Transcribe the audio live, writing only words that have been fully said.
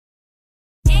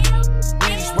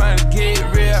tryna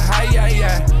get real high, yeah,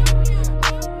 yeah.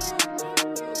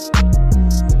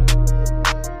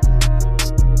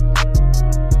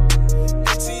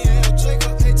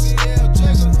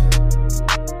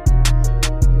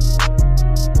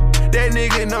 That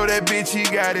nigga know that bitch he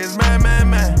got his man.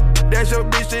 That's your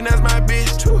bitch, then that's my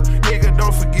bitch too. Nigga,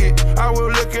 don't forget, I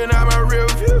was looking at my real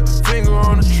view. Finger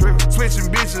on the trigger,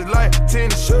 switching bitches like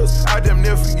tennis shoes. I damn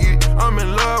never forget, I'm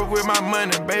in love with my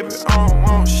money, baby. I don't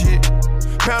want shit.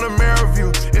 Panamera view,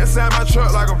 inside my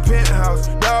truck like a penthouse.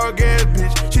 Dog ass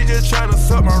bitch, she just tryna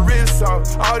suck my wrist off.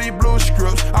 All these blue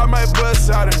scripts, I might bust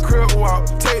out and crib walk.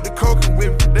 Take the coke and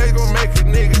whip it, they gon' make a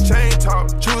nigga chain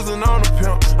talk. Choosing on the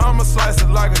pimp, I'ma slice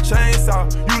it like a chainsaw.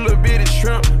 You little bitty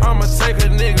shrimp, I'ma take a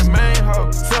nigga main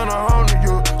hoe. Send her home to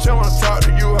you, she wanna talk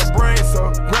to you, her brain so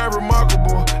grand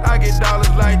remarkable. I get dollars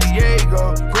like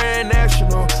Diego, Grand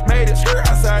National. Made it skirt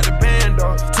outside the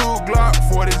bando. 2 Glock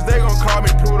 40s, they gon' call me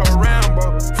Pluto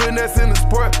Rambo. Finesse in the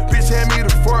sport, bitch hand me the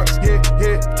fork, yeah.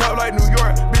 Top like New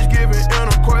York, bitch giving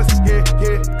intercourse, yeah.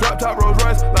 Drop top Rolls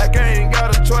Royce, like I ain't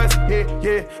got a choice,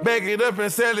 yeah. Back it up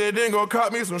and sell it, then gon'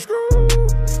 cop me some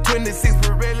screws. 26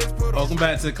 for red, let's put. Welcome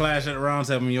back to the Clash at the Round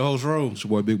Table. I'm your host, Rose. It's your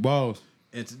boy, Big Balls.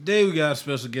 And today we got a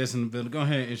special guest in the building. Go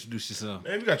ahead and introduce yourself.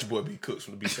 Man, we got your boy B Cooks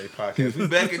from the B-Say Podcast. We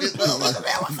back in this motherfucker,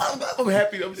 man. What's up? I'm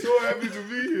happy. I'm so happy to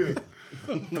be here.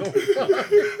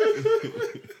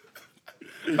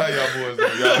 How y'all boys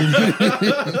doing?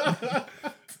 Y'all?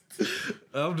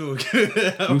 I'm doing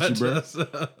good. How about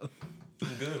yourself?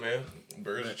 I'm good, man.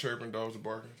 Birds are chirping, dogs are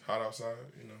barking. Hot outside,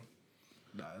 you know.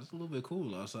 Nah, it's a little bit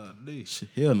cool outside today.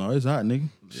 Hell no, it's hot, nigga.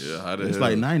 Yeah, hot as It's hell.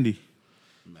 like 90.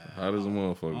 Man, Hot as a I don't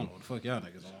know motherfucker. what the fuck y'all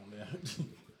niggas on there.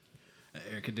 That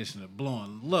air conditioner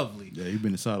blowing lovely. Yeah, you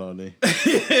been inside all day.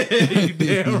 You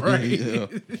damn right. Yeah.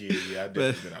 Yeah, I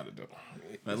definitely been out of the door.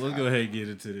 Man, let's go ahead and get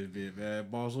into this bit, man.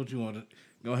 Boss, what you want to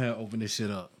go ahead and open this shit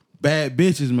up? Bad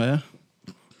bitches, man.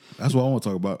 That's what I want to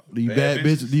talk about. These Bad bad bitches?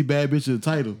 bitches. These bad bitches. The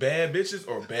title. Bad bitches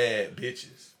or bad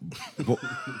bitches?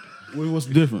 What's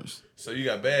the difference? So you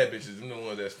got bad bitches, them the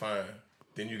ones that's fine.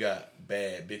 Then you got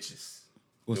bad bitches,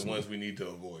 What's the ones we need to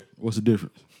avoid. What's the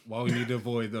difference? Why we need to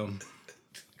avoid them?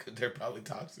 Cause they're probably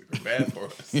toxic or bad for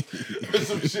us. Or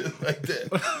some shit like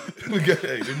that. We got,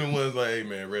 hey, them the ones like, hey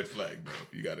man, red flag, bro.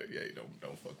 You gotta,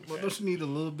 don't fuck with Well, that. don't you need a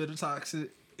little bit of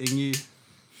toxic in you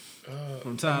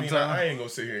from time to I time? ain't gonna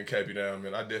sit here and cap you down,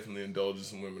 man. I definitely indulge in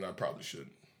some women I probably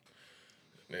shouldn't.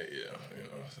 Yeah, you know,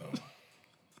 so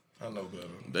I know better.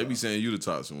 They be saying you the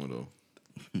toxic one though.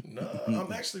 No,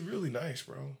 I'm actually really nice,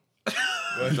 bro.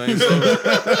 Think so?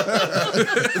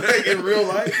 Like in real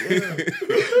life, yeah.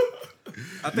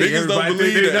 I think Niggas don't everybody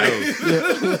believe think that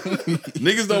they though.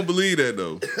 Niggas don't believe that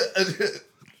though.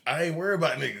 I ain't worried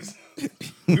about niggas.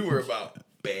 We worry about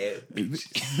bad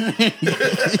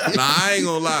bitches. Nah, I ain't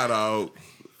gonna lie, dog.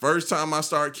 First time I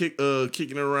started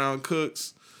kicking around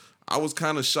Cooks, I was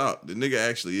kind of shocked. The nigga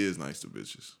actually is nice to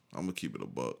bitches. I'm gonna keep it a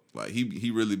buck. Like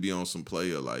he really be on some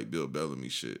player like Bill Bellamy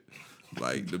shit.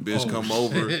 Like the bitch come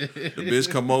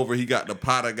over, he got the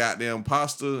pot of goddamn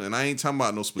pasta, and I ain't talking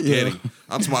about no spaghetti. Yeah.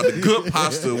 I'm talking about the good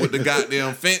pasta with the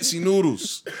goddamn fancy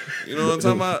noodles. You know what I'm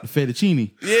talking about?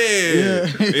 Fettuccine. Yeah.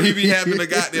 And he be having the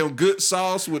goddamn good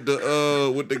sauce with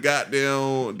the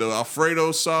goddamn the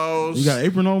Alfredo sauce. You got an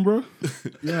apron on, bro?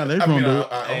 Yeah, an apron on, bro.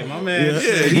 Hey, my man. Yeah.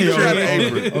 Yeah, he Yeah. got an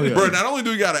apron. Oh, yeah. Bro, not only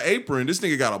do he got an apron, this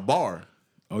nigga got a bar.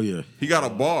 Oh, yeah. He got a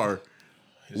bar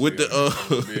with the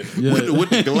Yeah. with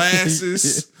the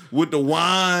glasses, with the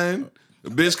wine. The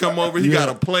bitch come over, he got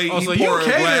a plate, Oh, he so pour a you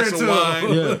glass catering of to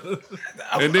wine. Yeah.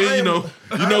 And then you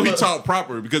know he talk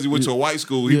proper because he went to a white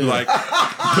school. He be Yeah. like,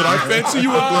 "Could I fancy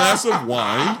you a glass of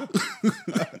wine?"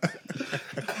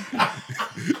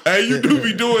 Hey, you do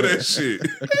be doing that shit.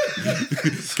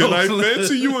 Can I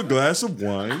fancy you a glass of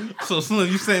wine? So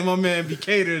Slim, you saying my man be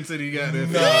catering to the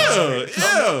goddamn Yeah.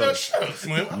 Shut up,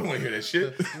 Slim. I don't want to hear that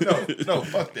shit. No,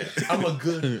 fuck that. I'm a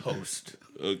good host.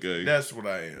 Okay. That's what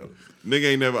I am.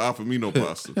 Nigga ain't never offered me no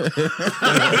pasta.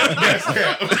 That's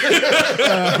cap.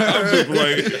 I'm just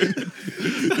playing.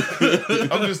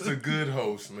 I'm just a good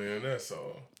host, man. That's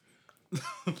all.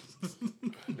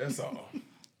 That's all.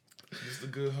 Just a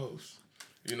good host.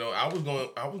 You know, I was gonna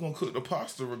cook the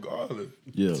pasta regardless.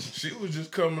 Yeah. She was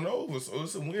just coming over, so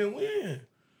it's a win-win.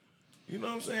 You know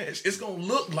what I'm saying? It's gonna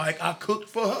look like I cooked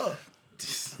for her.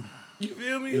 You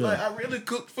feel me? Yeah. Like I really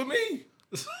cooked for me.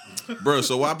 Bro,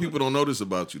 so why people don't know this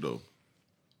about you though?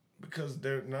 Because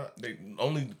they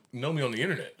only know me on the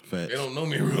internet. Facts. They don't know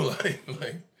me in real life.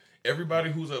 Like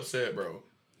everybody who's upset, bro,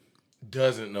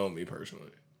 doesn't know me personally.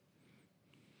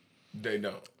 They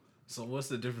don't. So what's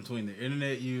the difference between the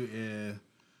internet you and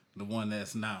the one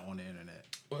that's not on the internet?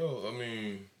 Well, I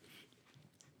mean,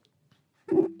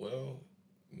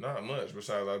 Not much.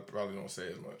 Besides, I probably don't say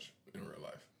as much in real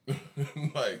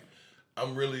life. Like,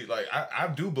 I'm really like I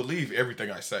do believe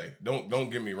everything I say. Don't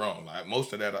get me wrong. Like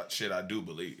most of that shit I do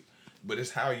believe, but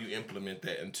it's how you implement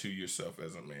that into yourself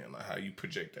as a man. Like how you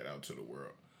project that out to the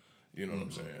world. You know what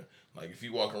I'm saying? Like if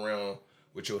you walk around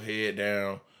with your head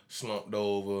down, slumped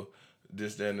over,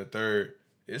 this, that, and the third,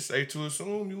 it's safe to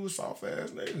assume you a soft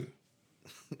ass nigga.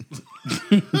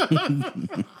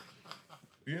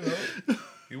 You know,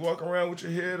 you walk around with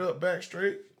your head up, back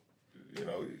straight. You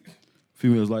know,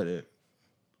 Females like that.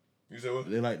 you say what?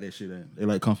 They like that shit, ain't they? They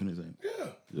like confidence, ain't Yeah,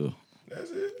 they? Yeah.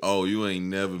 that's it. Oh, you ain't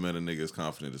never met a nigga as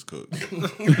confident as Cook.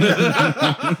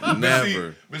 But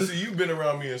Never. see, you've been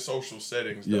around me in social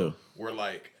settings, though, Yeah. where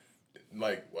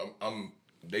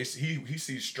he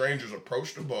sees strangers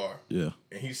approach the bar, Yeah.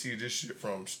 and he sees this shit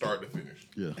from start to finish,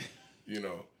 Yeah. you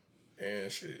know,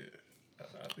 and shit.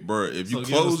 I think Bro, if you So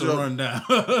give us close the your rundown.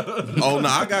 Oh no,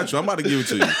 I got you. I'm about to give it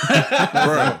to you.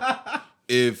 Bro,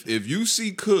 if you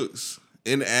see Cooks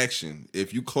in action,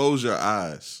 if you close your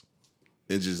eyes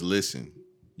and just listen,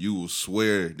 you will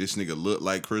swear this nigga look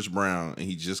like Chris Brown and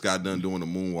he just got done doing the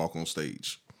moonwalk on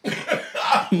stage.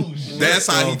 That's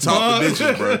how he talk to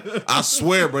bitches, bro. I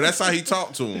swear, bro. That's how he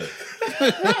talk to them.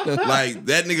 Like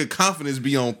that nigga confidence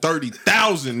be on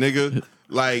 30,000, nigga.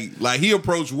 Like he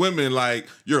approach women like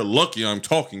you're lucky I'm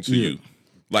talking to you.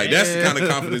 Like that's the kind of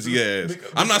confidence he has.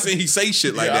 I'm not saying he say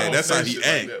shit like I that. don't That's say how he shit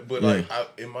act. like that, but like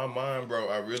in my mind, bro,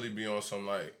 I really be on some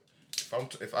like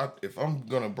if I'm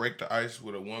gonna break the ice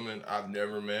with a woman I've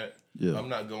never met, Yeah. I'm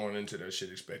not going into that shit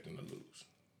expecting to lose.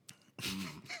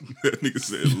 That nigga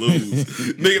said lose.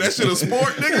 Nigga, that shit a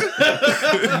sport,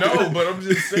 nigga. No, but I'm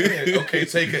just saying. Okay,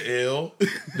 take an L.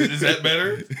 Is that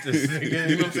better?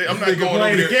 You know what I'm saying? I'm not going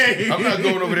over there. I'm not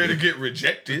going over there to get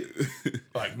rejected.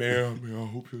 Like, man, I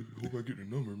hope I get the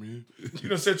number, man. You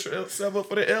done set yourself up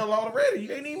for the L already.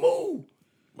 You ain't even move.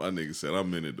 My nigga said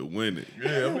I'm in it to win it.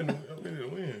 Yeah, I'm in it to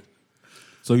win.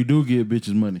 So you do give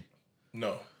bitches money.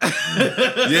 No.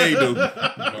 Yeah, he do.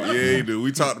 Yeah, he do.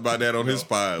 We talked about that on his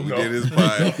pod. We did his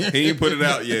pod. He ain't put it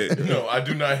out yet. No, I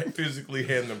do not physically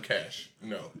hand them cash.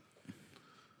 No.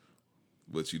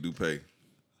 But you do pay.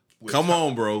 With Come time-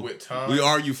 on, bro. With time. We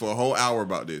argue for a whole hour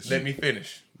about this. Let me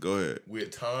finish. Go ahead.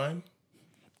 With time,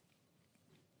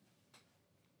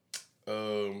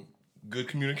 good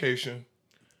communication,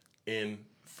 and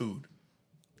food.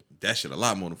 That shit a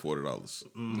lot more than $40.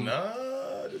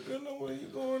 Nah, depending on where you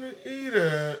going to eat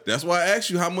at. That's why I asked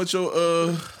you how much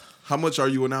are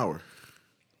you an hour?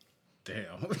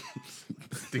 Damn.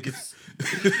 Think it's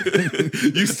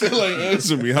You still ain't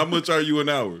answering me. How much are you an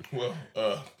hour?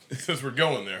 Well, since we're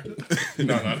going there.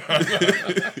 No.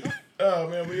 Oh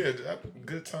man, we had a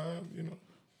good time, you know.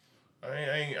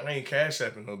 I ain't cash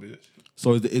apping no bitch.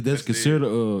 So that's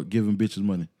considered giving bitches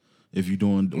money if you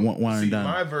doing wine See, and dine.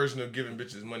 my version of giving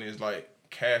bitches money is like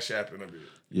cash apping a bitch.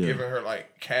 Yeah. Giving her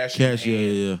like cash. Cash, in yeah,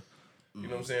 hand. yeah. You know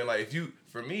what I'm saying? Like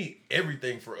for me,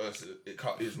 everything for us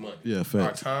is money. Yeah, Our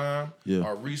facts. time, Yeah.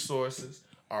 our resources,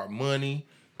 our money,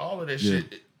 all of that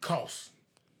shit it costs.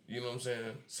 You know what I'm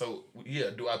saying? So yeah,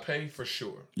 do I pay? For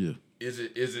sure. Yeah. Is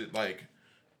it like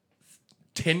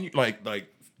like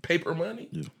paper money?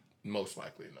 Yeah. Most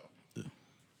likely no.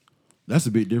 That's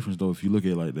a big difference though if you look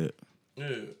at it like that. Yeah.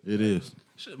 It is.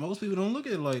 shit. Most people don't look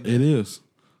at it like that. It is.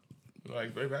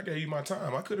 Like, baby, I gave you my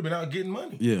time. I could have been out getting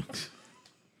money. Yeah.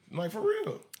 Like, for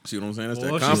real. See what I'm saying? That's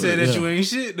Well, that she said confidence. that you ain't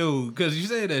shit though, because you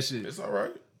said that shit. It's all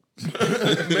right.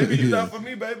 Maybe you're not for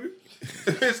me, baby.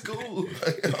 It's cool.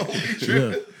 Like, I don't be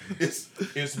tripping.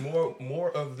 It's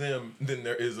more of them than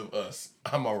there is of us.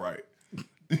 I'm all right.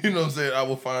 You know what I'm saying? I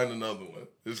will find another one.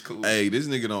 It's cool. Hey, this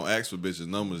nigga don't ask for bitches'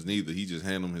 numbers neither. He just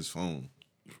hand them his phone.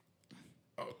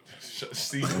 Oh,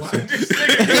 see, why this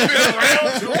nigga been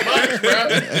around too much,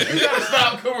 bro? You gotta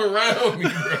stop coming around me,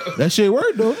 bro. That shit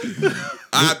worked though.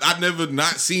 I never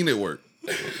not seen it work.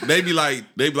 They be like,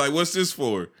 what's this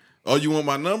for? Oh, you want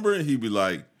my number? And he be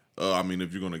like, I mean,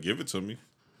 if you're gonna give it to me.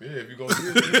 Yeah, if you're gonna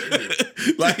give it to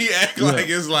me. Like he act like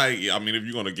it's like, I mean, if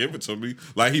you're gonna give it to me,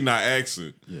 like he not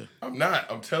asking. I'm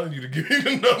not. I'm telling you to give me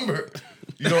the number.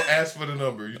 You don't ask for the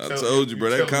number. I told you,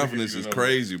 bro. That tell me to confidence give you is the number.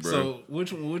 crazy, bro. So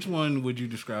which one would you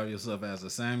describe yourself as,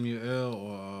 a Samuel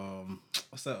or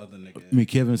what's that other nigga? I mean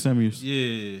Kevin Samuels.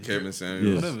 Yeah. Kevin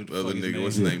Samuels, Whatever the the other fuck his nigga, name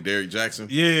what's his is. name? Derek Jackson.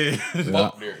 Yeah.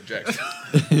 Fuck Derek Jackson.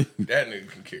 That nigga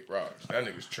can kick rocks. That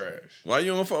nigga's trash. Why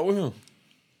you don't fuck with him?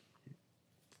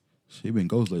 She been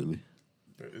ghost lately.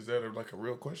 Is that like a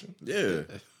real question? Yeah.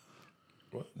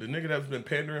 What? The nigga that's been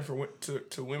pandering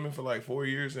to women for like 4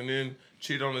 years and then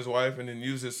cheat on his wife and then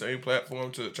use his same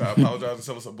platform to try to apologize and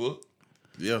sell us a book?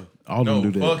 Yeah. All No,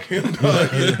 them do that. fuck him,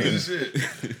 dog.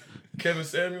 Shit. Kevin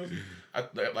Samuels,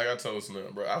 like I told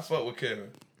Slim, bro, I fuck with Kevin,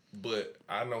 but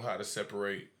I know how to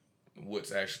separate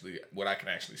what I can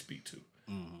actually speak to.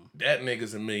 That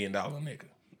nigga's $1 million nigga.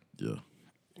 Yeah.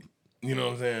 You know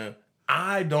what I'm saying?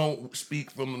 I don't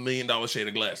speak from $1 million shade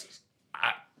of glasses.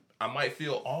 I might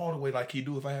feel all the way like he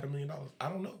do if I had $1 million. I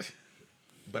don't know,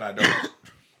 but I don't.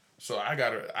 So I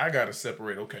gotta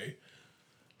separate. Okay,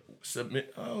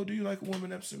 submit. Oh, do you like a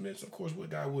woman that submits? Of course, what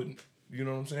guy wouldn't? You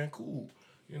know what I'm saying? Cool.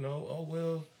 You know. Oh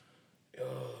well.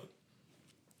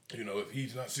 You know, if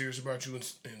he's not serious about you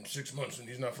in 6 months and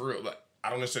he's not for real, like I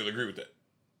don't necessarily agree with that.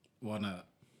 Why not?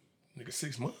 Nigga,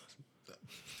 6 months.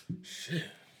 Shit.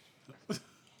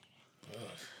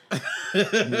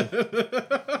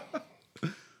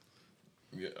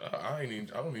 Yeah, I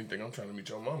don't even think I'm trying to meet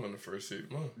your mom in the first 6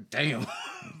 months. Damn.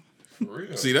 For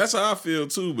real. See, that's how I feel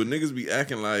too. But niggas be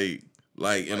acting like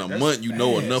in a that's month you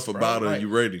know fast, enough bro. about her and Like, you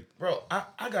ready. Bro,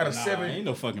 I got a Ain't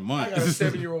no fucking I month. got a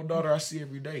 7-year-old daughter I see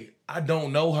every day. I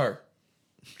don't know her.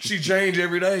 She change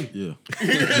every day. Yeah.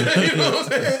 You know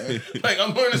what I'm saying? Like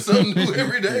I'm learning something new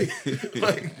every day.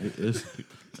 Like It's,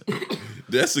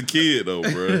 That's a kid though,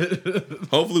 bro.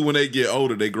 Hopefully when they get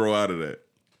older, they grow out of that.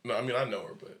 no, I mean I know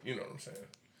her, but you know what I'm saying.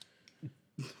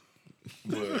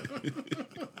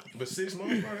 But 6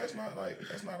 months, bro, that's not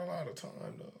a lot of time,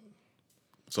 though.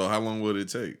 So how long would it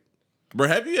take? Bro,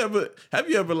 have you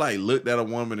ever like looked at a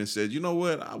woman and said, you know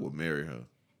what, I would marry her?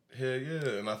 Hell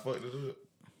yeah, and I fucked it up.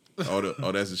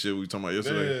 That's the shit we were talking about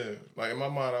yesterday. Yeah, like in my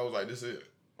mind, I was like, "This is it.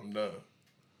 I'm done."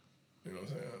 You know what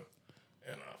I'm saying?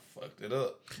 And I fucked it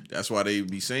up. That's why they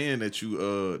be saying that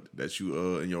you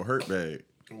in your hurt bag.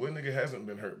 What nigga hasn't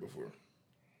been hurt before?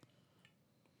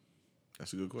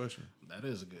 That's a good question. That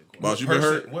is a good question. Boss, you been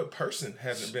hurt? What person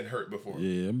hasn't been hurt before?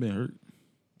 yeah, I've been hurt.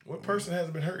 What person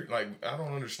hasn't been hurt? Like I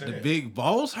don't understand. The big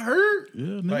balls hurt? Yeah,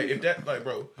 nigga. Like if that, like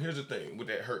bro, here's the thing with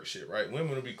that hurt shit, right?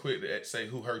 Women will be quick to say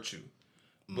who hurt you,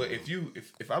 but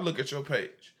if I look at your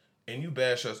page and you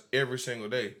bash us every single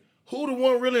day, who the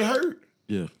one really hurt?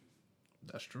 Yeah.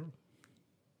 That's true.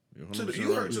 You're You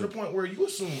 100% hurt right. to the point where you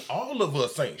assume all of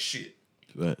us ain't shit,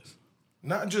 Facts.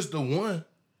 not just the one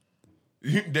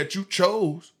that you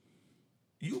chose.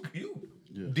 You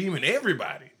deeming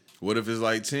everybody. What if it's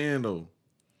like 10 though?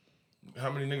 How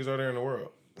many niggas are there in the world?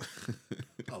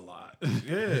 A lot.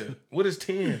 Yeah. What is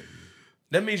 10?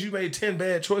 That means you made 10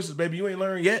 bad choices, baby. You ain't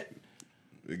learned yet.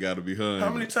 It gotta be her. How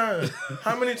many times?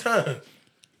 How many times?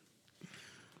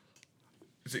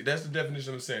 See, that's the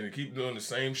definition of saying. You keep doing the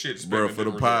same shit. Bro, expecting for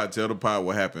the different pod, results. tell the pod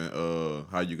what happened,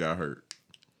 how you got hurt.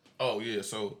 Oh, yeah.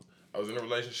 So, I was in a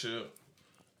relationship.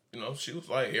 You know, she was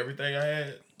like everything I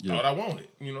had, Yeah. thought I wanted.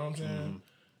 You know what I'm saying?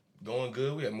 Going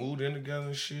good. We had moved in together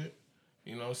and shit.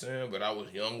 You know what I'm saying? But I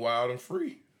was young, wild, and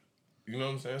free. You know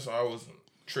what I'm saying? So I was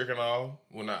tricking off.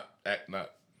 Well,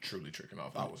 not truly tricking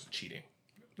off. I was cheating.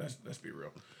 Let's be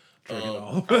real.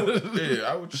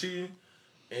 I was cheating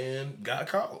and got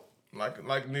caught. Like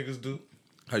niggas do.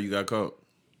 How you got caught?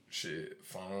 Shit,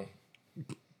 phone.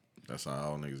 That's how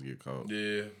all niggas get caught.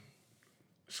 Yeah.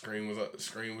 Screen was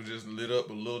just lit up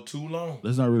a little too long.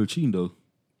 That's not really cheating though.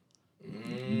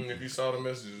 If you saw the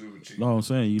messages, it would cheat. No, I'm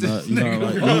saying you're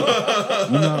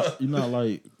not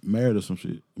like married or some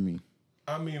shit.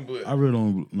 I mean, but I really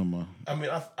don't. No mind. I mean,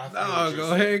 I feel No, what go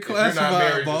you're ahead, saying. If classify you're not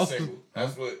married, it, boss. you're single.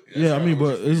 That's what. That's Yeah, I mean, kinda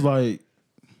what but you it's feel. like,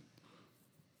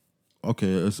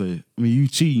 okay, let's say, you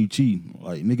cheating.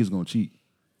 Like niggas gonna cheat.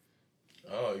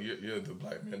 Oh, you're the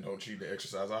black men don't cheat the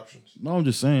exercise options. No, I'm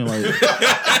just saying, like,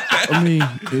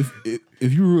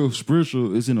 if you're real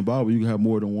spiritual, it's in the Bible. You can have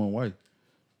more than one wife,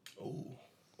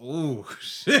 Ooh,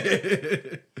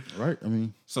 shit. right?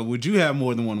 So would you have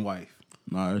more than one wife?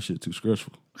 Nah, that shit too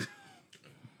stressful.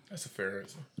 That's a fair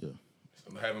answer. Yeah,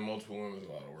 So having multiple women is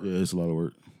a lot of work. yeah, it's a lot of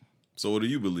work. So what do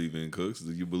you believe in, Cooks?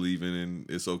 Do you believe in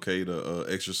it's okay to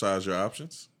exercise your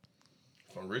options?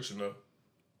 If I'm rich enough,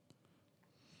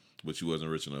 But you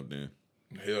wasn't rich enough then.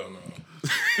 hell no.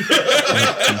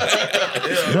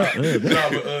 Yeah,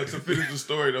 But to finish the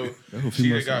story though, what she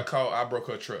females that got caught. I broke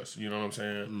her trust. You know what I'm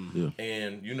saying? Yeah.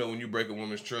 And you know when you break a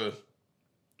woman's trust,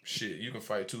 shit, you can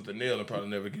fight tooth and nail and probably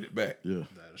never get it back. Yeah.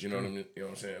 You know what I mean? You know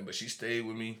what I'm saying? But she stayed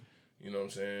with me. You know what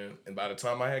I'm saying? And by the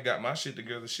time I had got my shit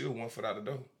together, she was 1 foot out the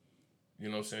door. You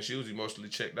know what I'm saying? She was emotionally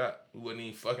checked out. We wasn't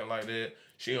even fucking like that.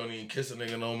 She don't even kiss a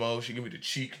nigga no more. She give me the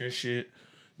cheek and shit.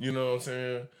 You know what I'm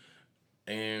saying?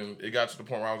 And it got to the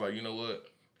point where I was like, you know what?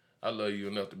 I love you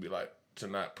enough to be like, to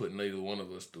not put neither one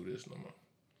of us through this no more.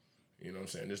 You know what I'm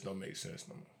saying? This don't make sense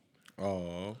no more.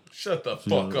 Oh, Shut the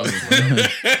fuck up, man.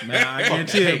 Man, I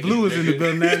guarantee you, Blue was in the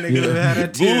building. That nigga had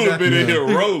that tear. Blue have been in here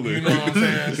rolling. You know what I'm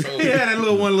saying? So He had that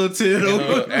little tear.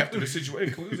 and, after the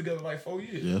situation, we was together like 4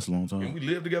 years. Yeah, that's a long And time. we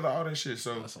lived together, all that shit.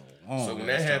 So, when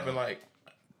that happened,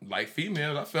 like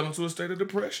females, I fell into a state of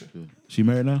depression. She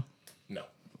married now? No,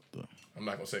 I'm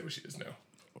not gonna say what she is now.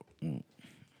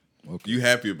 You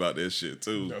happy about that shit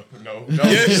too? No.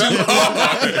 Yes, you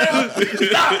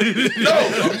Stop. No.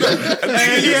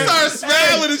 And you start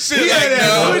smiling and shit like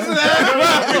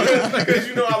Because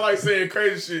you know I like saying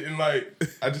crazy shit and like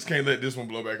I just can't let this one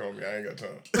blow back on me. I ain't got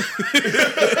time.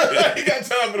 I ain't got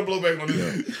time for the blow back on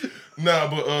this one. Nah,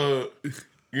 but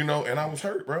you know, and I was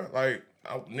hurt, bro. Like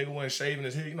nigga wasn't shaving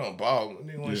his head, you know, bald.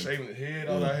 Nigga wasn't shaving his head.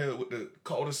 All I had with the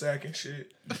cul-de-sac and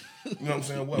shit. You know what I'm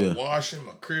saying? Wasn't washing.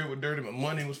 My crib was dirty. My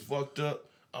money was fucked up.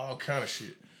 All kind of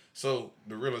shit. So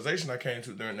the realization I came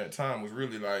to during that time was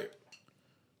really like,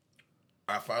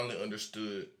 I finally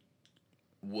understood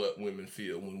what women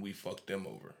feel when we fuck them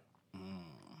over.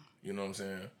 You know what I'm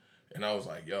saying? And I was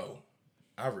like, yo,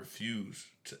 I refuse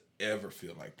to ever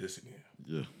feel like this again.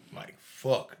 Yeah. Like,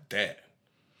 fuck that.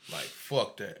 Like,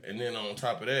 fuck that. And then on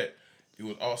top of that, it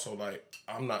was also like,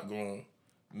 I'm not going to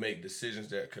make decisions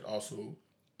that could also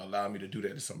allow me to do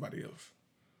that to somebody else.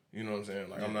 You know what I'm saying?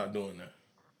 Like, I'm not doing that.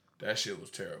 That shit was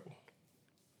terrible.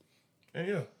 And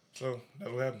yeah, so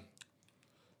that's what happened.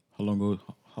 How long ago?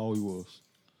 How old you was?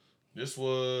 This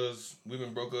was, we've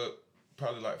been broke up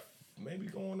probably like maybe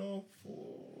going on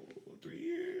for 3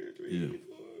 years, 4 years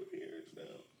now.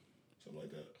 Something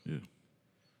like that. Yeah.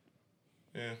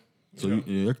 Yeah. So I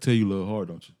can tell you a little hard,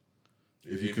 don't you?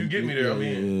 If you get me there, I'm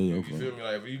in. Yeah, If you feel me,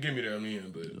 like if you get me there, I'm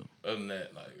in. But other than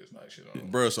that, like it's like shit on.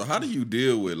 Bro, so how do you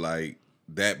deal with like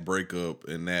that breakup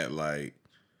and that like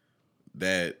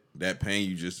that pain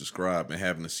you just described and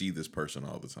having to see this person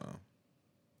all the time?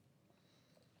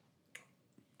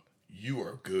 You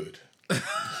are good.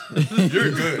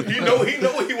 You're good. He know what he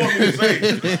want me to say. He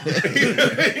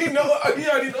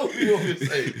already know what he want me to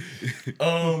say.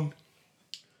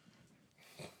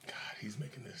 God, he's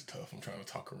making this tough. I'm trying to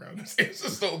talk around this answer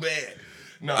so bad.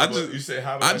 No, you said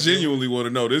how do I genuinely want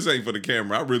to know. This ain't for the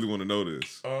camera. I really want to know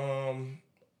this.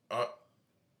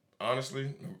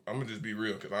 Honestly, I'm gonna just be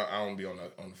real because I don't be on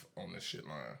this shit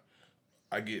line.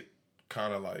 I get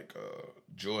kind of like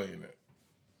joy in it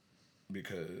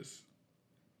because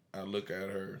I look at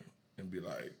her and be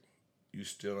like, "You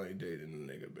still ain't dating a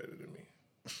nigga better than me."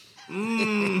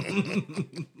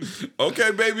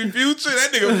 Okay, baby, Future.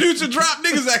 That nigga Future drop.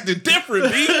 Niggas acting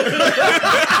different, B.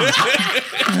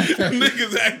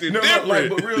 Niggas acting different. Like,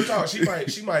 but real talk, she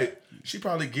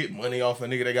probably get money off a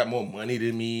nigga that got more money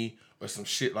than me or some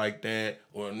shit like that,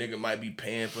 or a nigga might be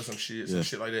paying for some shit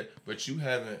like that. But you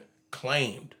haven't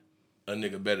claimed a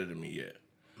nigga better than me yet.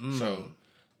 So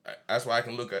that's why I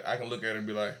can look at her and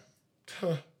be like,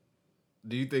 huh.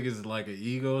 Do you think it's like an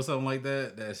ego or something like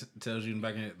that that tells you in the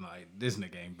back of it, like, this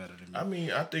nigga ain't better than me? I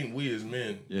mean, I think we as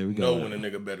men we know when a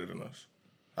nigga better than us.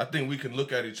 I think we can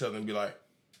look at each other and be like,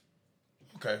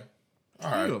 okay,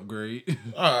 all right. You upgrade.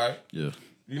 All right. Yeah.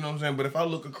 You know what I'm saying? But if I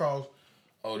look across,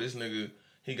 oh, this nigga,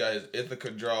 he got his Ithaca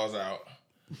draws out.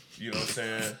 You know what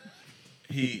I'm saying?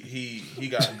 He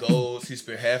got goals. He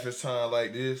spent half his time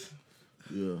like this.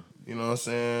 Yeah. You know what I'm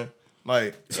saying?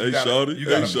 Like Hey, shawty. you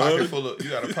got Hey,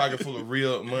 a pocket full of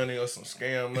real money or some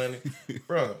scam money,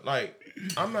 bro. Like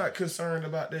I'm not concerned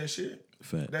about that shit.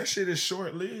 Fact. That shit is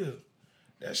short lived.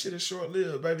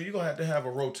 Baby. You gonna have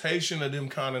a rotation of them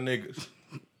kind of niggas.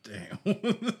 Damn.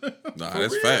 Nah, For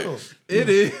that's real. facts. It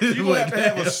is. You gonna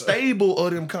have a stable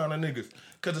of them kind of niggas.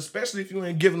 Cause especially if you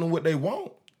ain't giving them what they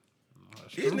want,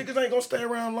 these niggas ain't gonna stay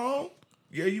around long.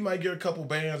 Yeah, you might get a couple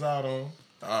bands out on.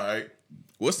 All right.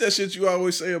 What's that shit you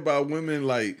always say about women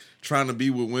like trying to be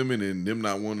with women and them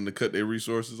not wanting to cut their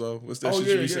resources off? What's that shit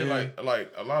you be saying? Like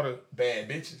a lot of bad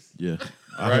bitches. Yeah.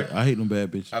 Right. I hate them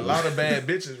bad bitches. A lot of bad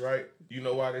bitches, right? You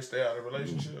know why they stay out of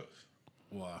relationships?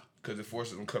 Why? Because it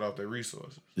forces them to cut off their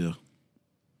resources. Yeah.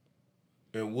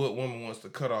 And what woman wants to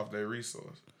cut off their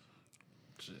resources?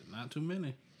 Shit, not too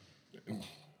many.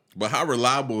 But how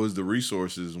reliable is the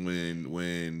resources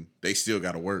when they still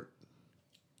got to work?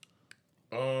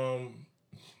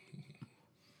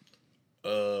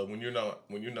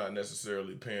 When you're not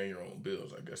necessarily paying your own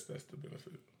bills, I guess that's the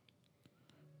benefit.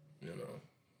 You know.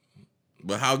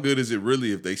 But how good is it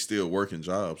really if they still working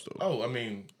jobs though? Oh, I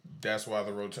mean, that's why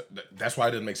that's why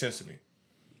it doesn't make sense to me.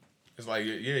 It's like,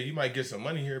 yeah, you might get some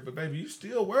money here, but baby, you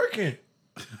still working.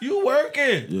 You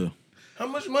working. Yeah. How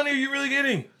much money are you really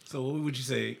getting? So what would you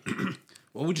say?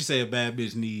 What would you say a bad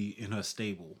bitch need in her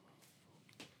stable?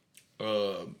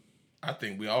 I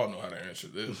think we all know how to answer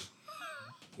this.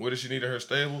 What does she need in her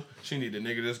stable? She need the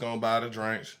nigga that's gonna buy the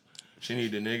drinks. She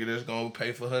need the nigga that's gonna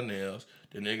pay for her nails.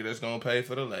 The nigga that's gonna pay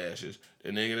for the lashes. The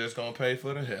nigga that's gonna pay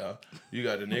for the hair. You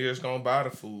got the nigga that's gonna buy the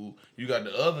food. You got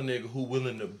the other nigga who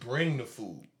willing to bring the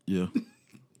food. Yeah.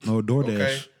 No DoorDash.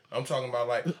 Okay? I'm talking about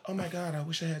like, oh my God, I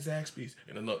wish I had Zaxby's.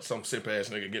 And another, some simp ass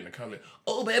nigga getting a comment,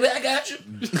 oh baby, I got you.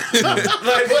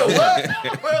 Like, bro,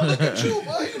 what? Bro, look at you,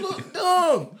 boy. You look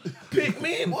dumb. Pick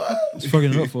me, what? It's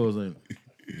fucking it up for us, ain't it?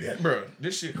 Yeah, bro,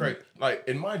 this shit crazy. Like,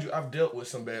 and mind you, I've dealt with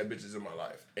some bad bitches in my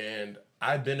life. And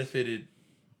I benefited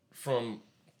from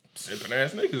simping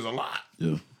ass niggas a lot.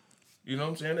 Yeah. You know what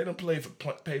I'm saying? They don't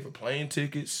pay for plane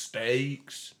tickets,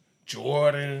 steaks,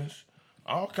 Jordans,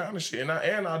 all kind of shit. And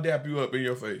I'll dap you up in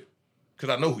your face.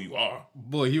 Because I know who you are.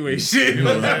 Boy, you ain't shit. You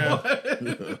know what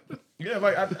I'm saying? Yeah,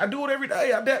 like, I do it every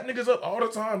day. I dap niggas up all the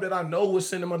time that I know was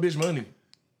sending my bitch money.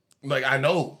 Like, I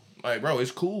know. Like, bro,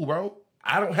 it's cool, bro.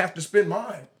 I don't have to spend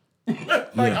mine. Like,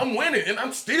 I'm winning, and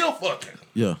I'm still fucking.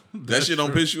 Yeah. That shit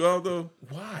don't piss you off though?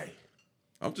 Why?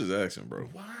 I'm just asking, bro.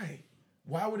 Why?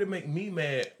 Why would it make me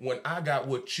mad when I got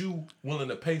what you willing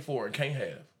to pay for and can't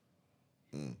have?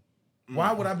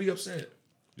 Why would I be upset?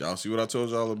 Y'all see what I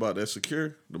told y'all about that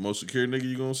secure? The most secure nigga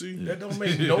you gonna see? That don't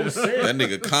make no sense. That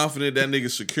nigga confident, that nigga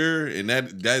secure, and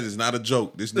that is not a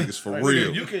joke. This nigga's for Like,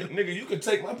 real. Nigga, you can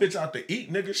take my bitch out to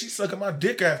eat, nigga. She sucking my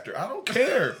dick after. I don't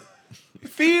care.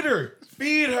 Feed her.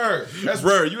 Feed her. That's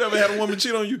Bro, you ever had a woman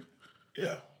cheat on you?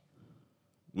 Yeah.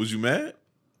 Was you mad?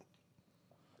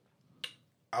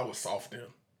 I was soft then.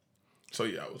 So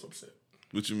yeah, I was upset.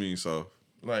 What you mean, so?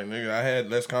 Like, nigga, I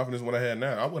had less confidence than what I had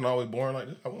now. I wasn't always born like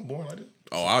this. I wasn't born like this.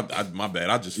 Oh, I my bad.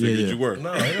 I just figured Yeah. you were.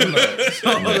 No, hell no.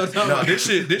 No,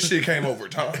 this shit came over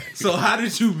time. So how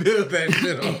did you build that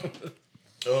shit up?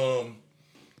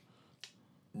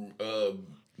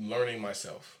 Learning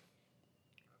myself.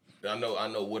 I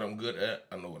know what I'm good at.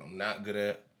 I know what I'm not good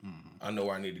at. I know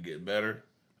where I need to get better.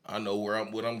 I know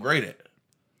what I'm great at.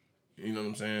 You know what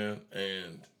I'm saying?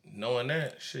 And knowing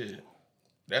that, shit,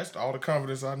 that's all the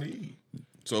confidence I need.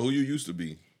 So who you used to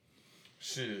be?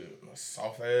 Shit, a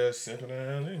soft ass, simping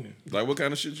ass nigga. Like what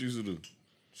kind of shit you used to do?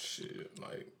 Shit,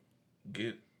 like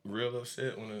get real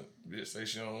upset when a bitch say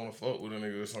she don't want to fuck with a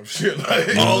nigga or some shit. Like,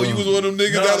 Oh, you was one of them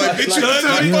niggas that like, bitch, you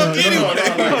fuck anyway.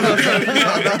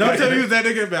 Don't tell me you was that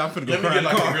nigga, man. I'm finna go Let me, cry in the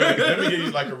car. let me give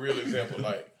you like a real example.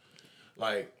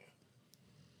 Like,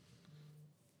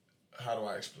 how do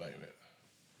I explain it?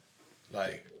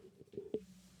 Like,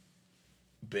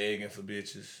 begging for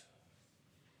bitches.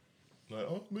 Like,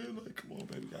 oh man, like, come on,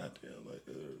 baby, goddamn,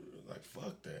 like,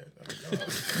 fuck that. Like, nah.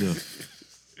 Yeah.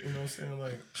 You know what I'm saying?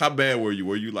 Like, How bad were you?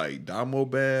 Were you like Damo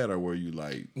bad or were you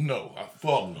like no,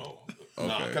 fuck no.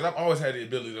 Nah, Okay. because I've always had the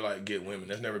ability to like get women.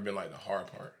 That's never been like the hard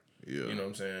part. Yeah. You know what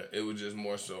I'm saying? It was just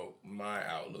more so my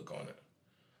outlook on it.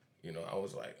 You know, I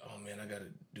was like, oh man, I gotta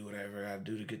do whatever I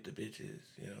do to get the bitches.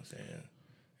 You know what I'm saying?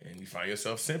 And you find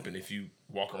yourself simping if you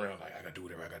walk around like, I gotta do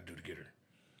whatever I gotta do to get her.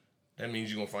 That means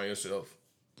you're gonna find yourself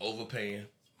overpaying.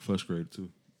 Frustrated too.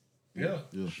 Yeah.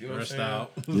 Yeah. You know what I'm Stressed saying?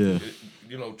 out. Yeah.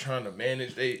 You know, trying to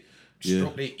manage Yeah.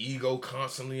 stroke their ego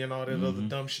constantly and all that other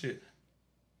dumb shit.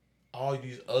 All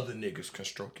these other niggas can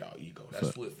stroke y'all ego.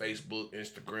 That's what Facebook,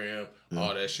 Instagram,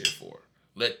 all that shit for.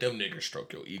 Let them niggas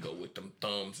stroke your ego with them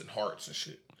thumbs and hearts and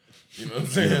shit. You know what I'm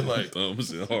saying? Like,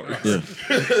 thumbs and hearts? Yeah.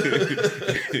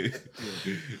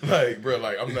 like, bro,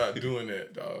 like, I'm not doing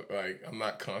that, dog. Like, I'm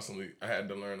not constantly. I had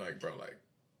to learn, like, bro, like,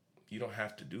 you don't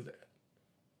have to do that.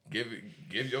 Give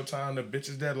your time to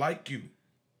bitches that like you.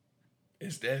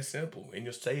 It's that simple, and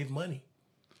you'll save money.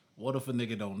 What if a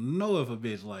nigga don't know if a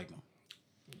bitch like him?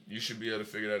 You should be able to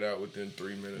figure that out within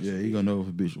 3 minutes. Yeah, you gonna know if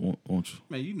a bitch want you.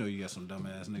 Man, you know you got some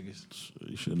dumbass niggas.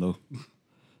 You should know.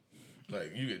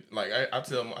 Like you get, like I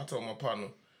told my partner,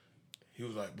 he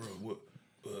was like, bro, what?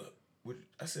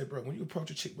 I said, bro, when you approach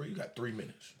a chick, bro, you got 3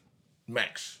 minutes,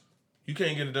 max. You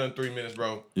can't get it done in 3 minutes,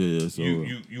 bro. Yeah, so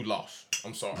You lost.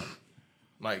 I'm sorry.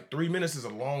 Like 3 minutes is a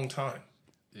long time.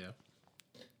 Yeah.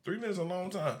 3 minutes is a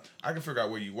long time. I can figure out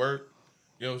where you work.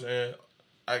 You know what I'm saying?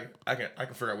 I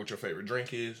can figure out what your favorite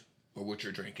drink is or what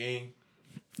you're drinking.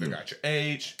 Figure out your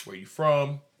age, where you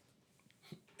from,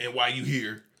 and why you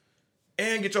here,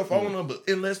 and get your phone number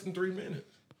in less than 3 minutes.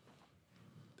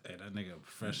 Hey, that nigga a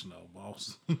professional,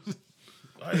 boss.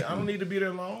 Like, I don't need to be there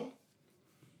long.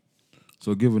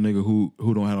 So give a nigga who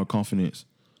don't have no confidence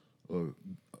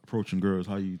approaching girls,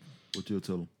 what you'll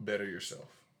tell them? Better yourself.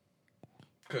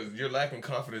 Because you're lacking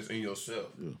confidence in yourself.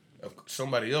 Yeah. If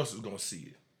somebody else is going to see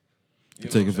it. You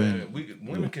know Take what I'm saying? advantage.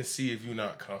 Women can see if you're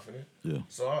not confident. Yeah.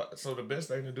 So the best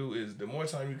thing to do is the more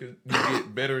time you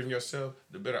get better in yourself,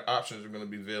 the better options are going to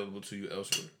be available to you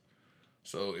elsewhere.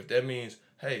 So if that means,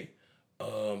 hey,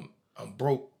 I'm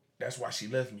broke. That's why she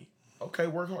left me. Okay,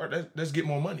 work hard. Let's get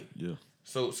more money. Yeah.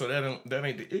 So that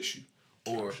ain't the issue.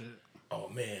 Or, oh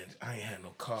man, I ain't had no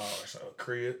car or a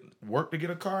crib. Work to get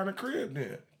a car and a crib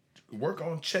then. Work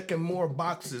on checking more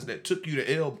boxes that took you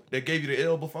to L, that gave you the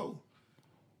L before.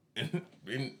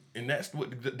 And that's what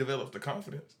develops the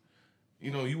confidence.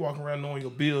 You know, you walking around knowing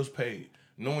your bills paid,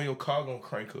 knowing your car gonna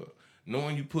crank up,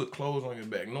 knowing you put clothes on your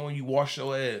back, knowing you wash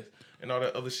your ass, and all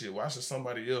that other shit. Why should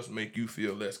somebody else make you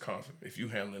feel less confident if you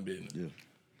handling business? Yeah.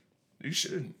 You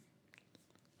shouldn't.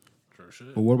 Sure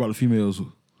shit. But what about the females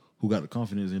who got the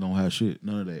confidence and don't have shit?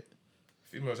 None of that.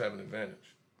 Females have an advantage.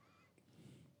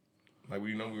 Like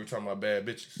we were talking about bad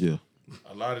bitches. Yeah.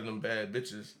 A lot of them bad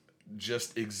bitches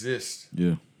just exist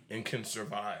Yeah. and can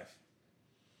survive.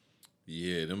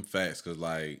 Yeah, them facts. Cause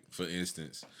like, for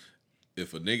instance,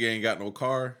 if a nigga ain't got no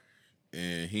car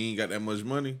and he ain't got that much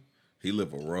money, he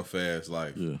live a rough ass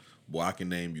life. Yeah. Boy, I can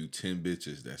name you 10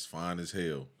 bitches that's fine as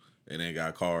hell and ain't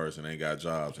got cars and ain't got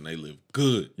jobs and they live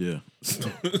good. Yeah.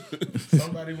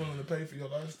 Somebody willing to pay for your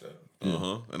lifestyle.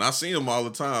 And I see them all the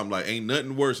time. Like, ain't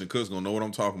nothing worse, and Cook's gonna know what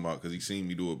I'm talking about because he seen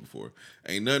me do it before.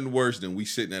 Ain't nothing worse than we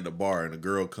sitting at the bar and a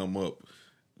girl come up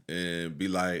and be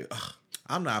like, "Ugh,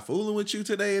 I'm not fooling with you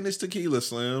today in this tequila,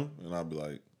 Slim." And I'll be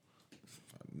like,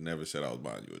 I never said I was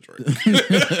buying you a drink.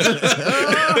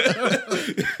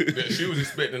 She was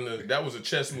expecting that was a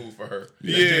chess move for her. That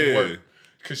Yeah. didn't work.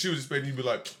 Cause she was expecting you to be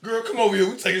like, girl, come over here,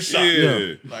 we take a shot.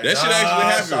 Yeah. Like, That shit nah,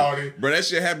 actually shawty. happened. Bro, that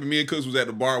shit happened. Me and Cooks was at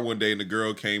the bar one day and the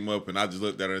girl came up and I just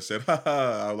looked at her and said, ha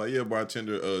ha. I was like, yeah,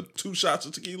 bartender, 2 shots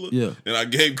of tequila. Yeah. And I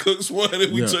gave Cooks one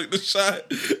and we Yeah. took the shot.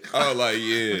 I was like,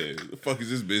 yeah, the fuck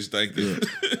is this bitch thinking?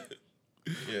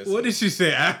 Yeah, What did she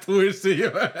say afterwards to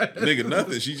your ass? Nigga,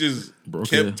 nothing. She just Broke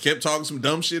kept talking some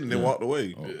dumb shit and then walked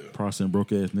away. Protestant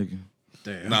broke ass nigga.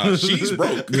 Damn. Nah, she's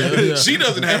broke. She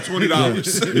doesn't have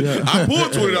 $20. Yeah. I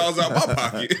pulled $20 out my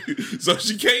pocket. So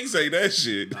she can't say that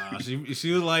shit. Nah,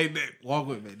 she was like that. Walk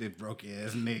with me, that broke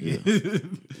ass nigga.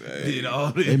 Did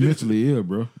all this. They mentally ill,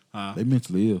 bro. They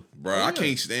mentally ill. Bro, I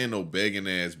can't stand no begging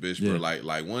ass bitch, bro. Yeah.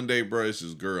 Like one day, bro, it's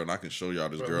this girl, and I can show y'all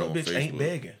this girl on bitch Facebook. ain't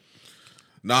begging.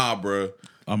 Nah, bro.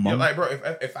 Our Yeah, mama. like, bro,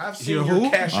 if I've seen You're your who?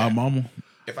 cash Our app, mama.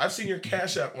 if I've seen your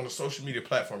cash app on a social media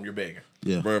platform, you're begging.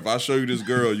 Yeah. Bro, if I show you this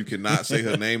girl, you cannot say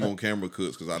her name on camera,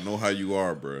 Cooks, because I know how you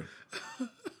are, bro.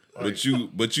 But you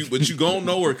gonna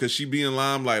know her because she be in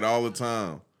limelight all the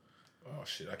time. Oh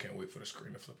shit, I can't wait for the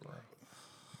screen to flip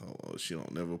around. Oh, she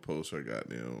don't never post her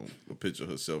goddamn a picture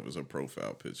of herself as her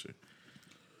profile picture.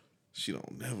 She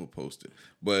don't never post it.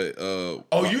 But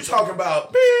Oh, you talking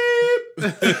about beep?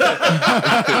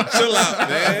 chill out,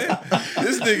 man.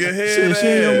 This nigga head She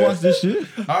ain't gonna watch ass. this shit.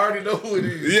 I already know who it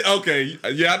is. Yeah, okay.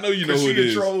 Yeah, I know you know Cause who she it a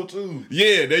is. troll too.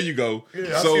 Yeah, there you go.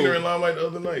 Yeah, I seen her in limelight the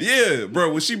other night. Yeah,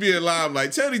 bro, when she be in line,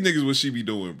 like, tell these niggas what she be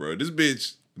doing, bro. This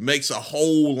bitch makes a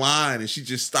whole line and she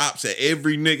just stops at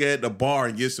every nigga at the bar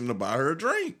and gets him to buy her a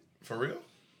drink. For real?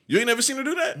 You ain't never seen her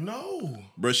do that? No.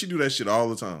 Bro, she do that shit all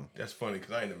the time. That's funny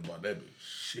because I ain't never bought that bitch.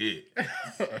 Shit.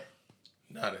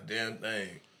 Not a damn thing.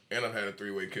 And I've had a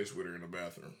 3-way kiss with her in the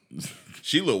bathroom.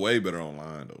 She look way better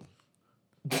online,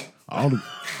 though. All the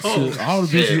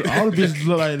bitches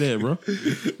look like that, bro.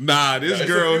 Nah, this Nah, it's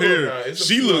girl a few here, now. It's a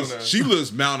she few looks now. she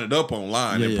looks mounted up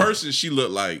online. Yeah, In yeah. person, she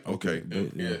look like, okay.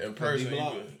 Yeah, in person,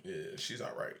 block. yeah, she's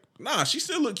all right. Nah, she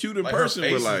still look cute in Like person, her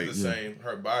face but like, is the same.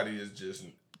 Her body is just,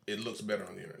 it looks better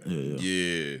on the internet. Yeah.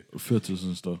 yeah. Filters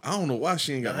and stuff. I don't know why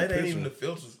she ain't got Nah, no it ain't even the picture.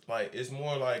 filters. Like, it's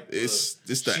more like It's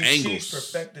the She's angles.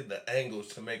 perfected the angles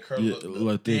to make her Yeah, look the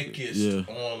like that, thickest yeah.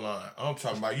 online. I'm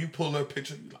talking about you pull her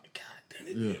picture, you like, God damn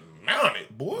it, you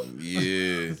mounted, boy. Yeah.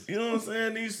 You know what I'm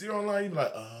saying? You see her online, you be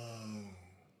like,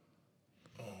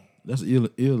 That's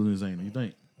illness, ain't it? You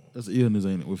think? That's an illness,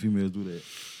 ain't it? When females do that.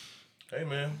 hey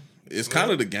man, It's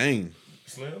kind of the game.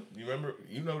 Slim, you remember?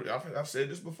 You know, I've said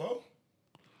this before.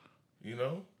 You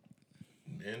know,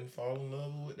 men fall in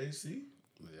love with what they see.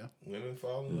 Yeah. Women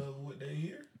fall in love with what they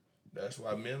hear. That's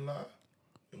why men lie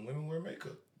and women wear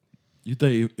makeup. You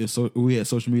think if we had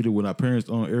social media with our parents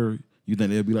on air, you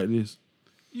think they'd be like this?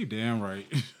 You damn right.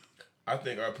 I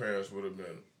think our parents would have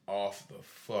been off the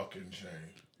fucking chain.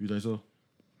 You think so?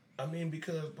 I mean,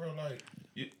 because bro, like,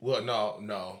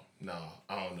 no,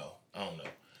 I don't know.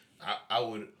 I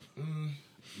would.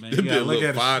 Man, Them you gotta bitch look look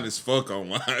at fine as fuck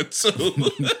online too.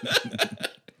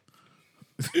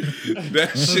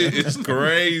 That shit is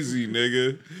crazy,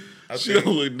 nigga. She think-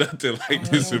 don't look nothing like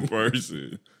this in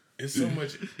person. It's so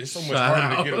much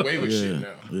harder to get away with shit now. Yeah, You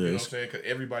know what I'm it's- saying? Because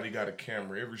everybody got a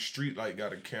camera. Every street light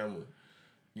got a camera.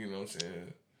 You know what I'm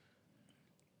saying?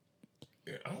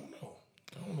 Yeah, I don't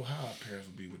know how our parents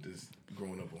would be with this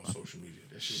growing up on social media.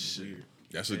 That shit was weird.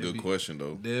 That's a good question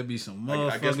though. There'll be some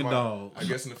I guess motherfucking dogs. I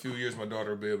guess in a few years my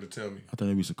daughter will be able to tell me. I think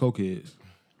there be some cokeheads.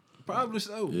 Probably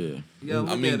so. Yeah. Look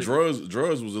I mean, at it. drugs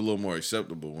was a little more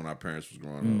acceptable when our parents was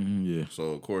growing up. Yeah.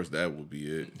 So of course that would be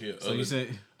it. Yeah, So you say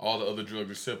all the other drugs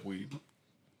except weed.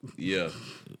 Yeah.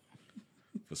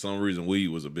 For some reason, weed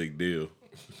was a big deal.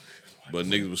 But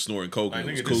niggas was snorting coke Like,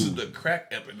 and it nigga, was this cool. is the crack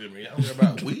epidemic. I don't hear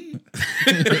about weed.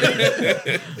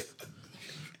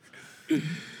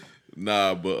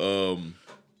 Nah, but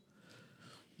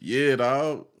yeah,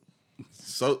 dog.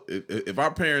 So if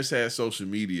our parents had social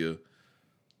media,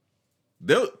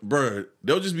 they'll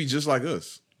just be just like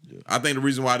us. Yeah. I think the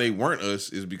reason why they weren't us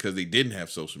is because they didn't have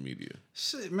social media.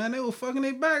 shit, man, they were fucking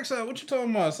their backs out. What you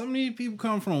talking about? Some of these people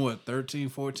come from what, 13,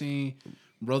 14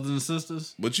 brothers and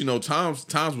sisters? But you know, times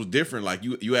was different. Like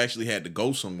you actually had to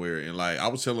go somewhere, and like I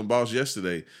was telling boss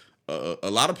yesterday, a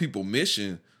lot of people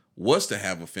mission was to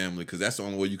have a family because that's the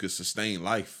only way you could sustain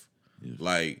life. Yeah.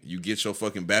 Like you get your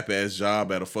fucking bap ass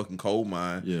job at a fucking coal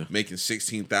mine, making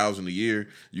 $16,000 a year.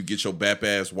 You get your bap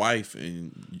ass wife,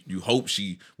 and you hope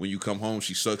when you come home,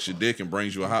 she sucks your dick and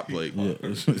brings you a hot plate.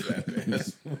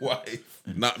 Bap-ass wife.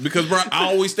 Not because, bro,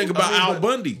 I always think about Al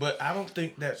Bundy. But I don't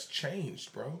think that's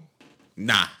changed, bro.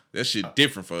 Nah, that shit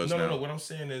different for us now. No. What I'm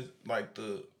saying is like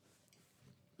the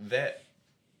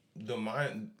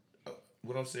mind.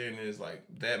 What I'm saying is like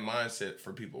that mindset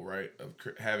for people, right, of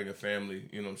having a family,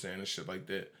 you know what I'm saying, and shit like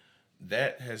that.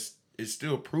 It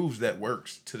still proves that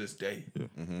works to this day. Yeah.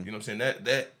 Mm-hmm. You know what I'm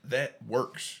saying? That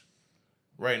works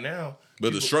right now.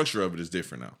 But the structure of it is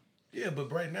different now. Yeah,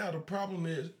 but right now the problem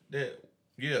is that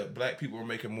black people are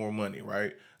making more money,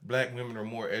 right? Black women are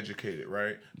more educated,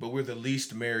 right? But we're the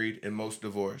least married and most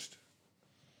divorced.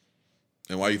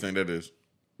 And why you think that is?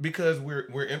 Because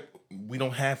we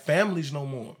don't have families no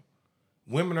more.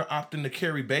 Women are opting to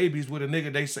carry babies with a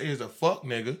nigga they say is a fuck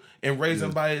nigga and raise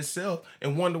him by himself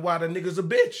and wonder why the nigga's a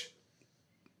bitch.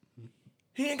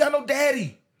 He ain't got no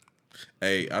daddy.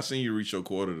 Hey, I seen you reach your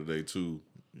quota today too.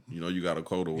 You know you got a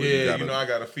quota where I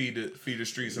gotta feed the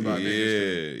streets about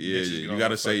niggas. You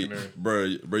gotta say, bro,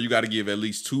 you gotta give at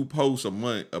least 2 posts a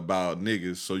month about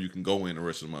niggas so you can go in the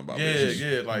rest of the month about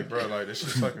bitches. Like bro, like that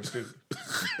shit's fucking stupid.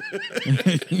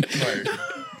 Like,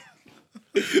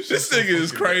 this nigga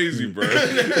is crazy, bro.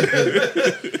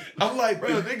 I'm like,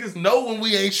 bro, niggas know when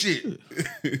we ain't shit.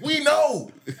 We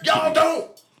know. Y'all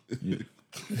don't.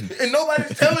 And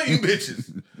nobody's telling you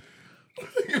bitches.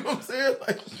 You know what I'm saying?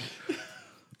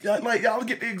 Y'all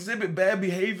get to exhibit bad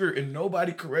behavior and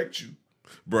nobody correct you.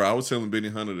 Bro, I was telling Benny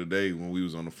Hunter today when we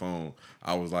was on the phone,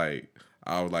 I was like,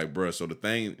 bro, so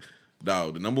the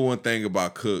number one thing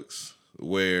about cooks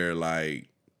where like,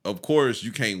 of course,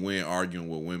 you can't win arguing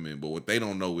with women, but what they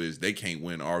don't know is they can't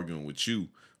win arguing with you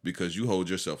because you hold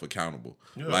yourself accountable.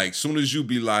 Yeah. Like, soon as you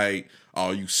be like,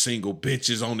 oh, you single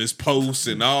bitches on this post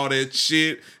and all that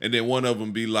shit, and then one of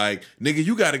them be like, nigga,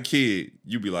 you got a kid.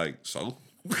 You be like, so?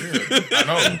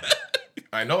 Yeah,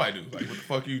 I know I do. Like, what the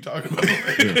fuck are you talking about?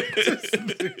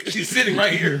 She's sitting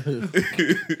right here.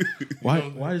 Why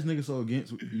is nigga so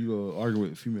against you arguing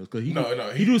with females? Because he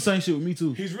he do the same shit with me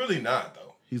too. He's really not, though.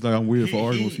 He's like, I'm weird for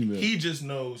arguing with females. He just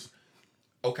knows,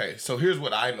 okay, so here's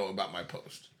what I know about my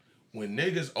post. When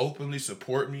niggas openly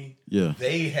support me,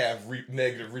 they have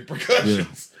negative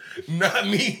repercussions. Yeah. Not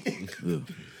me. Yeah.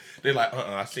 They're like,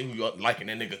 I seen you liking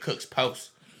that nigga Cook's post.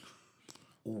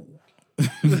 Ooh.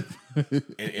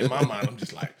 In my mind, I'm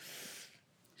just like,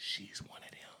 she's one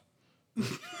of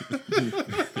them.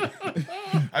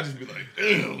 I just be like,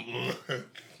 damn.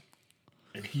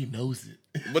 And he knows it.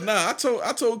 But nah, I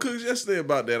told Cooks yesterday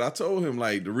about that. I told him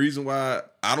like the reason why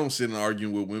I don't sit and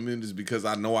arguing with women is because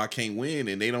I know I can't win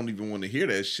and they don't even want to hear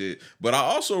that shit. But I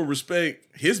also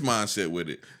respect his mindset with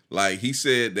it. Like he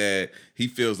said that he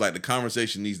feels like the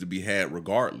conversation needs to be had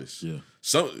regardless. Yeah.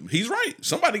 So he's right.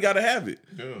 Somebody got to have it.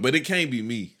 Yeah. But it can't be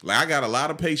me. Like I got a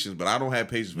lot of patience, but I don't have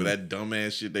patience for that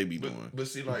dumbass shit they be doing. But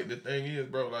see, like the thing is,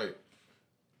 bro, like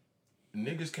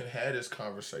niggas can have this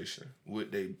conversation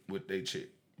with they chick.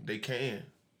 They can.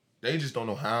 They just don't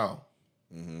know how.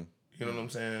 Mm-hmm. You know what I'm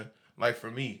saying? Like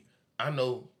for me, I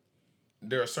know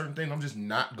there are certain things I'm just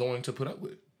not going to put up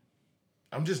with.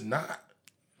 I'm just not.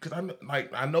 Cause I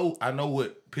know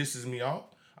what pisses me off.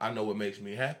 I know what makes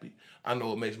me happy. I know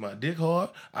what makes my dick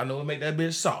hard. I know what make that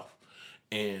bitch soft.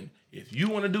 And if you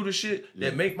want to do the shit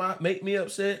that make me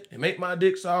upset and make my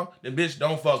dick soft, then bitch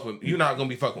don't fuck with me. You're not gonna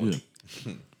be fucking with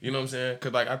me. You know what I'm saying?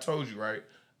 Cause like I told you, right?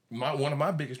 One of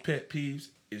my biggest pet peeves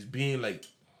is being late.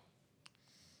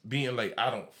 Being late. I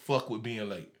don't fuck with being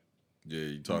late. Yeah,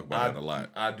 you talk about that a lot.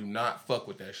 I do not fuck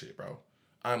with that shit, bro.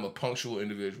 I'm a punctual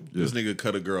individual. This nigga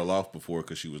cut a girl off before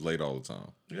because she was late all the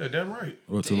time. Yeah, damn right.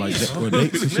 Or to like or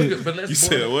dates and shit. Nigga, but let's You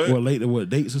said what? Or late what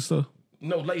dates and stuff.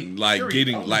 No, late. Like period.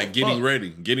 I don't getting give a fuck. ready.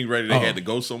 Getting ready. They had to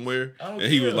go somewhere. I don't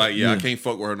And he was care. like, yeah, I can't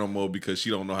fuck with her no more because she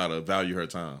don't know how to value her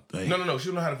time. No. She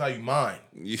don't know how to value mine.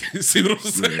 You see what I'm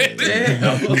saying?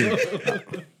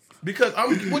 Because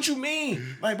what you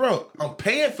mean? Like, bro, I'm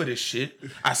paying for this shit.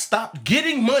 I stopped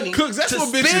getting money. Cooks, that's to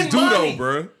what bitches spend do money. though,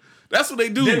 bro. That's what they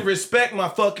do. Then respect my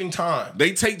fucking time.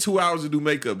 They take 2 hours to do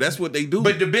makeup. That's what they do.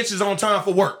 But the bitch is on time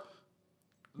for work.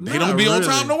 they don't be on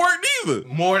time to work neither.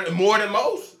 More than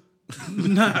most.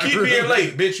 Keep being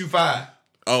late, bitch, you fired.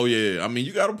 Oh yeah. I mean,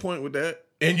 you got a point with that.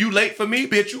 And you late for me,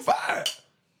 bitch, you fired.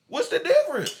 What's the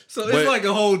difference? So But- it's like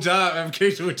a whole job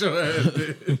application with your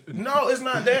ass. No, it's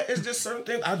not that. It's just certain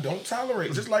things I don't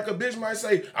tolerate. Just like a bitch might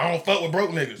say, I don't fuck with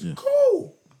broke niggas. Yeah.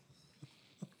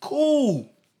 Cool.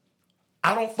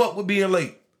 I don't fuck with being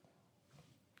late.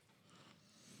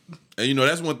 And you know,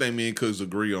 that's one thing me and Cooks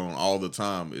agree on all the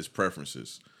time is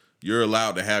preferences. You're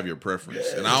allowed to have your preference.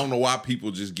 Yeah. And I don't know why people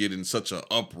just get in such an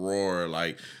uproar.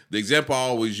 Like, the example I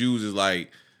always use is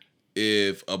like,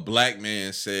 if a black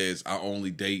man says, I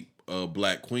only date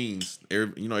black queens,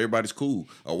 everybody's cool.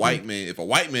 A white man, if a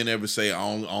white man ever say, I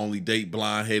only date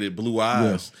blonde-headed, blue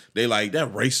eyes, they like,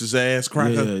 that racist ass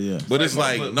cracker. Yeah. But it's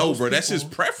like, but no, most bro, that's his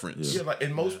people- preference. Yeah, like,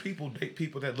 and most people date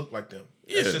people that look like them.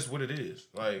 Yeah. That's just what it is.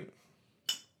 Like,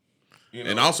 you know.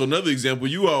 And also another example,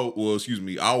 I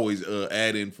always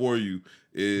add in for you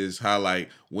is how like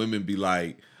women be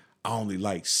like, I only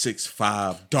like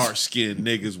 6'5" dark skinned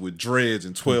niggas with dreads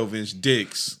and 12-inch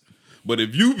dicks. But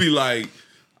if you be like,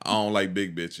 I don't like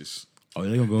big bitches. Oh,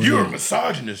 they gonna go. You're a in.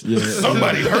 misogynist.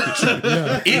 Somebody hurt you.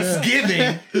 It's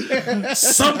giving.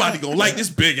 Somebody gonna like this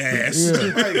big ass.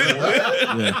 Like, what?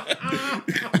 Yeah.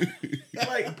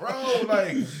 Like, bro,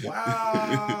 like,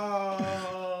 wow.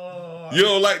 You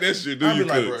don't like that shit, do I you, be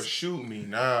like, bro, Cooks? shoot me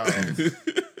now.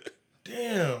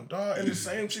 Damn, dog. And the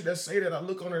same shit that say that, I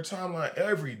look on their timeline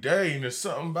every day, and there's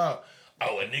something about,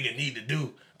 oh, a nigga need to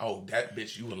do. Oh, that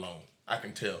bitch, you alone. I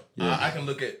can tell. I can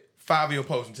look at 5 of your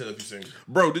posts and tell if you single.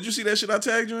 Bro, did you see that shit I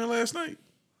tagged you in last night?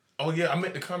 Oh yeah, I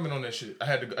meant to comment on that shit.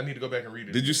 I need to go back and read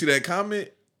it. Did you see that comment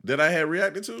that I had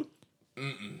reacted to?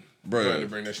 Bro, I had to Bro,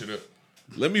 bring that shit up.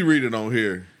 let me read it on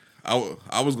here.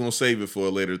 I was gonna save it for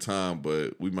a later time,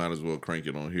 but we might as well crank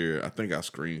it on here. I think I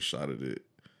screenshotted it.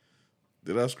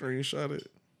 Did I screenshot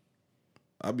it?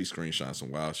 I'll be screenshotting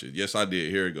some wild shit. Yes, I did.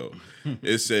 Here it go.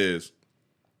 It says,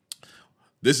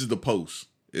 this is the post.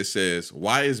 It says,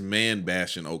 why is man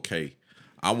bashing okay?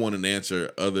 I want an answer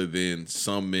other than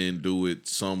some men do it,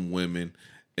 some women.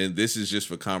 And this is just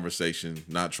for conversation,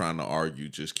 not trying to argue,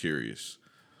 just curious.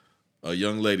 A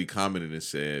young lady commented and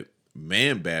said,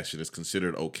 man bashing is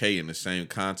considered okay in the same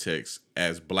context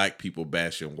as black people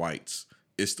bashing whites.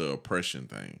 It's the oppression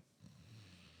thing.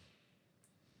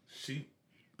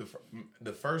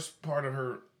 The first part of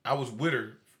her, I was with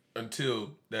her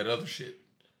until that other shit.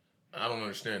 I don't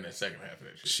understand that second half of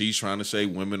that shit. She's trying to say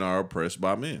women are oppressed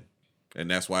by men. And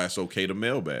that's why it's okay to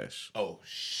male bash. Oh,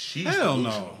 she's Hell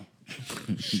delusional.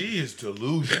 no. She is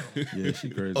delusional. Yeah, she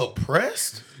crazy.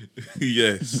 Oppressed?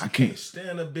 Yes. I can't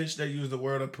stand a bitch that use the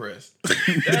word oppressed.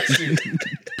 That shit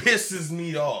pisses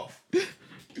me off.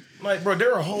 Like, bro,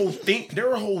 there are whole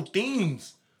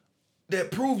themes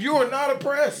that prove you are not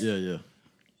oppressed. Yeah.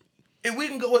 And we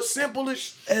can go as simple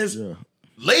as Yeah.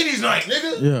 ladies' night,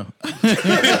 nigga. Yeah.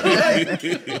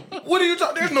 Like, what are you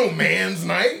talking? There's no man's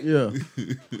night. Yeah.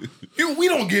 We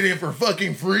don't get in for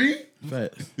fucking free.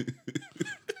 Facts.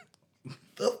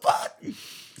 The fuck?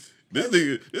 This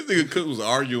nigga Cook was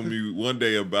arguing with me one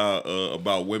day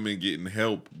about women getting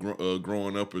help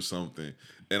growing up or something.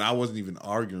 And I wasn't even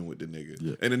arguing with the nigga.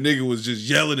 Yeah. And the nigga was just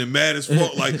yelling and mad as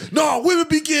fuck, like, no, women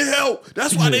be getting help.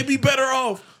 That's why they be better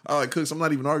off. I was like, Cooks, I'm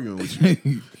not even arguing with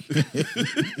you.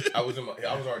 I was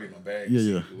already in my bag.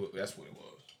 Yeah. That's what it was.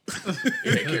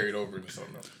 And they carried over into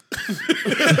something else.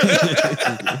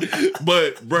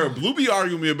 But, bro, Blue be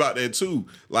arguing with me about that too.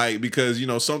 Like, because,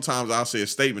 sometimes I'll say a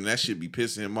statement, that shit be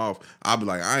pissing him off. I'll be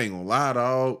like, I ain't gonna lie,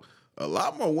 dog. A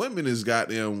lot more women is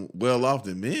goddamn well off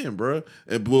than men, bro.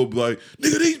 And Blue be like,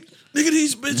 nigga,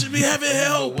 these bitches be having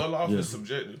help. Well off is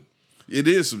subjective. It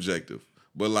is subjective.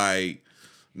 But, like,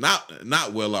 not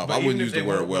well off. But I even wouldn't if use they the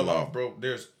word weren't well off. bro.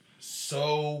 There's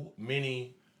so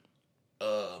many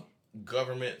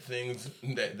government things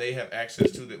that they have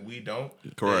access to that we don't.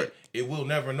 Correct. that It will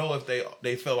never know if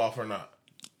they fell off or not.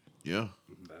 Yeah.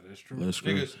 That is true. That's Nigga,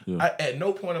 crazy. Yeah. at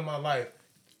no point in my life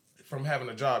from having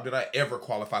a job did I ever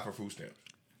qualify for food stamps.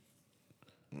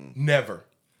 Never.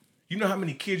 You know how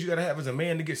many kids you gotta have as a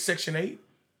man to get Section 8?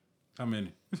 How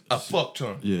many? A fuck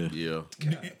ton. Yeah. Yeah.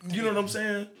 You know what I'm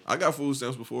saying? I got food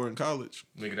stamps before in college.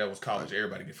 Nigga, that was college.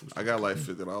 Everybody get food I stamps. got like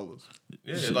 $50.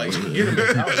 Yeah, like you can get them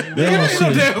in college. They all shit.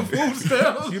 Damn food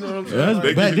stamps. You know what I'm saying?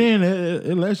 That's, back then,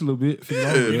 it lasts a little bit.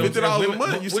 Yeah, You know what I'm $50 a saying?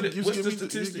 month. What's the give me-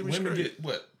 statistic? give me Women straight. get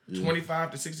what?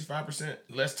 25 to 65%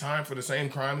 less time for the same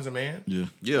crime as a man. Yeah.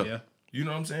 Yeah. Yeah. You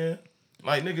know what I'm saying?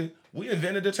 Like, nigga, we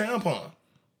invented the tampon,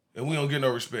 and we don't get no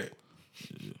respect.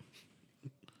 Yeah.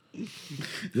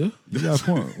 You got a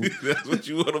point. That's what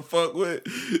you want to fuck with.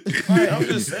 Like, I'm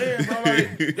just saying, bro.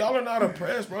 Like, y'all are not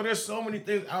oppressed, bro. There's so many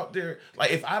things out there.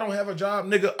 Like, if I don't have a job,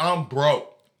 nigga, I'm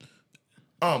broke.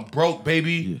 I'm broke,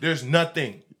 baby. Yeah. There's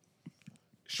nothing.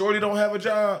 Shorty don't have a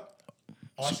job.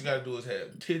 All she gotta do is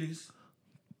have titties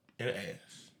and an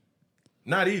ass.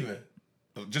 Not even.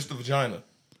 Just a vagina.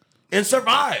 And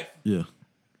survive. Yeah.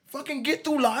 Fucking get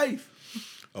through life.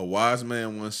 A wise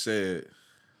man once said,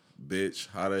 "Bitch,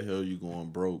 how the hell you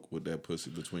going broke with that pussy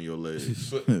between your legs?"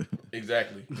 But,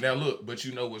 exactly. Now look, but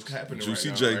you know what's happening Juicy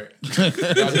right J. now,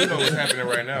 right? Y'all do know what's happening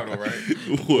right now, though, right?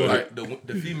 What? Like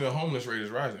the female homeless rate is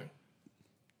rising.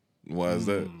 Why is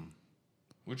that?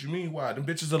 What you mean? Why? Them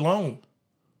bitches alone.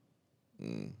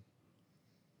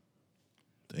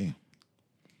 Damn.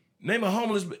 Name a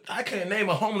homeless. I can't name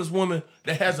a homeless woman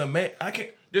that has a man. I can't.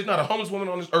 There's not a homeless woman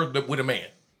on this earth with a man.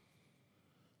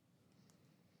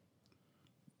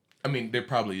 I mean, there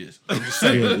probably is. I'm just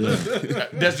saying. Yeah.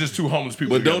 That's just two homeless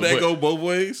people. But don't that together. go both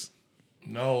ways?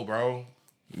 No, bro.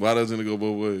 Why doesn't it go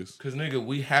both ways? Because nigga,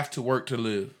 we have to work to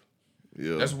live.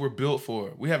 Yeah. That's what we're built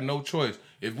for. We have no choice.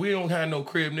 If we don't have no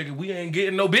crib, nigga, we ain't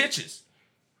getting no bitches.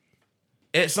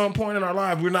 At some point in our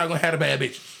life, we're not gonna have the bad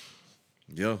bitches.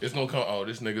 yeah. It's gonna come. Oh,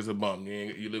 this nigga's a bum.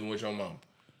 You living with your mom.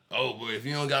 Oh, but if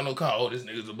you don't got no car, oh, this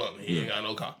nigga's a bum. He ain't got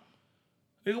no car.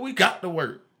 Nigga, we got to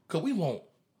work because we want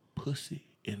pussy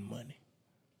and money,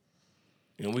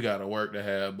 and we gotta work to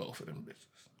have both of them bitches.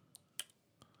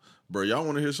 Bro, y'all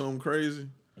want to hear something crazy?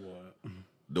 What?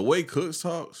 The way Cooks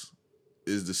talks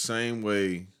is the same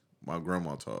way my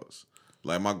grandma talks.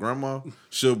 Like my grandma,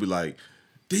 she'll be like,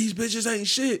 "These bitches ain't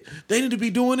shit. They need to be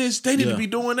doing this. They need to Yeah. be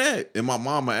doing that." And my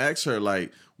mama asks her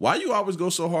like, "Why you always go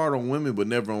so hard on women but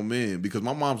never on men?" Because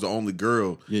my mom's the only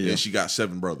girl Yeah. and she got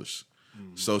 7 brothers.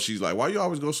 So she's like, "Why you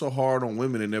always go so hard on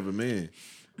women and never men?"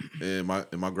 And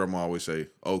my grandma always say,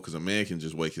 "Oh, because a man can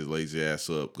just wake his lazy ass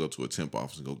up, go to a temp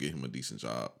office and go get him a decent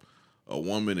job. A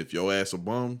woman, if your ass a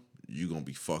bum, you gonna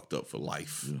be fucked up for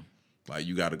life. Like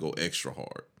you got to go extra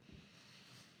hard."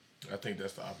 I think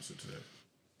that's the opposite today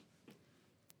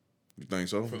You think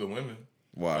so? for the women.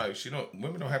 Why? Like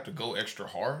women don't have to go extra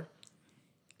hard.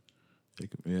 They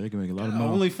can make a lot of money.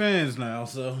 Only fans now,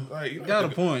 so Like, you don't got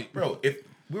have a to- point. Bro, if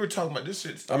we were talking about this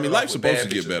shit, I started mean, off life's with supposed to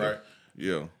bad get bitches, better. right?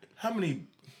 Yeah. How many,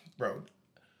 bro?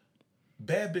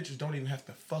 Bad bitches don't even have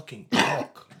to fucking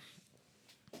talk.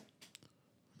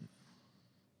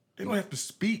 They don't have to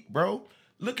speak, bro.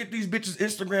 Look at these bitches'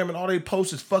 Instagram and all they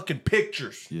post is fucking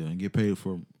pictures. Yeah, and get paid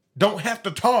for. Don't have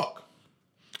to talk.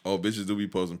 Oh, bitches do be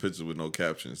posting pictures with no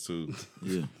captions too.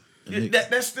 Yeah. And they-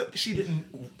 That's still she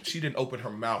didn't open her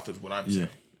mouth is what I'm saying.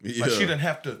 Yeah. Like she didn't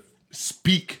have to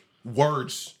speak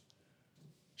words.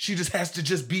 She just has to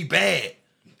just be bad.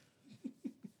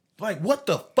 Like what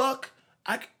the fuck?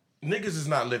 Niggas is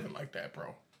not living like that,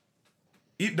 bro.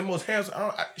 The most handsome.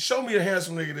 Show me a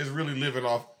handsome nigga that's really living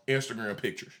off Instagram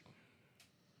pictures.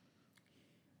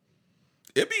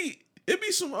 It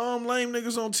be some lame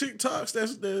niggas on TikToks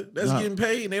that's Nah. getting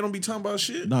paid and they don't be talking about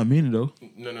shit. Not many though.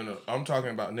 No. I'm talking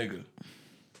about nigga.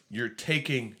 You're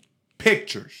taking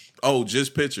pictures. Oh,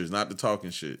 just pictures, not the talking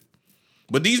shit.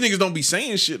 But these niggas don't be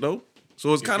saying shit though.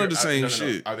 So it's kind of the same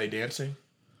shit. Are they dancing?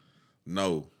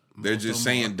 No. They're just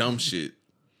saying dumb shit.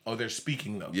 Oh, they're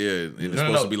speaking though. Yeah, and it's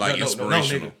supposed to be like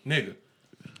inspirational. nigga.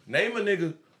 Name a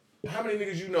nigga. How many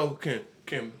niggas you know can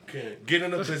get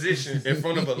in a position in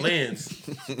front of a lens?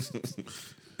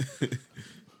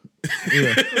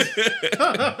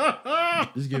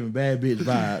 Just giving bad bitch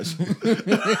vibes.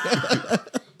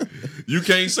 You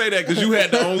can't say that because you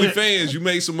had the OnlyFans. You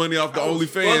made some money off the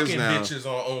OnlyFans Fucking now. bitches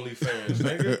on OnlyFans,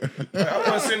 nigga. Like,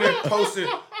 I was sitting there posting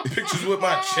pictures with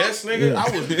my chest, nigga. Yeah. I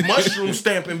was mushroom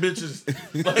stamping bitches.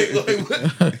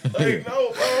 Like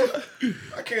no, bro.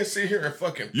 I can't sit here and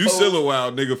fucking. You post. still a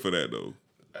wild nigga for that though.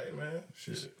 Hey man,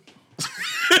 shit.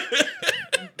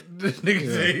 This nigga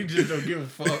say he just don't give a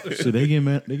fuck. So they get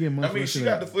money. They get money. I mean, she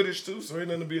got the footage too, so ain't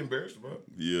nothing to be embarrassed about.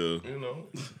 Yeah. You know,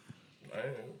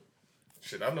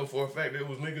 shit. I know for a fact there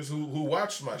was niggas who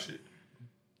watched my shit.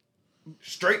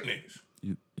 Straight niggas.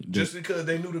 Just because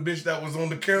they knew the bitch that was on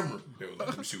the camera. They was like,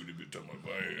 let me see what this bitch talking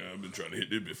about. I've been trying to hit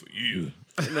this bitch for years.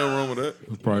 Ain't nothing wrong with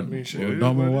that. Probably. I mean, shit, Well, it is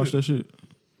Dama what it watch is. that shit.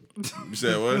 You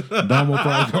said what? Damo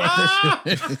probably caught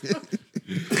that shit.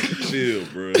 Chill,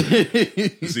 bro.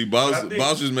 See,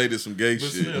 Boss just made it some gay But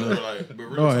shit. still, bro, like, but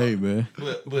real Oh, talk, hey, man.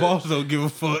 but Boss don't give a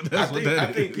fuck. That's what I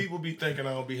that think is. people be thinking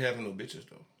I don't be having no bitches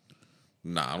though.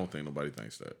 Nah, I don't think nobody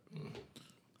thinks that.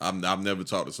 I've never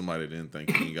talked to somebody that didn't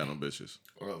think he ain't got no bitches.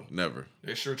 Bro, Never.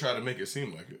 they sure try to make it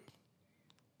seem like it.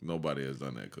 Nobody has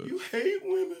done that, cuz. You hate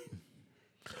women.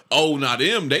 Oh, not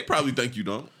them. They probably think you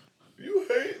don't. You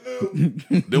hate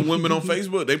them, Them women on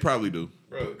Facebook, they probably do.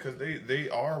 bro, because they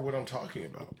are what I'm talking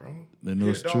about, bro. They know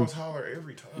it's Hit true. dogs holler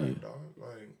every time, dog.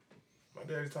 Like my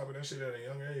daddy's talking that shit at a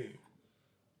young age.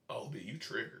 Oh, but you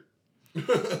triggered.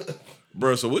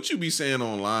 Bro, so what you be saying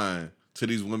online to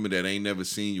these women that ain't never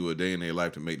seen you a day in their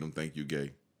life to make them think you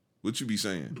gay? What you be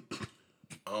saying?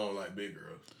 I don't like big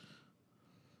girls.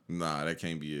 Nah, that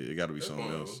can't be it. It got to be something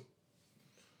one of else. them.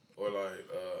 Or like,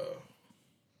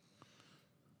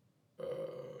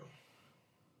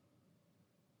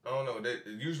 I don't know.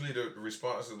 Usually the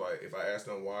response is like, if I ask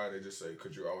them why, they just say,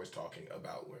 "Cause you're always talking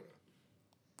about women."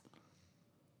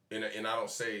 And I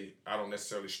don't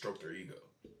necessarily stroke their ego.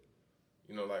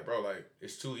 You know, like, bro, like,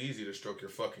 it's too easy to stroke your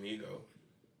fucking ego.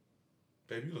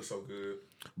 Baby, you look so good.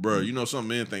 Bro, you know some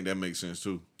men think that makes sense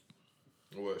too.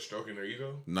 What, stroking their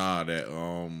ego? Nah,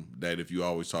 that if you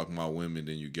always talking about women,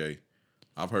 then you gay.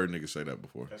 I've heard niggas say that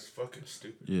before. That's fucking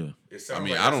stupid. Yeah. It sounds I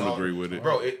mean, like I that's don't all- agree with it.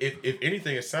 Bro, if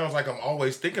anything, it sounds like I'm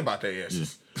always thinking about their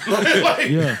asses. Like,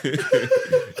 Yeah.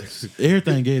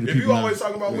 Everything gay to if people you now. always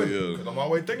talking about women, Yeah. because I'm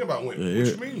always thinking about women. Yeah, What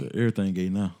you mean? Everything gay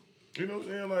now. You know what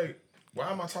I'm saying? Like, why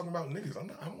am I talking about niggas? I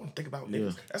don't want to think about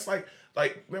niggas. Yeah. That's like,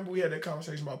 remember we had that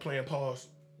conversation about playing pause?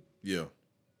 Yeah.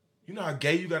 You know how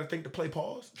gay you got to think to play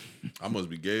pause? I must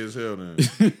be gay as hell then.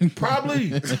 Probably.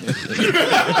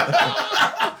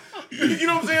 You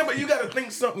know what I'm saying? But you got to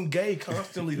think something gay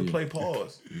constantly to play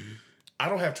pause. I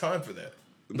don't have time for that.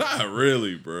 Not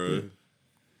really, bro.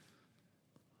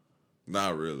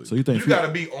 Not really. So you think You got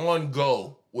to be on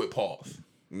go with pause.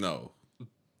 No.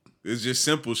 It's just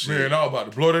simple shit. Man, I'm about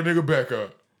to blow that nigga back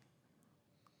up.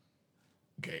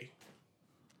 Gay.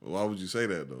 Why would you say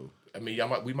that though? I mean,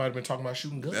 we might have been talking about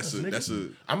shooting guns. That's a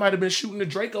I might have been shooting the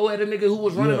Draco at a nigga who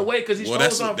was running away because he stole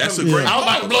something. that's from a me. great I was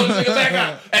about to blow this nigga back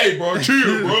out. Hey, bro,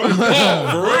 chill, bro.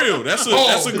 Pause, for real. That's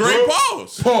a great bro.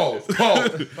 pause. Pause.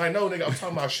 Like, no, nigga, I'm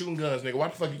talking about shooting guns, nigga. Why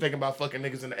the fuck you thinking about fucking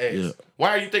niggas in the ass? Yeah. Why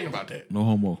are you thinking about that? no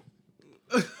homo?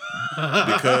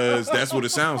 Because that's what it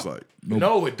sounds like.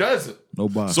 No, it doesn't. No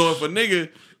bias. So if a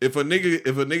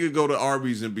nigga go to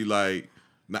Arby's and be like,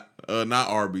 not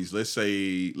Arby's, let's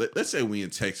say we in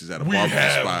Texas at a We barbecue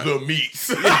have spot. the meats.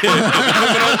 That's what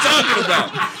I'm talking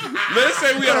about. Let's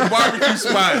say we at a barbecue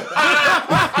spot.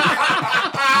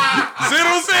 See what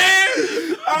I'm saying?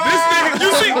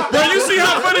 This nigga, you see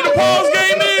how funny the pause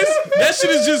game is? That shit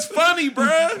is just funny, bro.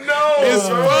 No, It's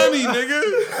bro. funny, nigga.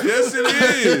 Yes, it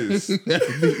is.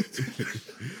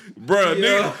 Bruh, a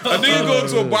nigga go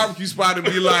to a barbecue spot and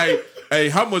be like, hey,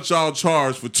 how much y'all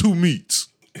charge for 2 meats?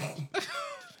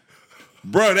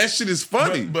 Bruh, that shit is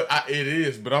funny. But it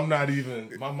is. But I'm not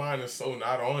even. My mind is so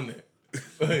not on that.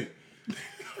 Like,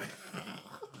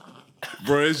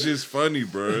 Bruh, it's just funny,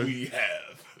 bruh. we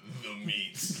have the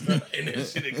meats, and that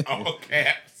shit in all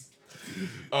caps.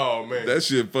 Oh man, That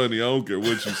shit funny. I don't care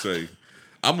what you say.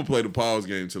 I'm gonna play the pause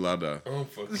game till I die. I'm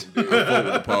fucking I'm dead. fuck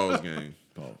with the pause game.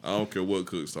 I don't care what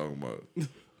Cook's talking about.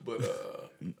 But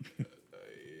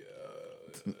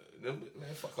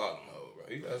man, fuck all them hoes,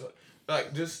 bro. You guys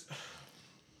like just.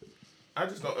 I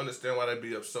just don't understand why they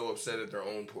be so upset at their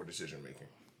own poor decision making.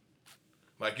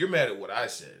 Like, you're mad at what I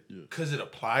said because it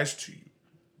applies to you,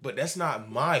 but that's not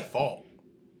my fault.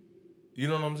 You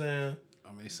know what I'm saying?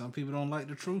 I mean, some people don't like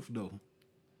the truth though.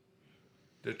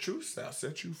 The truth shall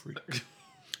set you free.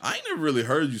 I ain't never really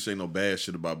heard you say no bad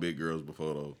shit about big girls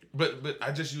before though. But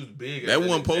I just use big. That as an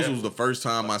one post example. was the first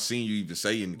time I seen you even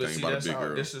say But anything see, about a that's big how,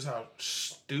 girl. this is how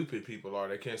stupid people are.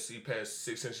 They can't see past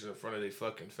 6 inches in front of their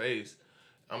fucking face.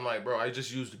 I'm like, bro, I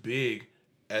just used big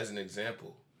as an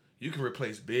example. You can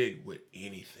replace big with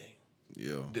anything.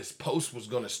 Yeah. This post was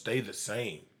gonna stay the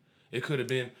same. It could have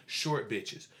been short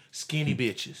bitches, skinny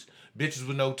bitches, bitches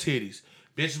with no titties,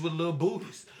 bitches with little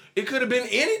booties. It could have been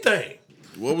anything.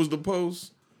 What was the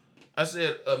post? I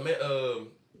said,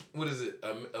 what is it?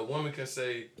 A woman can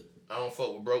say, I don't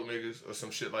fuck with broke niggas or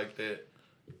some shit like that,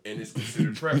 and it's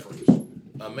considered preference.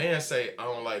 A man say, I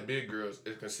don't like big girls,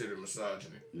 it's considered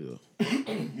misogyny. Yeah.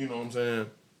 You know what I'm saying?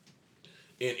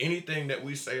 And anything that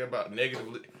we say about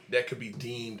negatively, that could be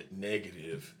deemed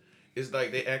negative, it's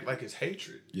like they act like it's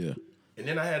hatred. Yeah. And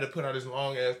then I had to put out this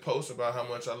long ass post about how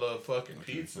much I love fucking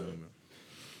pizza.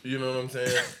 You know what I'm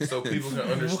saying? So people can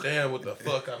understand what the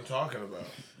fuck I'm talking about.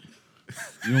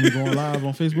 You don't be going live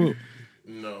on Facebook?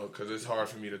 No, because it's hard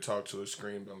for me to talk to a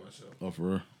screen by myself. Oh, for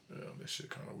real? Yeah, that shit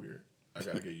kind of weird. I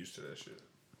gotta get used to that shit.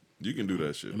 You can do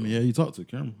that shit. I mean, yeah, you talk to the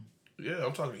camera. Yeah,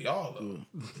 I'm talking to y'all though.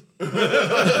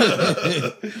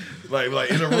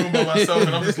 like in a room by myself,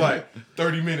 and I'm just like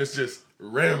 30 minutes just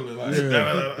rambling. Like,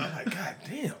 I'm like, God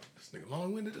damn, this nigga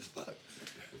long winded as fuck.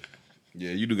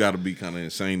 Yeah, you do got to be kind of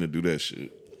insane to do that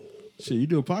shit. Shit, you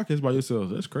do a podcast by yourself.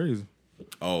 That's crazy.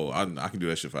 Oh, I can do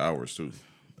that shit for hours too.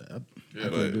 Yeah,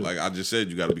 But like I just said,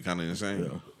 you got to be kind of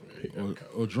insane.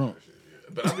 Or drunk.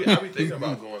 But I be thinking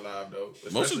about going live though.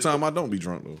 Most of the time, I don't be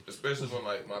drunk though. Especially when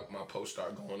like my posts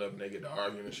start going up and they get to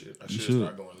arguing and shit. I should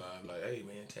start going live. Like, hey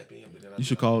man, tap in. But then You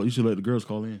should call. You should let the girls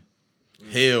call in.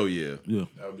 Hell yeah. Yeah.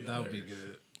 That would be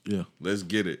good. Yeah. Let's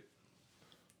get it.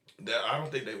 I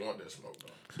don't think they want that smoke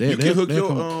though. You can hook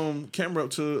your camera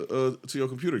up to your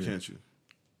computer, can't you?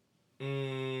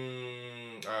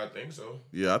 I think so.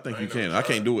 Yeah, I think you can. I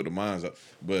can't do it to mine's up,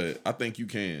 but I think you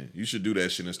can. You should do that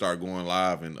shit and start going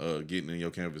live and getting in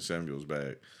your Canvas Samuels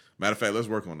bag. Matter of fact, let's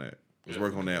work on that. Let's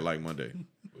work on that like Monday.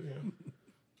 Yeah.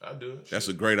 I'll do it. That's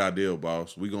a great idea,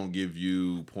 boss. We're going to give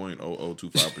you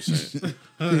 0.0025%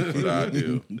 for the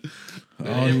idea. I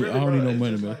don't need no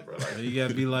money, man. You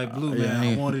gotta be like Blue, man.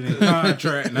 I want it in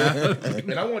contract now.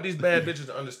 And I want these bad bitches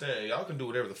to understand y'all can do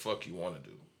whatever the fuck you want to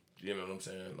do. You know what I'm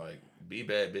saying? Like, be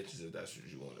bad bitches if that's what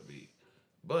you want to be.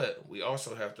 But we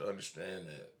also have to understand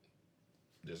that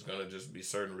there's gonna just be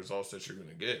certain results that you're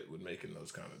gonna get with making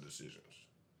those kind of decisions.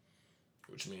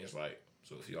 Which means like,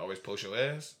 so if you always post your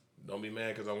ass, don't be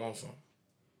mad because I want some.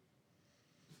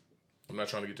 I'm not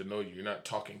trying to get to know you. You're not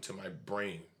talking to my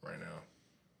brain right now.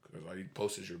 Because all you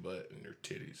post is your butt and your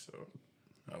titties. So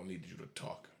I don't need you to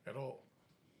talk at all.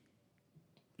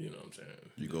 You know what I'm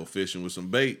saying? You go fishing with some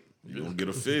bait, you're going to get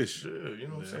a fish. Yeah, you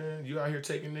know what I'm saying? You out here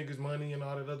taking niggas' money and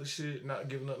all that other shit, not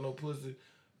giving up no pussy.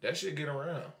 That shit get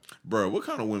around. Bro, what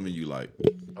kind of women you like?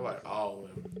 I like all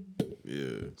women.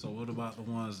 Yeah. So what about the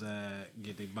ones that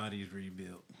get their bodies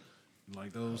rebuilt? You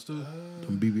like those too?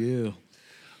 Them BBL.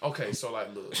 Okay, so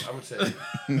like, look, I'm gonna tell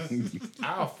you,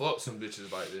 I'll fuck some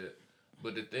bitches like that.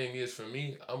 But the thing is, for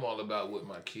me, I'm all about what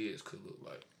my kids could look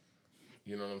like.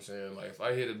 You know what I'm saying? Like, if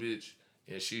I hit a bitch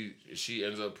and she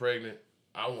ends up pregnant,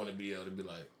 I want to be able to be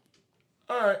like,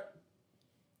 all right,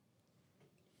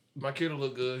 my kid will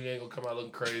look good. He ain't gonna come out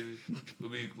looking crazy. We'll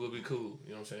be cool. You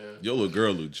know what I'm saying? Your little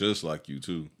girl look just like you,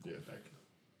 too. Yeah, thank you.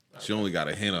 She only got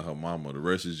a hint of her mama. The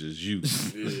rest is just you.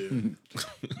 Yeah.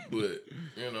 But,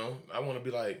 you know, I want to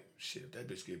be like, shit, if that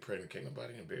bitch get pregnant, can't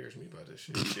nobody embarrass me about that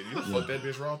shit. Shit, you fuck that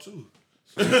bitch raw, too.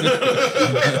 They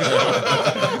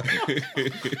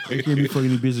can't be fucking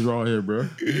these bitches raw here, bro.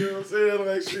 You know what I'm saying?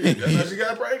 Like, shit, that's how she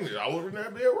got pregnant. I would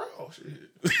not be raw. Shit.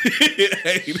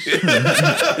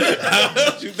 How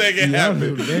else you think it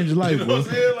happened? Dangerous life, You know bro. what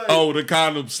I'm saying? Like, Oh, the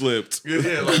condom slipped.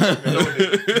 yeah, like, no,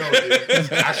 it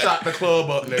didn't. I shot the club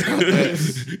up,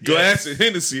 nigga. Glass and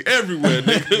Hennessy everywhere,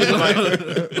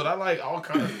 nigga. But I like all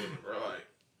kinds of women, bro.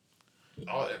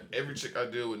 Like, every chick I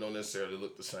deal with don't necessarily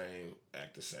look the same,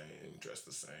 act the same, dress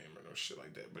the same, or no shit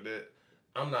like that. But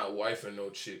I'm not wifing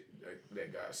no chick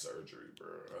that got surgery, bro,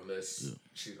 unless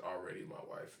she's already my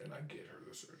wife and I get her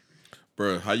the surgery.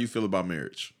 Bro, how you feel about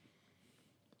marriage?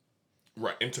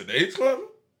 Right, in today's climate?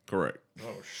 Correct.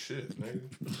 Oh, shit, nigga.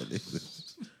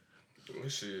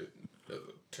 This shit, that's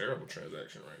a terrible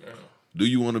transaction right now. Do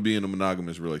you want to be in a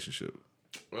monogamous relationship?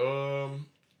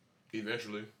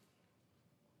 Eventually.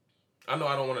 I know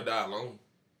I don't want to die alone.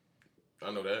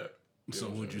 I know that. So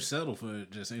would you settle for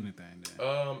just anything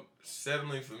then?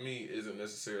 Settling for me isn't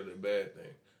necessarily a bad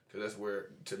thing. Because that's where,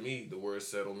 to me, the word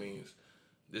settle means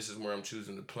this is where I'm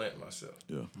choosing to plant myself.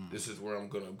 Yeah. This is where I'm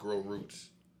going to grow roots.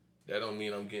 That don't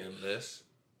mean I'm getting less.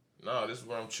 No, this is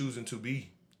where I'm choosing to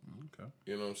be. Okay.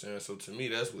 You know what I'm saying? So to me,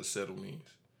 that's what settle means.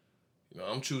 You know,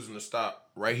 I'm choosing to stop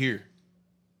right here.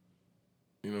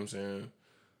 You know what I'm saying?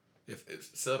 If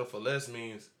settle for less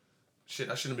means, shit,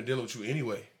 I shouldn't have been dealing with you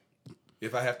anyway.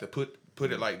 If I have to put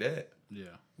it like that.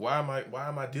 Yeah. Why am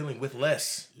I dealing with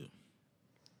less? Yeah.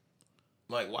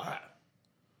 Like, why?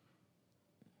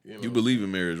 You believe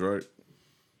in marriage, right?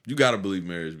 You gotta believe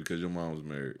marriage because your mom was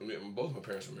married. I mean, both my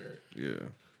parents are married. Yeah.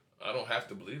 I don't have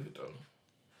to believe it though.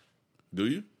 Do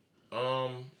you?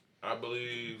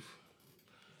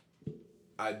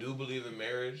 I do believe in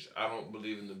marriage. I don't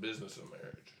believe in the business of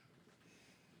marriage.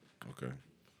 Okay.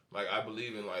 Like, I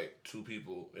believe in like two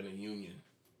people in a union,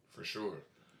 for sure.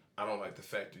 I don't like the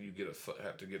fact that you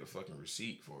have to get a fucking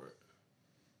receipt for it.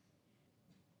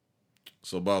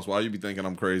 So, boss, why you be thinking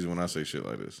I'm crazy when I say shit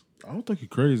like this? I don't think you're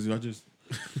crazy. I just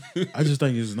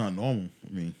think it's not normal. I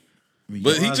mean,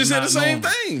 But he Why is just it said the not same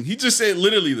normal? thing. He just said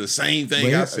literally the same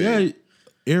thing I said.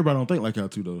 Yeah, everybody don't think like y'all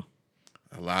too though.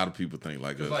 A lot of people think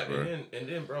like us, Like, bro. and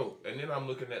then, bro, I'm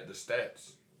looking at the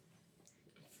stats.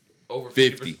 Over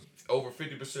 50. Over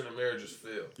 50% of marriages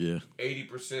fail. Yeah.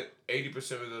 80%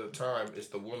 of the time, it's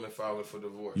the woman filing for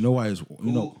divorce. You know why it's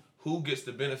Who gets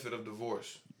the benefit of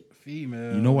divorce?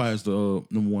 Female. you know why it's the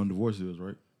number one divorce is,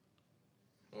 right?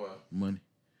 Well, Money.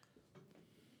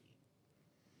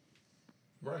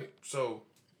 right. So,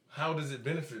 how does it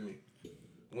benefit me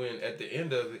when at the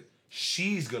end of it,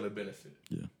 she's gonna benefit?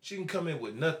 Yeah. She can come in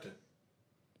with nothing,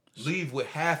 leave with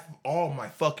half all my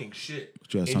fucking shit,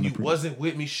 you had and signed you a pre- wasn't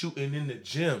with me shooting in the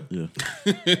gym. Yeah.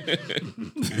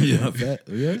 Yeah. Fat.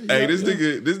 Yeah. Hey, this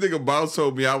nigga boss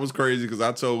told me I was crazy because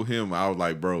I told him, I was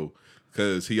like, bro,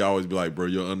 because he always be like, bro,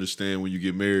 you'll understand when you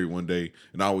get married one day.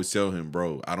 And I always tell him,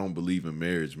 bro, I don't believe in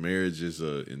marriage. Marriage is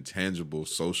a intangible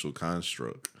social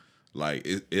construct. Like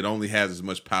it only has as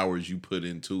much power as you put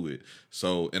into it.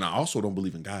 So, and I also don't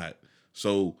believe in God.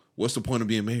 So what's the point of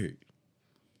being married?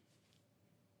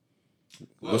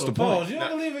 What's the Pause. point? You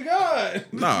don't believe in God?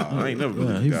 Nah, I ain't never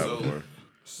believed in he- God before.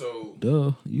 So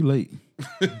Duh. You late.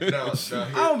 now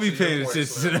I don't be paying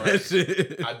attention to that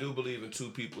shit. I do believe in two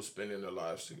people spending their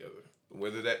lives together.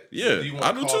 Whether that Yeah, you want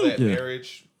I to do call too. that Yeah.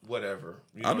 marriage, whatever.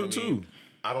 You know I do what too. mean?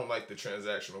 I don't like the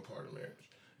transactional part of marriage.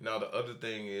 Now the other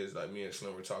thing is, like me and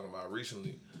Slim were talking about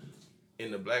recently,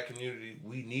 in the black community,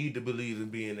 we need to believe in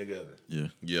being together. Yeah.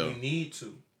 Yeah. We need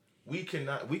to. We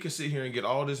can sit here and get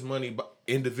all this money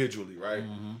individually, right?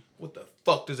 What the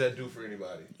fuck does that do for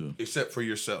anybody? Except for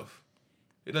yourself.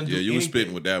 It doesn't do Yeah, you was anything.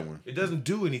 spitting with that one. It doesn't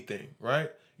do anything, right?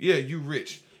 Yeah, you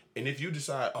rich. And if you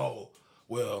decide, oh,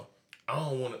 well, I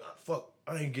don't want to,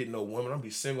 I ain't getting no woman. I'm gonna be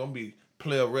single. I'm gonna be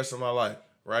play the rest of my life,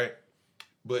 right?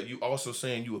 But you also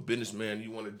saying you a businessman,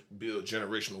 you want to build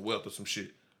generational wealth or some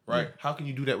shit, right? How can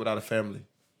you do that without a family?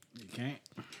 You can't.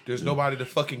 There's nobody to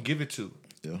fucking give it to.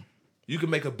 Yeah. You can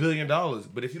make $1 billion,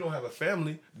 but if you don't have a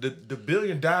family, the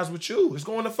billion dies with you. It's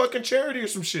going to fucking charity or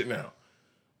some shit now.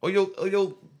 Or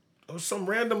some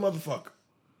random motherfucker.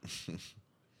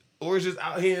 Or it's just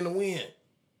out here in the wind.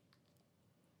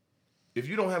 If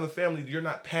you don't have a family, you're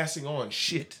not passing on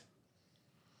shit.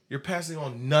 You're passing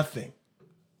on nothing.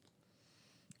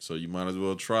 So you might as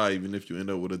well try, even if you end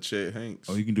up with a Chet Hanks.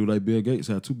 Oh, you can do like Bill Gates,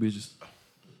 have two bitches.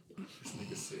 This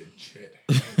nigga said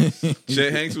Chet.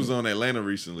 Chet Hanks was on Atlanta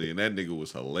recently, and that nigga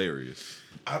was hilarious.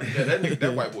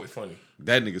 That white boy funny.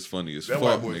 That nigga's funny as That fuck,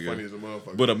 white boy nigga. funny as a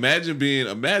motherfucker. But imagine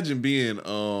being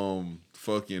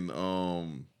fucking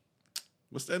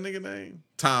what's that nigga name?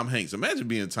 Tom Hanks. Imagine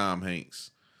being Tom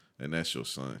Hanks, and that's your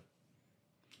son.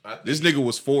 I think, This nigga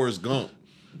was Forrest Gump,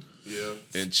 yeah.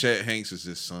 and Chet Hanks is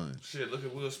his son. Shit, look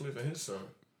at Will Smith and his son.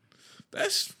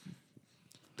 That's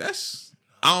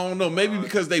I don't know. Maybe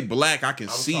because they black, I can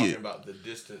I'm see talking it. about the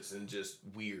distance and just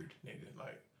weird, nigga.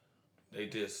 Like,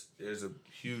 there's a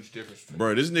huge difference.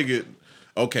 Bro, this nigga,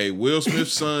 okay, Will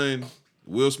Smith's son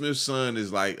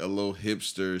is like a little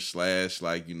hipster /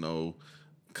 like, you know,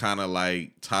 kind of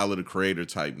like Tyler the Creator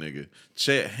type nigga.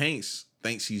 Chet Hanks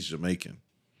thinks he's Jamaican.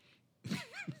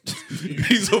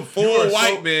 He's a full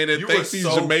white man that thinks he's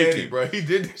Jamaican. Petty, bro. He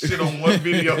did this shit on one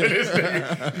video. And this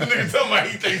nigga talking about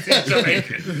he thinks he's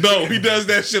Jamaican. No, he does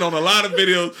that shit on a lot of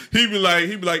videos. He be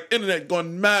like, internet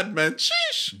gone mad, man.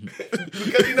 Sheesh.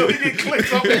 Because you know he get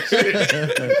clicks off that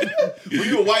shit. When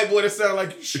you a white boy that sound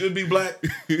like you should be black,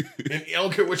 and I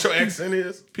don't care what your accent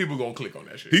is, people gonna click on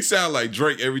that shit. He sound like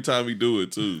Drake every time he do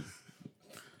it too.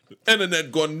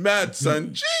 Internet gone mad,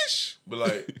 son. Sheesh. But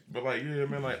like, yeah,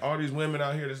 man, like all these women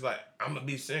out here that's like, I'm gonna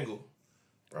be single.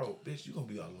 Bro, bitch, you gonna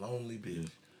be a lonely bitch.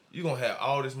 You gonna have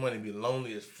all this money, be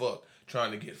lonely as fuck,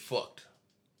 trying to get fucked.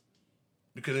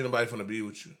 Because ain't nobody finna be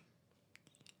with you.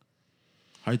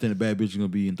 How you think the bad bitch is gonna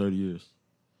be in 30 years?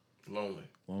 Lonely.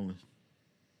 Lonely.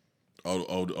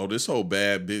 Oh, this whole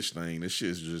bad bitch thing, this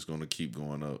shit's just gonna keep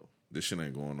going up. This shit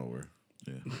ain't going nowhere.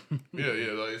 Yeah,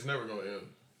 like it's never gonna end.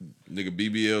 Nigga,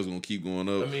 BBL's gonna keep going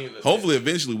up. I mean, hopefully,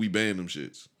 eventually, we ban them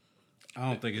shits. I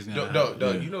don't think it's gonna No,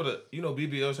 happen. you know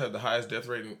BBLs have the highest death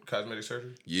rate in cosmetic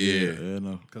surgery? Yeah. Yeah,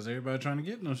 no. Because everybody trying to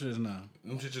get no shits now.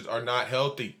 Them shits are not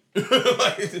healthy.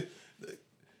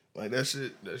 like that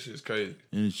shit's crazy.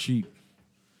 And it's cheap.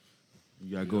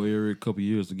 You gotta go every couple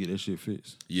years to get that shit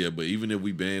fixed. Yeah, but even if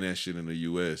we ban that shit in the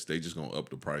U.S., they just gonna up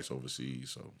the price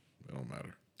overseas, so it don't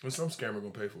matter. But some scammer gonna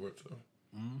pay for it, so.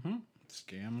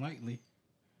 Scam lightly.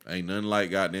 Ain't nothing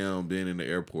like goddamn being in the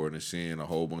airport and seeing a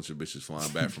whole bunch of bitches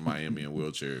flying back from Miami in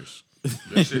wheelchairs.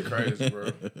 That shit crazy,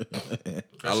 bro.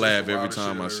 I laugh every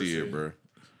time I see it, bro.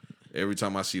 Every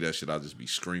time I see that shit, I just be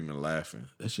screaming, laughing.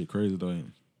 That shit crazy though, ain't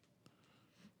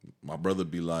it? My brother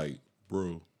be like,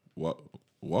 bro, why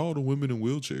all the women in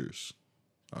wheelchairs?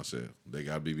 I said, they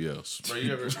got BBLs. Bro,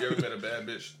 you ever met a bad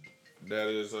bitch that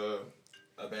is a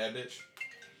bad bitch?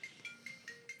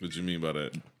 What you mean by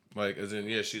that? Like, as in,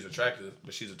 yeah, she's attractive,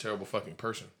 but she's a terrible fucking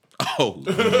person. Oh,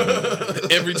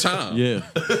 every time. Yeah.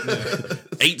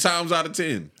 8 times out of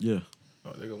 10. Yeah.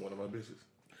 Oh, they got one of my bitches.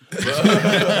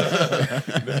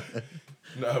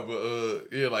 But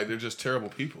yeah, like they're just terrible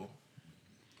people.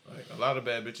 Like a lot of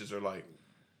bad bitches are like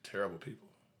terrible people.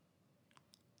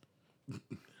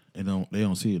 And they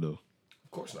don't see it though.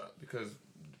 Of course not, because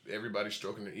everybody's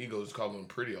stroking their egos, calling them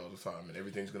pretty all the time, and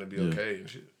everything's gonna be okay and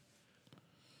shit.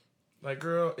 Like,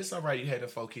 girl, it's all right. You had the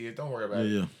 4 kids. Don't worry about it.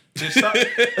 Yeah. Just stop.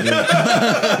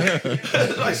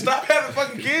 Like, stop having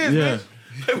fucking kids, Yeah. man.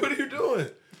 Like, what are you doing?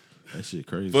 That shit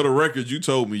crazy. For the record, you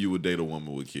told me you would date a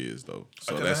woman with kids, though.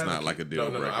 So Because I that's have not like a deal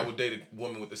No, breaker. I would date a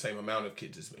woman with the same amount of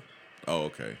kids as me. Oh,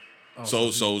 okay. So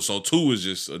 2 is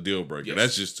just a deal breaker. Yes.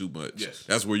 That's just too much. Yes.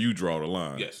 That's where you draw the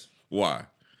line. Yes. Why?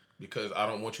 Because I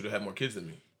don't want you to have more kids than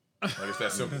me. Like, it's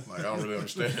that simple. Like, I don't really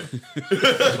understand.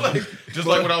 Like, just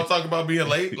like when I was talking about being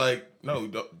late, like, no,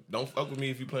 don't fuck with me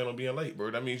if you plan on being late,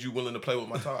 bro. That means you willing to play with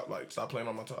my top. Like, stop playing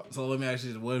on my top. So let me ask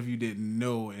you this: what if you didn't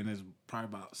know, and it's probably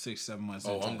about 6-7 months?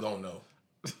 Oh, into I'm it? gonna know.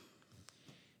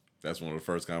 That's one of the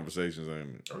first conversations,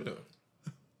 ain't it? Oh, yeah.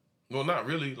 Well, not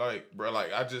really. Like, bro,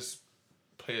 like, I just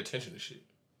pay attention to shit.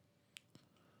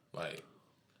 Like,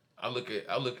 I look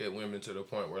at women to the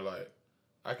point where, like,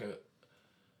 I can,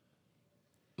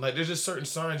 like, there's just certain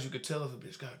signs you could tell if a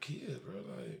bitch got kids, bro.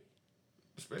 Like,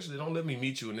 especially, don't let me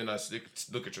meet you and then I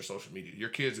look at your social media. Your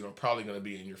kids are probably gonna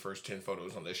be in your first 10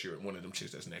 photos unless you're one of them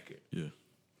chicks that's naked. Yeah.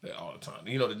 That all the time.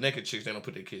 You know, the naked chicks, they don't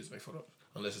put their kids in their photos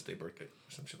unless it's their birthday or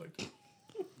some shit like that.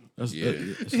 That's Yeah.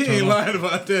 it's He ain't lying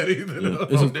about that either. though.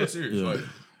 It's I'm dead serious. yeah. Like,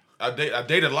 I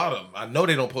dated a lot of them. I know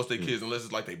they don't post their kids unless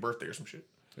it's like their birthday or some shit.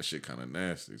 That shit kind of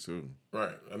nasty, too.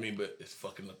 Right. I mean, but it's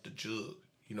fucking up the jug.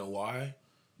 You know why?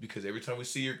 Because every time we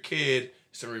see your kid,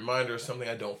 it's a reminder of something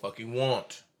I don't fucking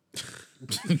want.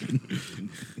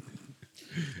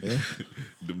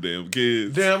 Them damn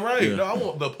kids. Damn right. Yeah. No, I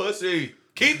want the pussy.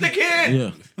 Keep the kid.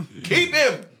 Yeah. Keep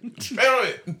him. Spare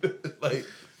it. Like,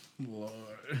 Lord.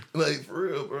 like for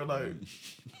real, bro. Like,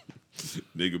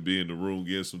 Nigga be in the room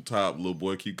getting some top. Little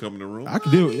boy keep coming in the room. I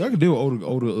can deal with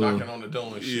older knocking on the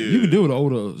door and shit. Yeah. you can deal with an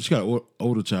older, she got an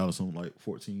older child or something like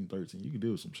 14, 13. You can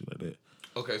deal with some shit like that.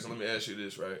 Okay, so let me ask you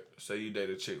this, right? Say you date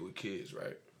a chick with kids,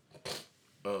 right?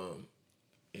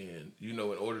 And you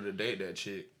know, in order to date that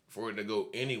chick, for it to go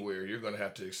anywhere, you're gonna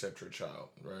have to accept her child,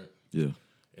 right? Yeah.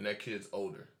 And that kid's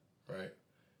older, right?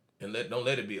 And don't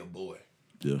let it be a boy.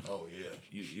 Yeah. Oh yeah,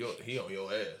 he on your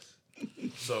ass.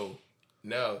 So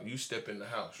now you step in the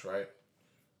house, right?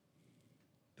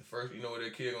 The first, you know what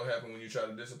that kid gonna happen when you try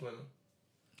to discipline him?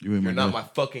 You ain't You're my not guy. my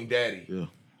fucking daddy. Yeah.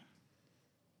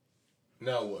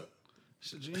 Now what?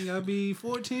 Shit, you ain't gotta be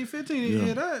 14, 15 to Yeah.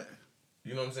 hear that.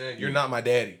 You know what I'm saying? You're not my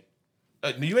daddy.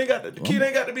 You ain't got the kid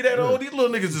ain't got to be that old. These little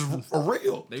niggas is for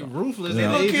real. They ruthless. Yeah. They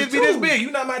Little age kids of be this two. big.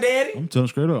 You not my daddy. I'm telling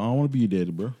straight up, I don't want to be your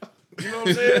daddy, bro. You know what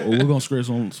I'm saying? Or we're gonna scrape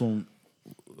some we're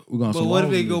gonna have But some what if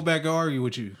laws they in go this. back and argue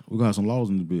with you? We're gonna have some laws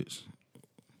in the bitch.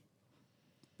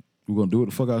 We're gonna do what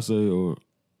the fuck I say, or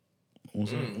I'm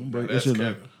gonna break that that's shit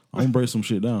down. Kevin. I'm gonna break some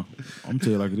shit down. I'm gonna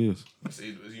tell you like it is.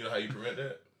 See, you know how you prevent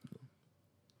that?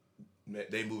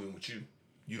 They moving with you.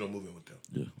 You don't move in with them.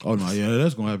 Yeah. Oh no, yeah,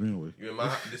 that's gonna happen anyway. You in my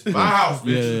house. This is my house,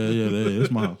 Yeah, bitch. yeah,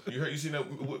 that's my house. You seen that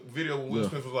video when Will Yeah.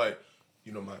 Smith was like,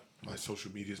 you know, my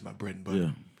social media is my bread and butter.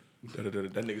 Yeah. Da-da-da-da.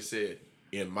 That nigga said,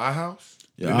 in my house?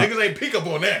 Yeah, The niggas ain't pick up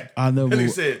on that. I never That nigga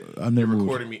moved- said, I never you're moved.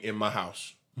 recording me in my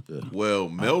house. Well,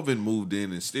 Melvin moved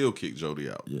in and still kicked Jody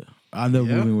out. Yeah. I never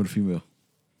Yeah. moved in with a female.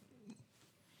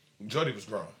 Jody was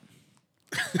grown.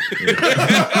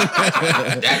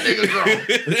 That nigga grown.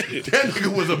 That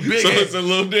nigga was a big ass. a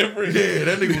little different. Yeah,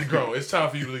 that nigga was grown. It's time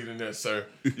for you to leave in there, sir.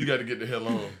 You got to get the hell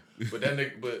on. But that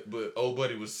nigga, but old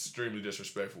buddy was extremely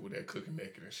disrespectful with that cooking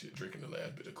naked and shit, drinking the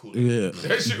last bit of Kool-Aid. Yeah.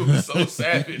 That shit was so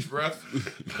savage, bro.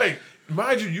 Like,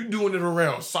 mind you doing it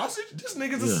around sausage. This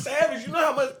nigga's a Yeah. savage. You know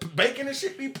how much bacon and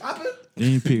shit be popping?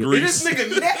 Then he picked And this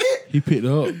nigga naked he picked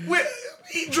her up.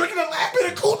 he drinking the last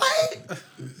bit of Kool-Aid.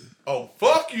 Oh,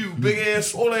 fuck you, big ass,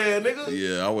 swole ass nigga.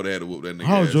 Yeah, I would have had to whoop that nigga.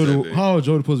 How ass old Jody? that day. How old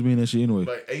Jody supposed to be in that shit anyway?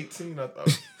 Like 18, I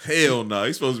thought. Hell no,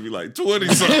 he's supposed to be like 20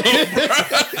 something.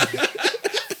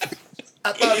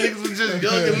 I thought niggas was just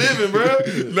young and living, bro.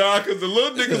 Nah, because the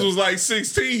little niggas was like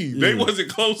 16. They wasn't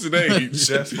close in age.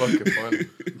 That's fucking funny.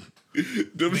 Them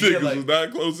yeah, niggas like- was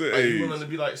not close in Are you age. willing to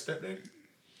be like stepdaddy?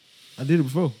 I did it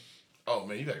before. Oh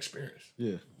man, you got experience.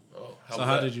 Yeah. Oh, So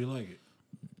how did you like it?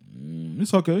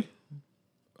 It's okay.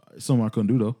 It's something I couldn't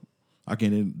do though. I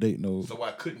can't date no, So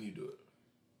why couldn't you do it?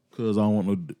 cause I don't want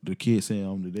no the kid saying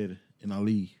I'm the daddy and I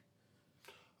leave.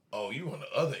 Oh, you on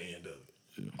the other end of it.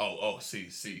 Oh, see.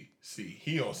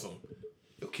 He on some.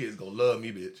 Your kids gonna love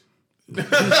me, bitch. Yeah.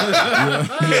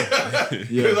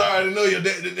 Cause I already know your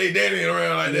they daddy ain't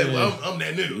around like that. Well, I'm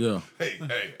that nigga. Yeah.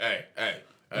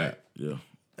 Hey. Yeah.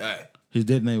 Hey. His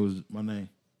dad's name was my name,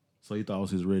 so he thought I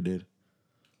was his red daddy.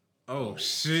 Oh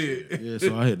shit. Yeah,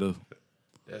 so I had to.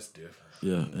 That's different.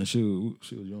 Yeah, and she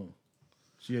was young.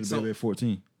 She had a baby at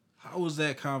 14. How was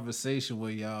that conversation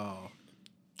with y'all?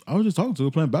 I was just talking to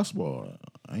her playing basketball.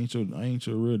 I ain't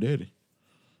your real daddy.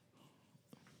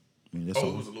 I mean, that's Oh,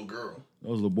 all. it was a little girl. That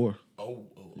was a little boy. Oh.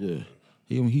 Yeah,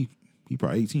 he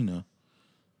probably 18 now.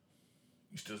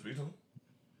 You still speak to him?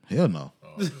 Hell no.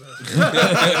 He ain't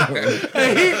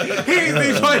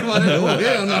think twice about that. Oh,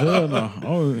 hell no. Hell no.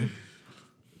 Oh,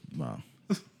 nah.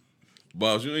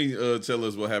 Boss, you ain't tell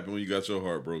us what happened when you got your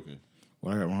heart broken.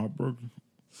 When I got my heart broken,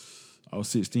 I was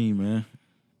 16, man. I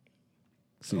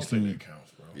don't think 16. that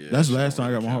counts, bro. Yeah, That's the that last shit time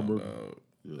I got don't my heart count, broken.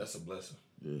 dog. That's a blessing.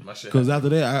 My shit Because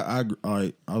happened. after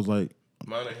that, I was like,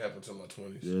 Mine ain't happened till my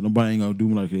 20s. yeah, nobody ain't gonna do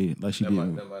me like she That did. might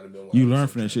me. have been why You I was learn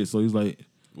so from that shit. So he's like,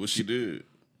 What she did?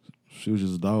 she was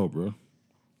just a dog, bro.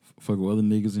 Fuck with other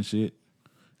niggas and shit,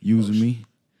 using me.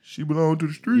 She belonged to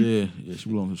the street. Yeah, she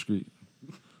belonged to the street.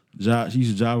 She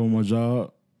used to job on my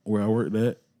job where I worked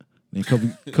at. Then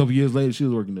couple years later, she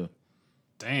was working there.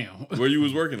 Damn. Where you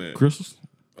was working at? Crystals.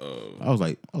 I was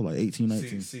like 18,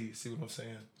 19. See what I'm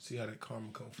saying? See how that karma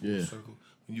come full Yeah. circle?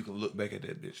 When you can look back at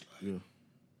that bitch like, Yeah.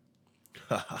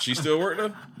 She still work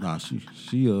there? Nah, she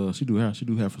do hair. She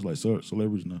do hair for like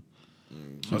celebrities now.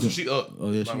 oh, so she up.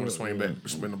 Oh, yeah, Might she want up, to swing yeah. back,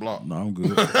 spin the block. No, I'm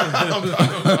good.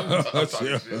 I'm talking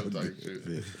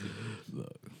shit.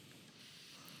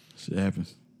 Shit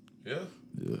happens. Yeah.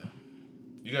 Yeah.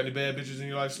 You got any bad bitches in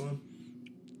your life, Slim?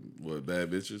 What, bad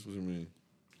bitches? What you mean?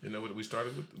 You know what we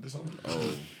started with this on?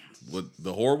 Oh, what,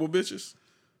 the horrible bitches?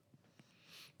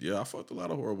 Yeah, I fucked a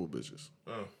lot of horrible bitches.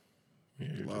 Oh. Yeah,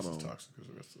 you're Lot just as on. toxic as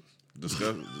the rest of us.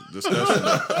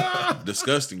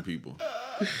 Disgusting people.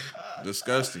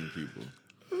 Disgusting people.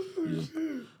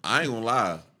 I ain't gonna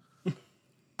lie.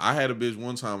 I had a bitch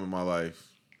one time in my life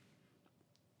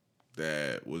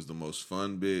that was the most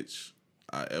fun bitch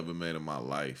I ever met in my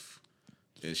life.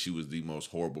 And she was the most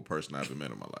horrible person I ever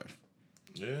met in my life.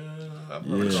 Yeah, I've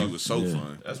Yeah. heard She that. was so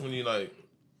fun. That's when you like,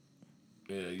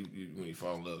 when you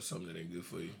fall in love with something that ain't good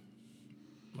for you,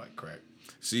 like crack.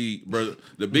 See, brother,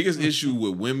 the biggest issue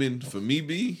with women for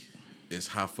me is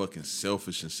how fucking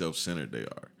selfish and self-centered they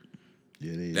are.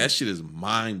 Yeah, That shit is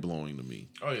mind-blowing to me.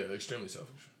 Oh yeah, they're extremely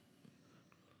selfish.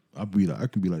 I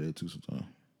can be like that too sometimes.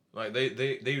 Like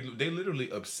they literally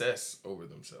obsess over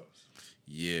themselves.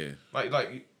 Yeah.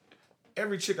 Like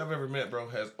every chick I've ever met, bro,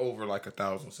 has over like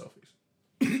 1,000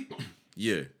 selfies.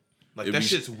 Yeah. Like It that be-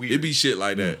 shit's weird. It be shit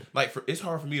like that. Like it's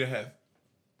hard for me to have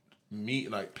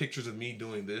pictures of me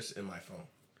doing this in my phone.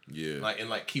 Yeah.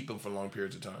 Like keep them for long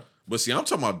periods of time. But see, I'm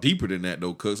talking about deeper than that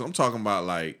though, cuz I'm talking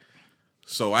about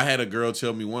so I had a girl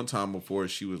tell me one time before,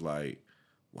 she was like,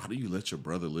 "Why do you let your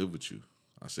brother live with you?"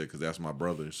 I said, "Cause that's my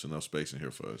brother. There's enough space in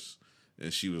here for us."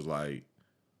 And she was like,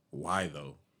 "Why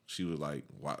though?" She was like,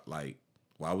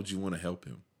 why would you want to help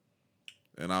him?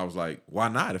 And I was like, why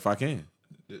not if I can?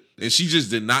 And she just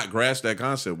did not grasp that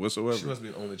concept whatsoever. She must be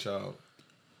an only child.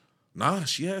 Nah,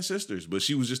 she had sisters, but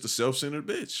she was just a self-centered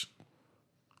bitch.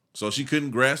 So she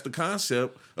couldn't grasp the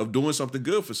concept of doing something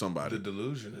good for somebody. The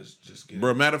delusion is just getting.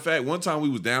 Bro, matter of fact, one time we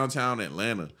was downtown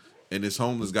Atlanta, and this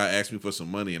homeless guy asked me for some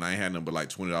money, and I ain't had nothing but like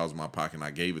 $20 in my pocket, and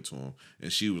I gave it to him.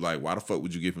 And she was like, why the fuck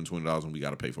would you give him $20 when we got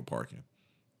to pay for parking?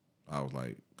 I was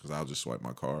like, because I'll just swipe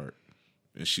my card.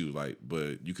 And she was like,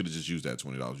 but you could have just used that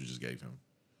 $20 you just gave him.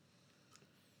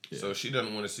 So she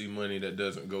doesn't want to see money that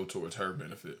doesn't go towards her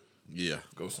benefit. Yeah,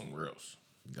 Go somewhere else.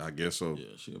 I guess so. Yeah,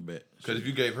 she a bet. Because if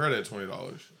you gave her that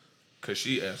 $20, because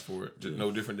she asked for it, just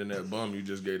no different than that bum you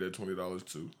just gave that $20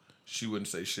 to, she wouldn't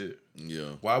say shit. Yeah.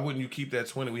 Why wouldn't you keep that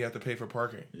 20? We have to pay for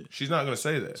parking. She's not going to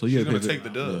say that. So you She's had going to to pay take the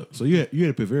dub. So you had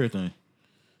to pay for everything.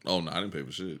 Oh, no, I didn't pay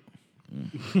for shit.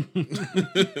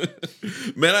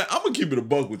 Man, I'm going to keep it a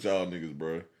buck with y'all niggas,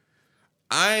 bro.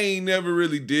 I ain't never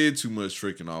really did too much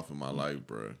tricking off in my life,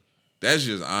 bro. That's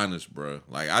just honest, bro.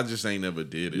 Like, I just ain't never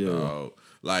did it, Yeah. dog.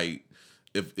 Like,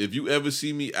 if you ever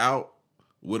see me out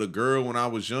with a girl when I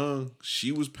was young,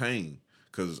 she was paying.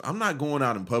 Because I'm not going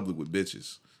out in public with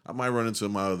bitches. I might run into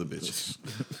my other bitches.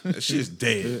 That shit's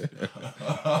dead.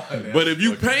 But if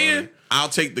you paying, I'll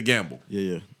take the gamble.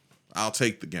 Yeah. I'll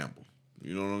take the gamble.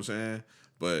 You know what I'm saying?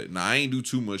 But I ain't do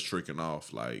too much tricking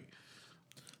off. Like,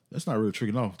 That's not really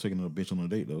tricking off, taking a bitch on a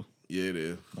date though. yeah, it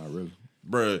is. Not really.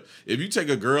 Bruh, if you take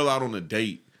a girl out on a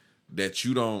date that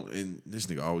you don't, and this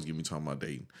nigga always get me talking about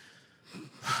dating.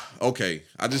 Okay,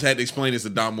 I just had to explain this to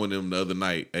Damo and them the other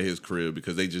night at his crib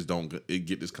because they just don't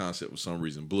get this concept for some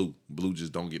reason. Blue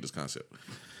just don't get this concept.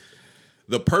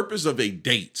 The purpose of a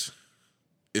date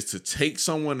is to take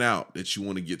someone out that you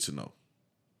want to get to know.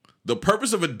 The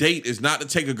purpose of a date is not to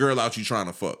take a girl out you trying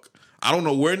to fuck. I don't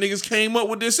know where niggas came up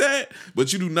with this at,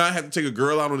 but you do not have to take a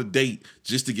girl out on a date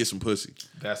just to get some pussy.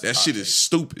 That shit is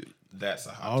stupid. That's a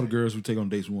hot All the girls we take on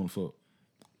dates we want to fuck.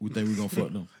 We think we gonna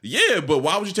fuck them. Yeah, but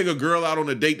why would you take a girl out on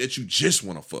a date that you just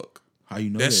want to fuck? How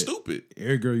you know That's that? stupid.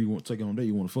 Every girl you want to take on a date,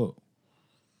 you want to fuck.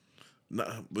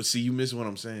 Nah, but see, you missing what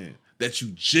I'm saying. That you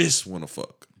just want to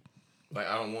fuck. Like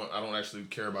I don't actually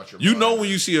care about your. You mind. know when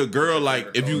you see a girl, like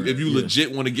if you Yeah.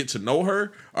 legit want to get to know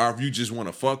her, or if you just want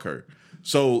to fuck her.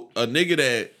 So a nigga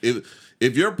that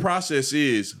if your process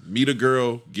is meet a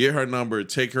girl, get her number,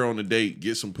 take her on a date,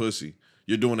 get some pussy,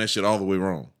 you're doing that shit all the way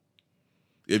wrong.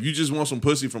 If you just want some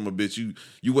pussy from a bitch,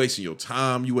 you wasting your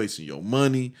time, you wasting your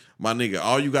money. My nigga,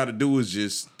 all you got to do is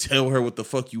just tell her what the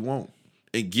fuck you want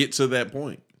and get to that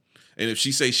point. And if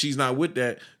she say she's not with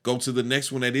that, go to the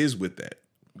next one that is with that.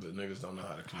 But niggas don't know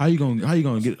how to. How you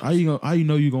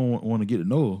know you gonna want to get to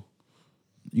know her?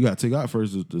 You gotta take out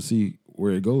first to see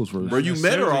where it goes first. Bro, you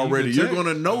met her already. You're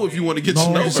gonna know if you want to get to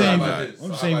No, know I'm her. saying- or not. I'm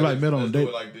just saying, like, met on a Let's date. do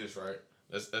it like this, right?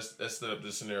 Let's set up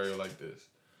this scenario like this.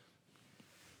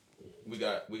 We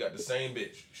got the same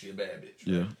bitch. She a bad bitch.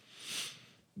 Yeah.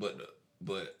 But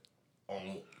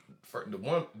for the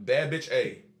one bad bitch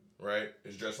A, right,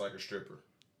 is dressed like a stripper.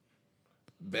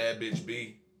 Bad bitch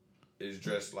B is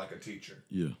dressed like a teacher.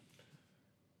 Yeah.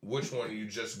 Which one are you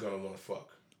just gonna want to fuck?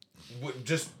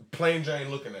 Just plain Jane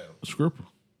looking at him. A stripper.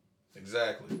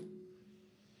 Exactly.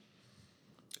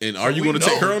 And are you We going to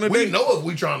take her on a We date? know if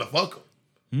we trying to fuck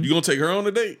him. You going to take her on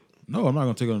a date? No, I'm not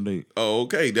gonna take her on a date. Oh,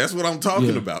 okay. That's what I'm talking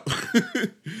Yeah. about.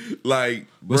 Like,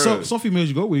 But bruh, some females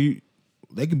you go with,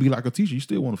 they can be like a teacher. You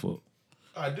still want to fuck.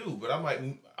 I do, but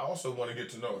I also want to get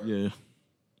to know her. Yeah.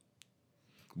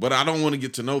 but I don't want to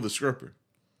get to know the stripper.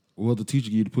 Well, the teacher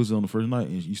give you the pussy on the first night,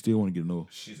 and you still want to get to know her.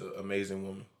 She's an amazing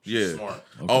woman. She's Yeah. smart.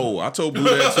 Oh, I told Blue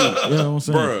that too. Yeah, you know what I'm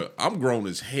saying. Bruh, I'm grown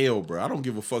as hell, bruh. I don't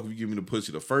give a fuck if you give me the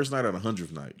pussy the first night or the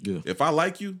 100th night. Yeah. If I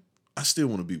like you, I still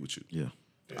want to be with you. Yeah.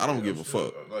 I don't Yeah, give I'm a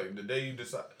still- fuck. Like the day you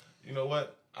decide, you know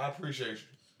what? I appreciate you.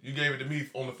 You gave it to me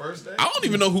on the first day. I don't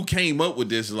even know who came up with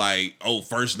this. Like, oh,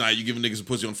 first night you giving niggas a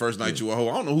pussy on the first night you a hoe.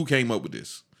 I don't know who came up with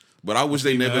this, but I wish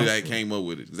they never that came up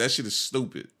with it. 'Cause that shit is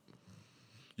stupid.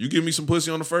 You give me some pussy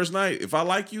on the first night. If I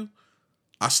like you,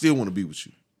 I still want to be with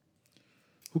you.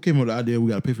 Who came up with the idea we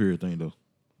gotta pay for everything though?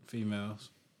 Females.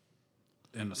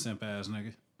 And a simp ass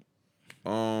nigga.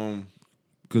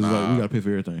 Because like we gotta pay for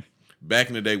everything. Back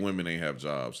in the day, women ain't have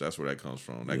jobs. That's where that comes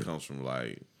from. That comes from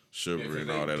like sugar 'cause and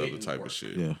they all that other getting type work. of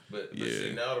shit. Yeah. But Yeah.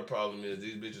 see, now the problem is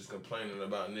these bitches complaining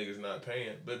about niggas not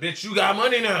paying. But bitch, you got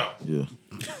money now. Yeah.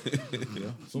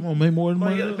 Yeah. Someone make more than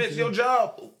Money, money. bitch, your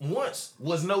job once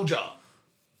was no job.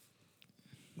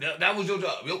 That was your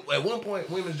job. At one point,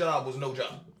 women's job was no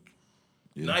job.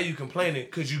 Now you complaining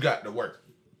because you got to work.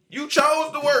 You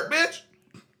chose to work, bitch.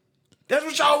 That's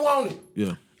what y'all wanted.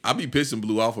 Yeah. I be pissing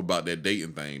Blue off about that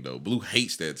dating thing though. Blue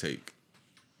hates that take.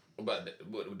 About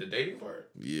the dating part?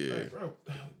 Yeah. Like, bro,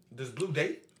 does Blue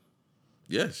date?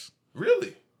 Yes.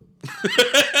 Really?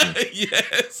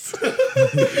 Yes.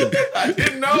 I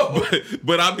didn't know.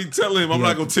 But I be telling him, I'm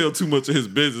not gonna tell too much of his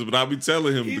business, but I be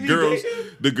telling him He the be girls, dating?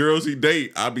 the girls he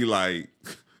date, I be like,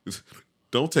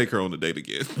 don't take her on the date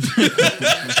again.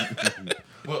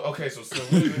 Well, okay, so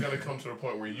when is it gonna come to the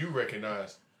point where you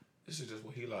recognize this is just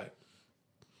what he like?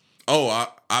 Oh,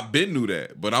 I been knew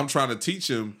that, but I'm trying to teach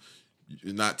him,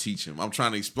 not teach him. I'm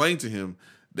trying to explain to him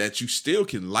that you still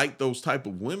can like those type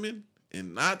of women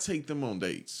and not take them on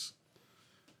dates.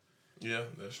 Yeah,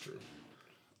 that's true.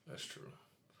 That's true.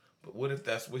 But what if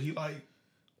that's what he like?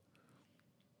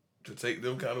 To take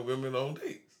them kind of women on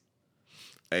dates?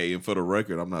 Hey, and for the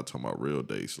record, I'm not talking about real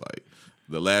dates. Like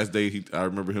the last day, I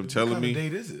remember him telling What kind me, of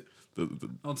date is it?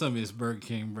 Don't tell me it's Burger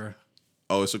King, bro.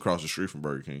 oh, it's across the street from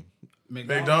Burger King,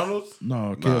 McDonald's?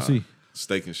 No, KFC.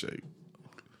 Steak and Shake.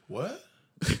 What?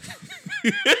 I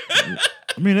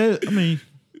mean,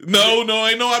 No,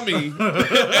 ain't no I mean. Ain't no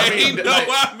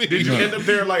I mean. Did you end up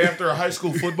there like after a high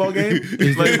school football game?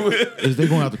 is they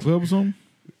going out the club or something?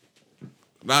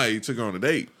 Nah, he took her on a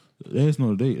date. That's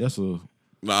not a date. That's a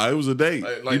Nah, it was a date.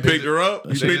 Like he they picked her up.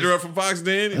 He they picked her just- up from Fox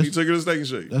Den, and he took her to Steak and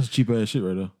Shake. that's cheap ass shit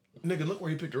right there. Nigga, look where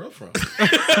he picked her up from. He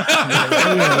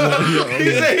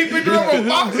said he picked her up from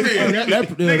Fox then.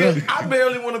 Nigga, I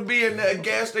barely want to be in that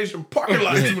gas station parking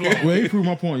lot too long. Well, he proved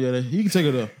my point. Yeah, he can take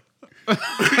her there. You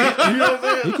know what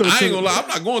I'm saying? I ain't gonna lie, I'm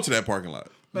not going to that parking lot.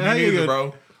 Man, how you Neither,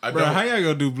 gonna, bro. bro, how y'all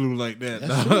gonna do blue like that?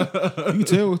 dog? You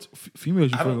can tell what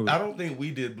females you I fucking don't, with. I don't think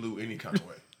we did Blue any kind of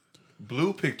way.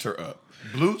 Blue picked her up.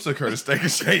 Blue took her to Steak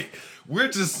and Shake. We're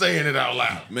just saying it out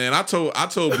loud. Man, I told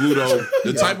Blue though,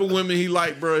 the type of women he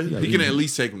like, bro, he can at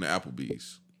least take him to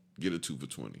Applebee's. Get a 2 for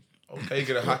 $20. Okay,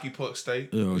 get a hockey puck steak.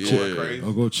 Yeah, or Going chill- crazy.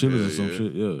 Or go Chili's or some Yeah.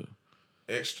 shit. Yeah,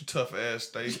 Extra tough ass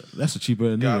steak. that's a cheap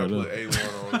ass Gotta nigga. put Right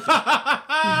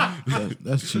A1 on it.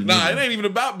 that's cheap. Nah, nigga. it ain't even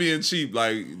about being cheap.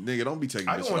 Like, nigga, don't be taking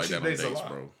I bitches go on like that cheap on dates a dates, lot.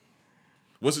 bro.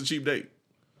 What's a cheap date?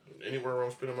 Anywhere where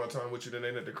I'm spending my time with you that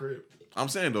ain't at the crib. I'm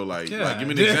saying though, like Yeah. give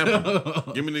me an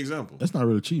example. Give me an example. That's not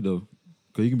really cheap though,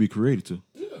 because you can be creative too.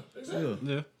 Yeah, exactly.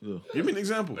 Yeah. Give me an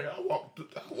example. Like I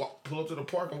pull up to the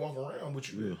park and walk around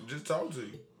with you. Just talk to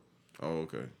you. Oh,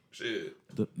 okay. Shit.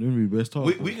 Them be the best talk.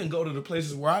 We can go to the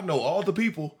places where I know all the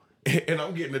people and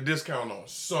I'm getting a discount on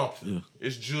something. Yeah.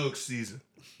 It's jug season.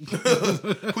 We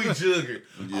jugging.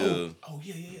 Yeah. Oh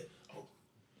yeah. Oh,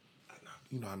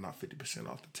 I knock 50%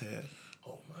 off the tab.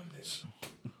 Oh my nigga.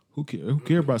 Who care? Who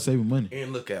care about saving money?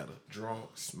 And look at her, drunk,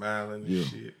 smiling and Yeah.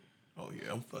 shit. Oh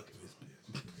yeah, I'm fucking this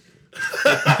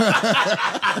bitch.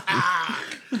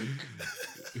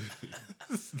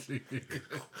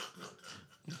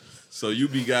 So you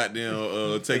be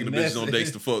goddamn taking the bitches on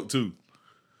dates to fuck too.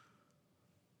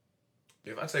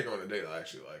 If I take her on a date, I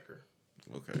actually like her.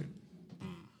 Okay.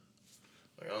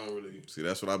 Like I don't really, See,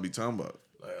 that's what I be talking about.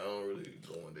 like I don't really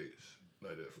go on dates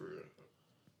like that for real.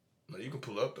 Like you can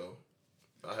pull up though.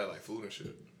 I had like food and shit.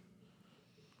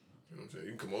 You know what I'm saying?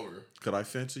 You can come over. Could I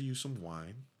fancy you some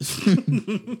wine?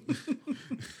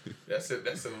 That's it.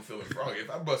 That's if I'm feeling froggy. If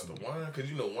I bust the wine, cause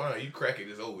you know wine, you crack it,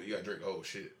 it's over. You gotta drink the whole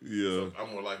shit. Yeah. So I'm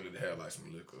more likely to have like some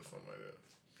liquor or something like that.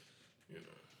 You know.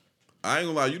 I ain't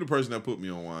gonna lie, you the person that put me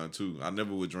on wine too. I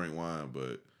never would drink wine,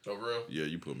 but Oh, for real? yeah,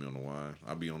 you put me on the wine.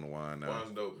 I be on the wine now.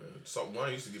 Wine's dope, man.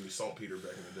 Wine used to give me saltpeter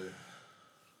back in the day.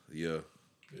 Yeah.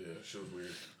 Yeah, shit was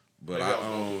weird. But Maybe I was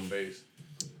going through a phase.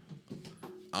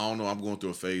 I don't know. I'm going through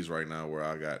a phase right now where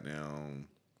I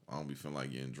don't be feeling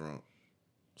like getting drunk.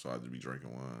 So I just be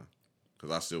drinking wine.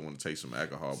 Because I still want to taste some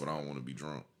alcohol, but I don't want to be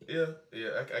drunk. Yeah.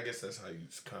 I guess that's how you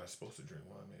kind of supposed to drink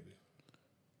wine, maybe.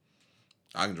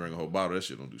 I can drink a whole bottle. That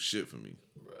shit don't do shit for me.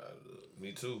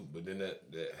 Me too. But then that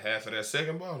half of that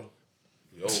second bottle,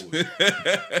 it's over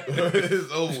with.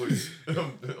 It's over with.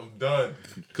 I'm done.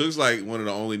 Cook's like one of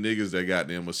the only niggas that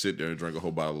goddamn will sit there and drink a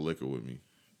whole bottle of liquor with me.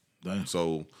 Damn.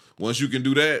 So once you can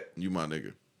do that, you my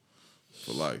nigga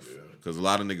for life. Because a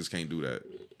lot of niggas can't do that.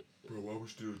 Bro, why we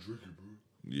still drinking, bro?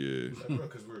 Yeah, Like, bro,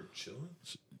 because we're chilling.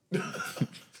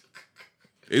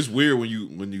 it's weird when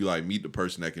you like meet the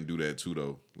person that can do that too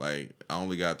though. Like I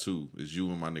only got two. It's you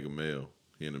and my nigga Mel.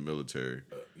 He in the military.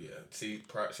 Yeah. See,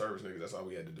 service niggas, that's all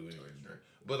we had to do anyway to drink.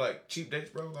 But like cheap dates,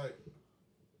 bro, like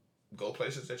go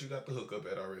places that you got the hook up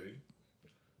at already.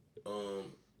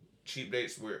 Cheap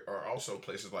dates are also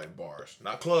places like bars,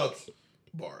 not clubs,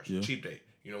 bars. Yeah. Cheap date.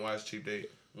 You know why it's cheap date?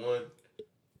 One,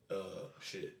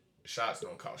 shit. Shots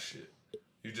don't cost shit.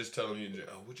 You just tell them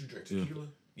what you drink, tequila?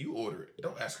 You order it.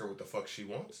 Don't ask her what the fuck she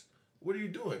wants. What are you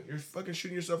doing? You're fucking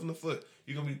shooting yourself in the foot.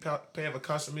 You're gonna be paying for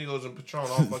Casamigos and Patron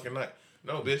all fucking night.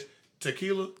 No, bitch.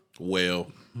 Tequila, Well,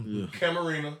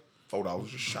 Camarina, $4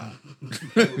 a shot.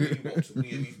 Whatever you want to. We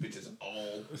in these bitches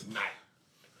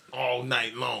all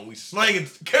night long. We slanging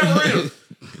Camarina.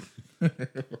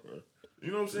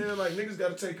 You know what I'm saying? Like niggas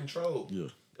gotta take control. Yeah.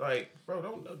 Like, bro,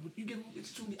 don't you give them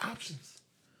too many options.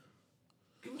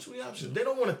 Give them too many options. They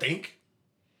don't want to think.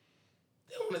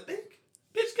 They don't want to think.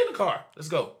 Bitch, get in the car. Let's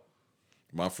go.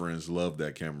 my friends love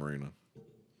that Camarina.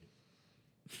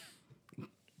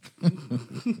 I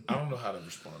don't know how to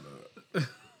respond to that.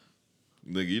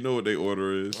 Nigga, you know what they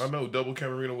order is? I know double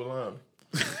Camarina with lime.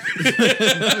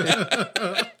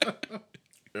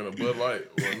 And a Bud Light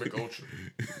or a Mick Ultra.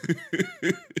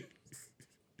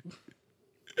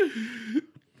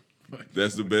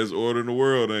 That's the best order in the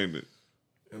world, ain't it?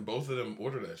 And both of them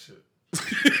order that shit.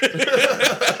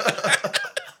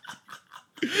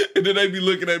 And then they be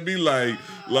looking at me like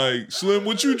Slim,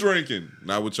 what you drinking?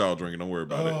 Not what y'all drinking. Don't worry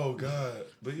about it. Oh God.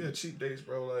 But yeah, cheap dates,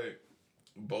 bro. Like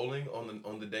bowling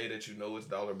on the day that you know it's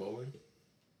dollar bowling.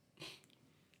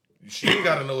 She ain't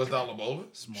gotta know it's dollar bowling.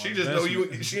 She just know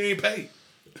you. She ain't paid.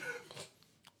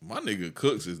 My nigga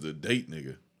Cooks is the date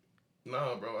nigga.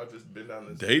 Nah, bro. I just been down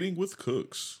this. Dating with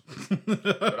Cooks. But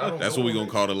I don't That's go what we on gonna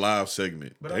dates. call the live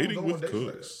segment. But I don't Dating go on with dates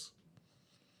like Cooks.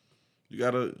 You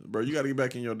gotta get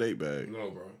back in your date bag,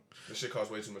 No, bro. This shit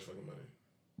costs way too much fucking money.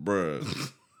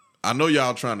 bruh. I know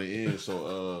y'all trying to end,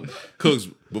 so Cooks.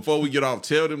 Before we get off,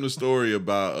 tell them the story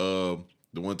about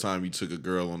the one time you took a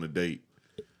girl on a date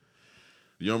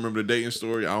You don't remember the dating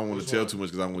story? I don't want to Which tell one? too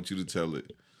much because I want you to tell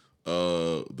it.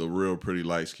 The real pretty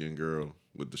light skinned girl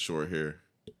with the short hair.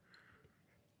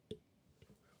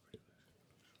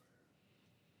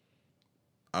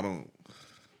 I don't.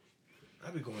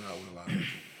 I be going out with a lot of people.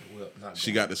 Well, not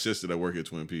She going. got the sister that work at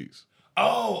Twin Peaks.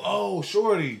 Oh,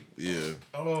 Shorty. Yeah,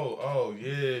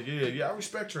 Yeah. I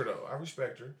respect her though. I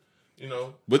respect her. You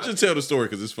know. but just tell the story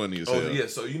because it's funny as hell. Oh yeah,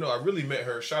 so I really met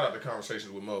her. Shout out to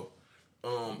Conversations with Mo.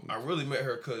 I really met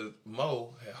her because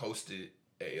Mo had hosted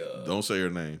a. Don't say her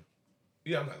name.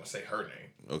 Yeah, I'm not gonna say her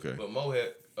name, Okay. but Mo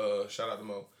had. Shout out to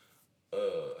Mo.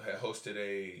 Had hosted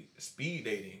a speed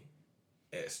dating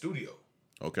at Studio,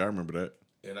 Okay, I remember that.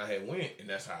 and I had went, and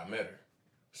that's how I met her.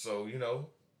 So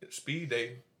speed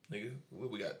dating, nigga.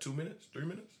 We got 2 minutes, 3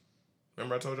 minutes.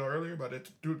 Remember I told y'all earlier about that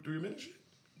 3 minute shit.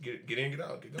 Get in, get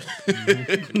out, get going. You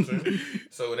know what I'm saying?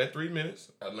 So in that 3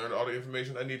 minutes, I learned all the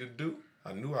information I needed to do.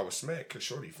 I knew I was smacked because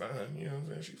Shorty fine. You know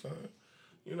what I'm saying? She fine.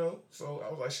 So I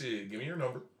was like, shit, give me your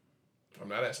number. I'm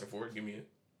not asking for it. Give me it.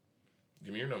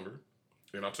 Give me your number.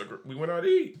 And I took her. We went out to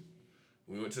eat.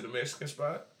 We went to the Mexican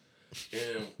spot.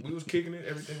 And we was kicking it.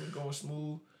 Everything was going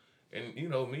smooth. And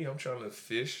me, I'm trying to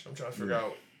fish. I'm trying to figure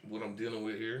out what I'm dealing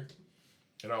with here.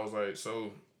 And I was like,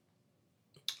 so,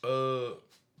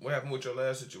 what happened with your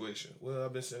last situation? Well,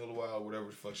 I've been single a while, whatever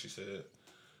the fuck she said.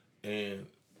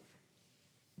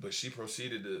 But she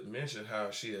proceeded to mention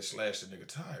how she had slashed a nigga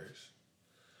tires.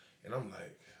 And I'm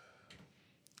like,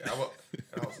 I was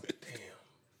like,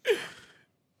 damn.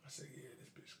 I said, yeah, this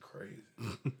bitch crazy.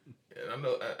 And I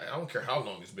know, I don't care how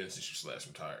long it's been since you slashed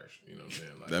some tires. You know what I'm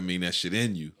saying? Like, That mean that shit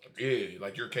in you. yeah,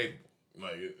 like you're capable.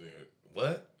 Like,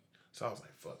 what? So I was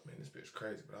like, fuck, man, this bitch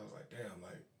crazy. But I was like, damn,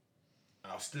 like,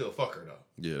 I'll still fuck her, though.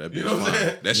 Yeah, that bitch You know what I'm fine.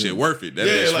 saying? That shit worth it. That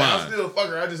Yeah, bitch like, I'll fine. still fuck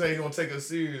her. I just ain't gonna take her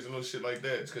serious and no shit like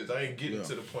that. Because I ain't getting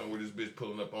to the point where this bitch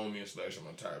pulling up on me and slashing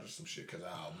my tires or some shit because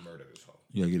I'll murder this hoe.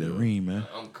 You gotta get that ring, man.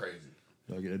 I'm crazy.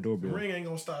 You gotta get that The doorbell. ring ain't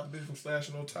gonna stop a bitch from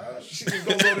slashing no tires. She just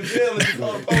gonna go to jail if you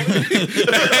call the police.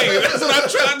 Hey, that's what I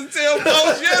tried to tell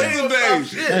folks yesterday.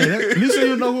 Hey, at least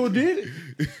you know who did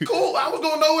it. Cool, I was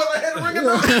gonna know when I had the ring or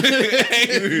not.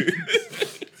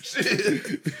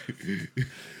 Shit.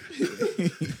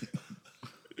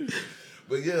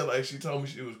 But yeah, like she told me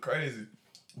she was crazy.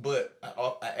 But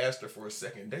I asked her for a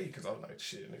second date because I was like,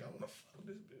 shit, nigga, I wanna fuck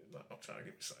this bitch. Like, I'm trying to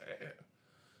get me some ass.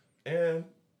 And,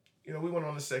 we went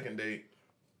on the second date.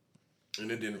 And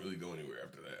it didn't really go anywhere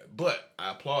after that. But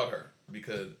I applaud her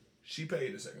because she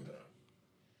paid the second time.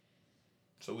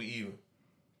 So we even.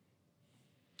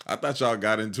 I thought y'all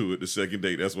got into it the second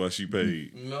date. That's why she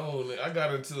paid. No, I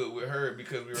got into it with her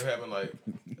because we were having like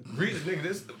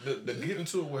the get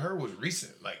into it with her was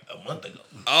recent, like a month ago.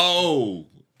 Oh,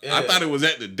 Yeah. I thought it was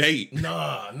at the date.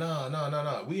 Nah.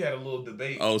 We had a little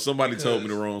debate. Oh, somebody told me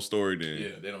the because- wrong story then. Yeah,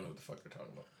 they don't know what the fuck they're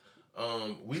talking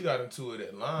about. We got into it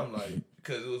at Limelight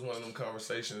because it was one of them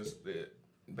conversations that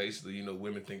basically,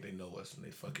 women think they know us and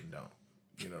they fucking don't.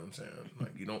 You know what I'm saying?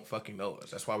 Like, you don't fucking know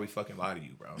us. That's why we fucking lie to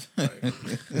you, bro. Like,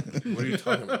 what are you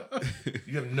talking about?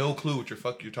 You have no clue what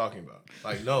you're talking about.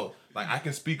 Like, no. Like, I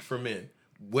can speak for men.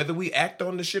 Whether we act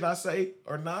on the shit I say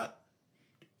or not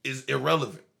is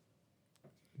irrelevant.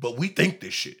 But we think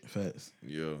this shit. Facts.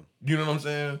 Yeah. You know what I'm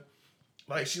saying?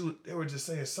 Like, they were just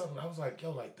saying something. I was like,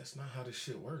 yo, like, that's not how this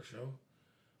shit works, yo.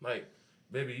 Like,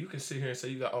 baby, you can sit here and say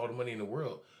you got all the money in the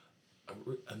world.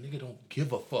 A nigga don't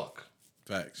give a fuck.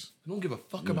 Facts. We don't give a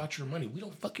fuck about your money. We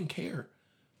don't fucking care.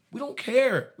 We don't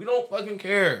care. We don't fucking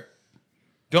care.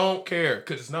 Don't care.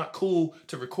 Because it's not cool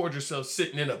to record yourself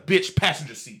sitting in a bitch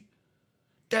passenger seat.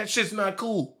 That shit's not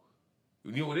cool.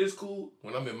 You know what is cool?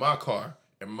 When I'm in my car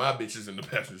and my bitch is in the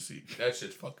passenger seat. That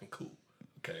shit's fucking cool.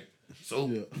 Okay? So,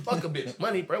 fuck a bitch.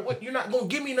 Money, bro. What? You're not going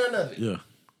to give me none of it. Yeah.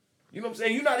 You know what I'm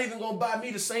saying? You're not even going to buy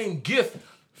me the same gift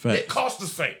Facts. that costs the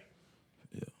same.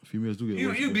 Yeah. Females do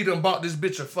get You be done bought this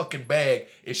bitch a fucking bag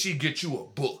and she get you a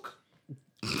book.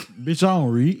 Bitch, I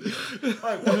don't read.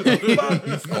 Like, what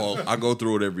the fuck? Oh, I go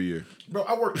through it every year. Bro,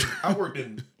 I worked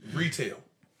in retail.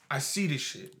 I see this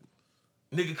shit.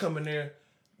 Nigga come in there,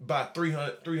 buy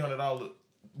 $300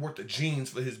 worth of jeans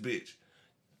for his bitch.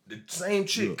 The same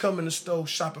chick come in the store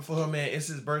shopping for her man. It's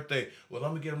his birthday. Well,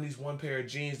 I'm gonna get him these one pair of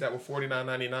jeans that were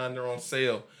 $49.99. They're on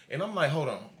sale. And I'm like, hold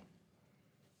on.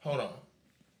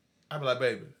 I be like,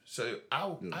 baby, so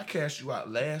I cashed you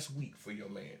out last week for your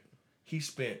man. He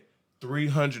spent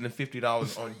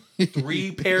 $350 on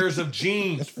 3 pairs of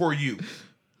jeans for you.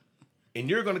 And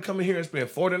you're gonna come in here and spend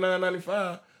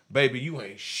 $49.95? Baby, you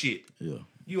ain't shit. Yeah.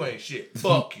 You ain't shit.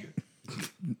 Fuck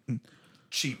you.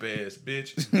 Cheap ass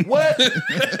bitch. What?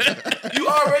 You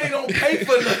already don't pay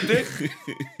for nothing.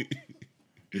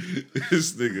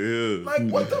 This nigga here. Like,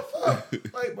 what the fuck?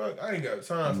 Like, bro, I ain't got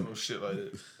time for no shit like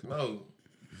this. No,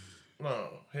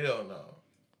 hell no.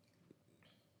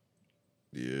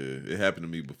 Yeah, it happened to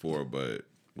me before, but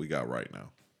we got right now.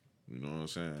 You know what I'm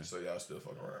saying? So y'all still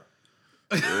fucking around.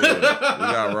 Yeah, we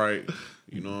got right.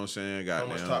 You know what I'm saying? How Goddamn.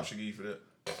 much top should give you for that?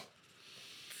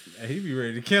 He be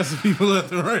ready to cancel people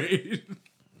left and right.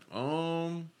 I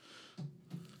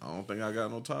don't think I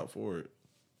got no top for it.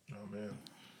 Oh man.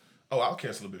 Oh, I'll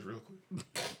cancel a bitch real quick.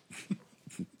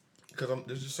 Because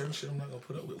there's just certain shit I'm not gonna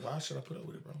put up with. Why should I put up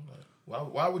with it, bro?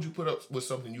 Like, why would you put up with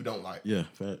something you don't like? Yeah,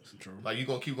 facts. Like, you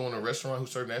gonna keep going to a restaurant who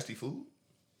serve nasty food?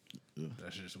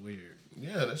 That's just weird.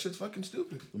 Yeah, that shit's fucking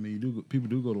stupid. I mean, people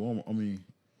do go to Walmart. I mean,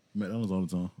 McDonald's all the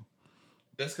time.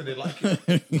 That's because they like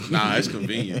it. Nah, it's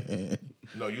convenient.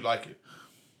 No, you like it.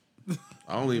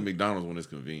 I only eat McDonald's when it's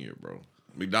convenient, bro.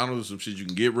 McDonald's is some shit you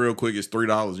can get real quick. It's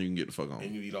 $3 and you can get the fuck on.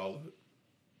 And you eat all of it.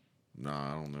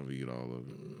 Nah, I don't never eat all of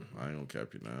it. I ain't gonna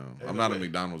cap you now. Hey, I'm no not a way.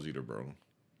 McDonald's eater, bro.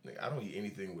 Nigga, I don't eat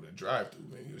anything with a drive-through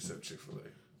menu except Chick-fil-A.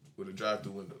 With a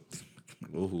drive-through window.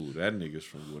 Ooh, that nigga's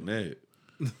from Gwinnett.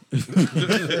 What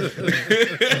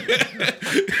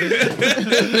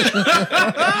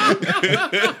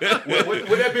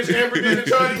that bitch Amber did to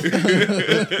Johnny? What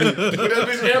that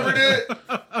bitch Amber did?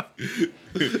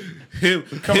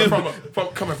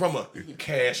 Coming from a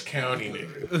Cash County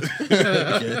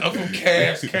nigga. I'm from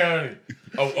Cash County.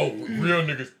 Oh, real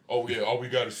niggas. Oh yeah, all we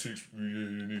got is 6 real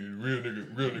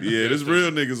niggas. Yeah, there's real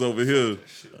niggas over here.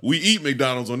 We eat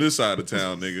McDonald's on this side of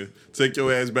town, nigga. Take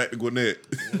your ass back to Gwinnett.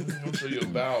 I'm sure your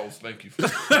bowels. Thank you.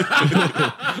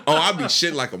 Oh, I be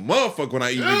shit like a motherfucker when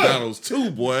I eat McDonald's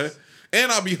too, boy. And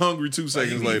I be hungry 2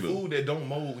 seconds later. Food that don't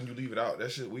mold when you leave it out.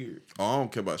 That shit weird. Oh, I don't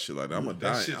care about shit like that. I'm gonna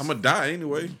die. shit's- I'm gonna die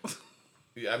anyway.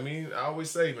 Yeah, I mean, I always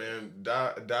say, man,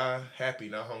 die happy,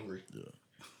 not hungry. Yeah.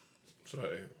 So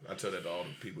I tell that to all the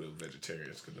people that are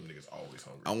vegetarians because them niggas always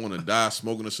hungry. I want to die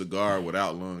smoking a cigar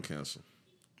without lung cancer.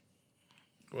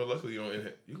 Well, luckily you don't.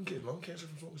 You can get lung cancer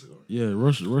from smoking cigars. Yeah,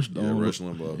 Rush Rush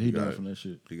Limbaugh. He He got died it. from that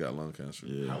shit. He got lung cancer.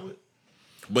 Yeah. How would?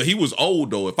 But he was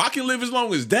old though. If I can live as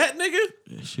long as that nigga,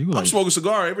 Yeah, she was I'm like, smoking a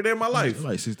cigar every day of my life.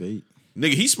 like 6 to 8.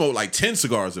 Nigga, he smoked like 10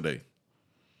 cigars a day.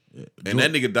 Yeah. And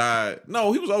that nigga died.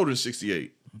 No, he was older than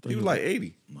 68. He was like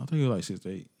 80. I think it was like 6 to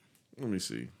 8. Let me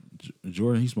see.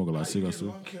 Jordan, he smoked a lot of How you cigars get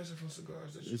too. lung cancer from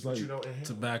cigars that It's you, like you don't inhale?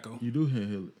 Tobacco. You do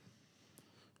inhale it.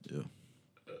 Yeah,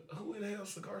 Who inhales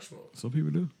cigar smoke? some people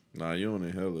do. Nah, you don't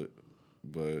inhale it,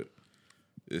 but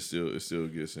it still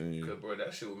gets in you. Because, bro,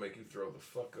 that shit will make you throw the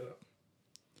fuck up.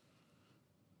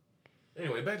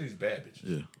 Anyway, back to these bad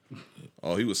bitches. Yeah,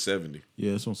 Oh, he was 70.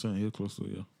 yeah, that's what I'm saying. He was close to it.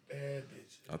 Yeah, Bad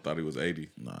bitches. I thought he was 80.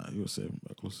 nah, he was 7,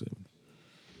 about close to 7.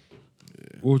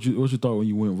 Yeah. What you thought when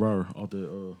you went viral off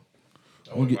that?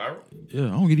 I went get- viral? Yeah,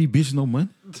 I don't get these bitches no money.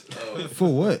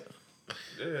 For what?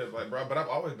 Yeah, like, bro, but I've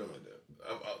always been like that.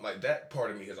 Like, that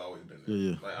part of me has always been there.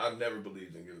 Yeah. Like, I've never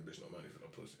believed in giving a bitch no money for no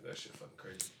pussy. That shit fucking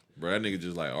crazy. Bro, that nigga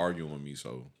just like arguing with me,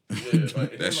 so Yeah, like, and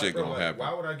That then, shit bro, gonna happen.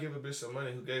 Why would I give a bitch some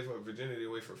money who gave her virginity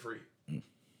away for free?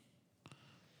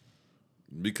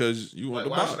 because you want Like, the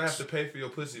why should I have box. to pay for your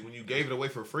pussy when you gave it away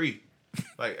for free?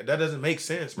 Like, that doesn't make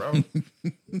sense, bro.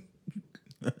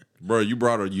 Bro, you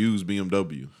brought a used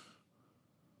BMW.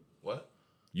 What?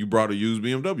 You brought a used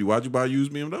BMW. Why'd you buy a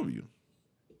used BMW?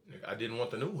 Nigga, I didn't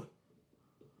want the new one.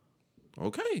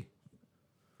 Okay.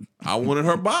 I wanted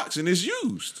her box and it's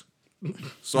used.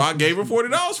 So I gave her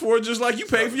 $40 for it, just like you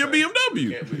paid for your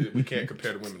BMW. We can't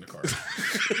compare the women to cars.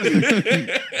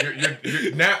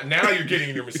 Now you're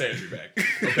getting your misandry back.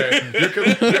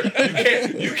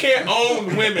 Okay, you can't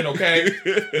own women. Okay,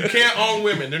 you can't own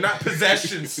women. They're not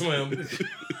possessions, Slim.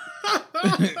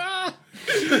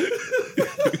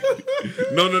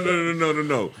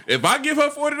 No. If I give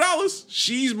her $40,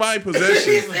 she's my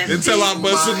possession until I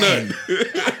bust a nut.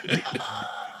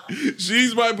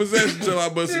 She's my possession until I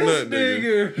bust a nut,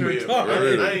 nigga. Yeah,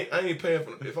 bro, I ain't paying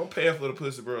for. If I'm paying for the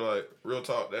pussy, bro, like real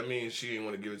talk, that means she ain't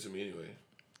want to give it to me anyway.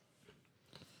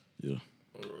 Yeah.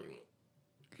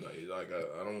 Like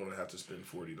I don't want to have to spend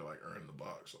 $40 to like earn the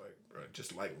box. Like, bro,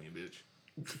 just like me, bitch.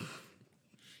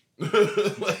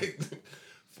 Like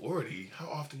 40. How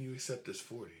often you accept this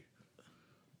 40?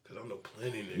 Because I know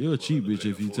plenty niggas. You're a cheap willing bitch to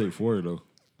if pay you take 40 though.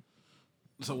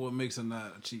 So what makes her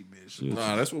not a cheap bitch?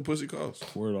 Nah, that's what pussy costs.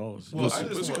 $40. Well,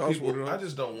 Pussy costs $40. I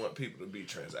just don't want people to be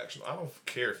transactional. I don't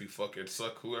care if you fucking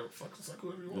suck whoever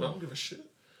you want. I don't give a shit.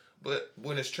 But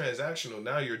when it's transactional,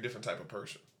 now you're a different type of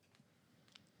person.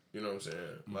 You know what I'm saying?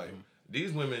 Like,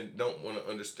 these women don't want to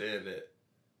understand that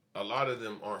a lot of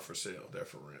them aren't for sale. They're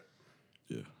for rent.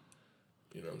 Yeah.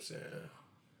 You know what I'm saying?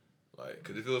 Like,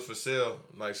 because if it was for sale,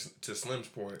 like to Slim's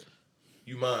point,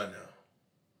 you mine now.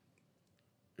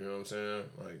 You know what I'm saying?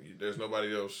 Like, there's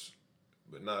nobody else.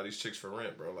 But nah, these chicks for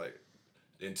rent, bro. Like,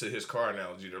 into his car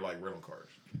analogy, they're like rental cars.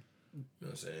 You know what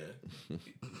I'm saying?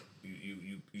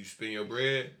 you spend your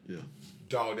bread,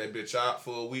 dog that bitch out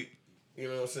for a week. You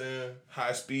know what I'm saying?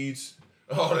 High speeds,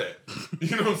 all that.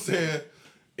 You know what I'm saying?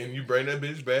 And you bring that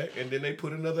bitch back, and then they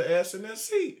put another ass in that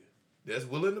seat that's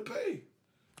willing to pay.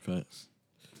 Facts.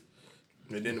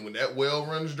 And then when that well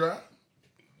runs dry,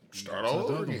 start all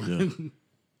over again.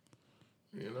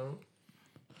 Yeah. You know,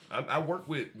 I work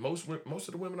with most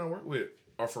of the women I work with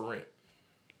are for rent.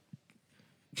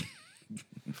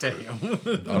 Damn.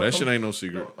 Oh, that shit ain't no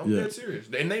secret. No, I'm dead serious,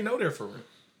 and they know they're for rent.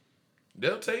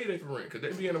 They'll tell you they for rent because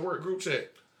they be in a work group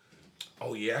chat.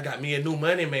 Oh yeah, I got me a new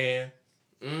money man.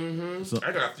 Mm-hmm. So,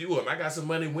 I got a few of them. I got some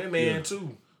money women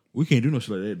too. we can't do no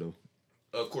shit like that though.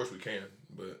 Of course we can,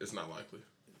 but it's not likely.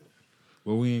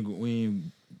 Well, we ain't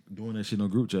doing that shit no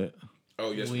group chat.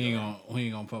 Oh yes, we ain't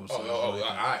gonna publicize.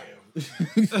 I am.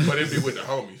 But it be with the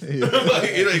homies. Like,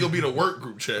 it ain't gonna be the work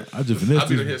group chat. I just finessed I'll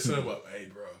be it. to hit some up. Hey,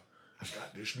 bro, I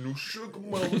got this new sugar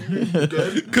mama.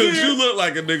 Cause you look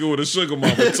like a nigga with a sugar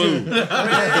mama too.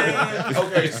 Man.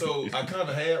 Okay, so I kind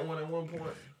of had one at one point.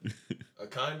 I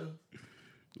kind of.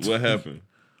 What happened?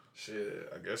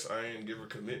 Shit, I guess I ain't give her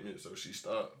commitment, so she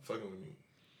stopped fucking with me.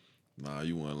 Nah,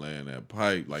 you wasn't laying that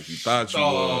pipe like you thought you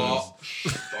was.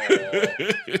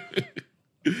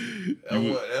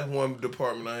 That's one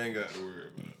department I ain't got to worry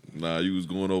about. Nah, you was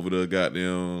going over the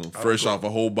goddamn fresh off a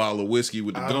whole bottle of whiskey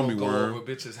with the gummy I don't go worm. over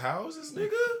bitches' houses,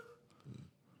 nigga.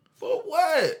 For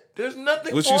what? There's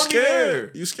nothing Was for you me there.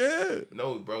 scared? You scared?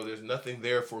 No, bro, there's nothing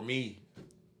there for me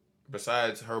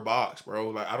besides her box, bro.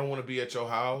 Like, I don't want to be at your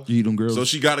house. You eat them girls. So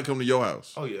she got to come to your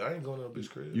house. Oh, yeah, I ain't going to no bitch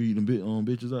crib. You eat them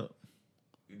bitches out.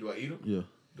 Do I eat them? Yeah.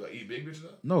 Do I eat big bitches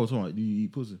up? No, it's alright. Do you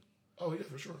eat pussy? Oh, yeah,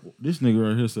 for sure. This nigga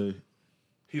right here say,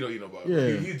 He don't eat nobody.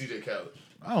 Yeah. He's DJ Khaled.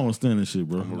 I don't understand this shit,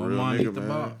 bro. I'm a Don't real mind nigga, eat the man.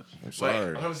 box. I'm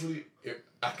sorry. Like, honestly,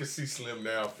 I can see Slim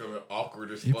now feeling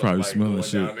awkward as He fuck. probably like, smelling going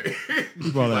shit. down there.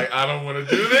 He probably like, I don't want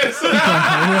to do this.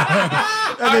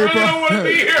 I really don't want to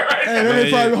be here right now. Hey, they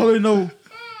probably already know.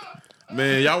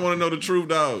 Man, y'all want to know the truth,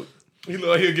 dog? He'll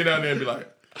get down there and be like,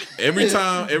 Every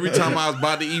time I was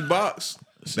about to eat box,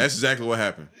 that's exactly what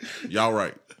happened. Y'all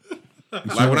right.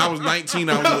 Like when I was 19,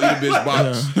 I was gonna eat a bitch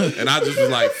box, and I just was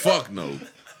like, "Fuck no."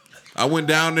 I went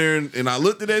down there and I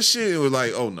looked at that shit and was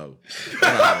like, "Oh no,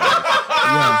 I'm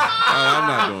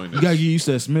not doing You this." gotta get used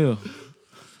to that smell.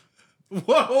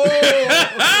 Whoa!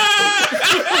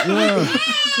 Yeah.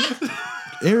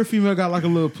 Every female got like a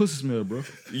little pussy smell, bro.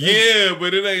 Yeah,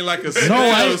 but it ain't like a smell. No,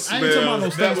 I ain't smell. talking about no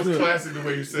that stank was smell. classic the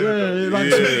way you said Yeah, it. like-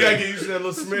 You gotta get used to that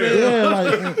little smell. Yeah,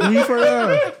 like when you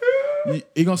first,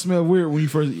 it gonna smell weird when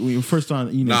you first time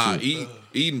eating Nah, that shit.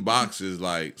 eating box is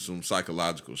like some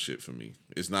psychological shit for me.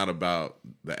 It's not about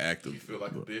the act of You feel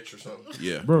like a bitch or something.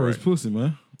 yeah, Bro, right. it's pussy,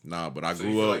 man. Nah, but I So you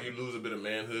grew feel up. like you lose a bit of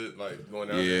manhood, like going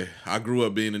down Yeah, there. I grew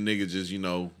up being a nigga just,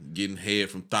 getting head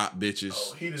from thought bitches.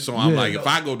 Oh, he just- So I'm Yeah. like, if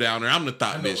I go down there, I'm the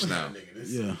thought I know bitch now. that nigga.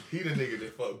 Yeah. He the nigga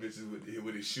that fuck bitches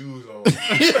with his shoes on.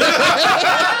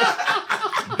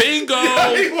 Bingo!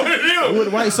 He one of them.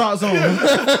 With white socks on. You know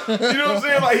what I'm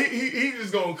saying? Like he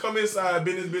just gonna come inside,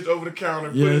 bend his bitch over the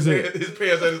counter, Yeah, put his that's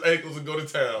pants at his ankles, and go to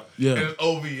town. Yeah. And it's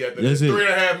OV at the That's it.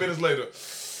 3.5 minutes later.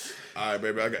 All right,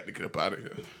 baby, I got to get up out of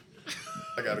here.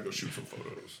 I gotta go shoot some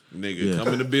photos. Nigga, Yeah. come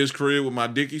in the bitch crib with my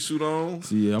Dickie suit on,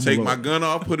 See, yeah, I'm take a my little- gun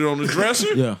off, put it on the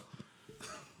dresser, Yeah,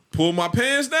 pull my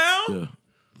pants down, yeah.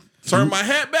 turn my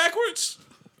hat backwards.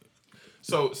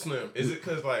 So Slim, is it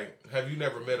because like have you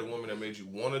never met a woman that made you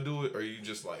want to do it, or you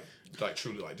just like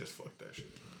truly like just fuck that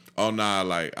shit? Oh nah,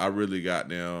 like I really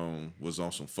was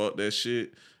on some fuck that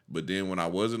shit. But then when I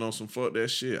wasn't on some fuck that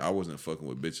shit, I wasn't fucking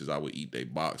with bitches. I would eat they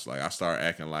box. Like I started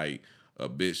acting like a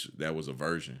bitch that was a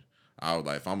virgin. I was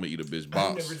like, if I'm gonna eat a bitch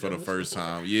box never for the done this first before.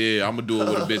 time, yeah, I'm gonna do it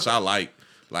with a bitch I like.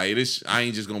 Like this, I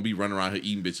ain't just gonna be running around here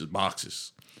eating bitches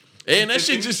boxes. And that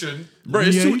shit You just, shouldn't. bro,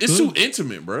 it's Yeah, too you it's too could.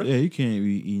 intimate, bro. Yeah, you can't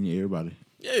be eating everybody.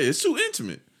 Yeah, it's too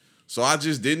intimate. So I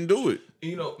just didn't do it.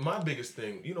 You know, my biggest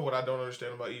thing, you know what I don't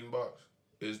understand about eating box?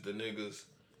 Is the niggas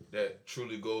that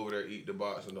truly go over there, eat the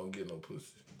box, and don't get no pussy.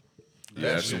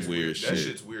 Yeah, that's some shit's weird That shit.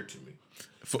 shit's weird to me.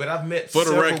 But I've met For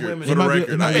the several record, women for the might be-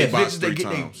 record, it might I be- ate box bitches 3 that get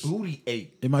their times. booty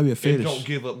ate It might be a and fetish. don't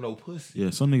give up no pussy. Yeah,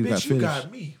 some niggas got Bitch, you fetish.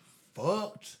 got me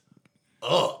fucked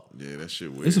up. Yeah, that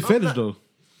shit weird. It's a fetish though.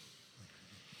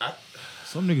 I-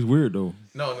 Some niggas weird though.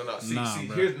 No. See,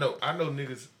 bro. here's no. I know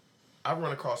niggas. I've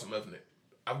run across enough.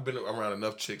 I've been around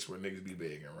enough chicks where niggas be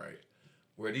begging, right?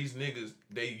 Where these niggas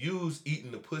they use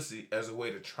eating the pussy as a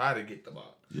way to try to get the box.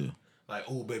 Yeah. Like,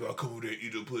 oh, baby, I'll come over there,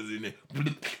 eat the pussy, and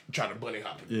then try to bunny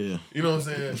hop it. Yeah. You know what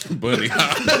I'm saying? Bunny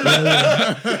hop. You know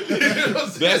what I'm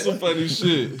saying? That's some funny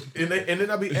shit. And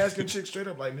then I be asking chicks straight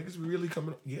up, like, niggas really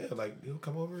coming? Yeah, like, he'll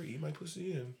come over, eat my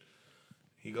pussy, and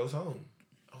he goes home.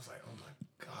 I was like, oh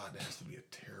my God, that has to be a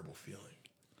terrible feeling.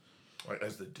 Like,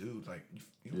 as the dude, like,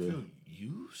 you don't feel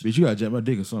used? Bitch, you gotta jack my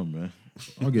dick or something, man.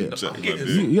 I'll get. I'm getting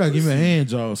You gotta give me a hand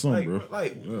job or something, bro.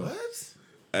 Like what?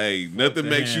 Hey, nothing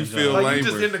makes you hands feel up. Like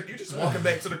lamer. you just walking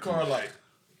back to the car like,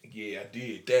 yeah, I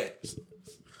did that.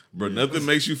 Bro, nothing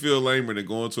makes you feel lamer than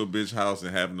going to a bitch house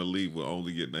and having to leave with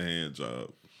only getting a hand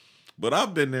job. But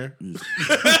I've been there. Bro,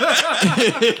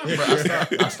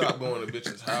 I stopped going to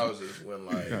bitches' houses when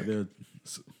like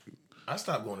I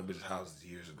stopped going to bitches' houses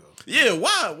years ago. Yeah,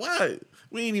 why?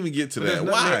 We ain't even get to that.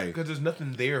 Why? Because there's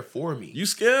nothing there for me. You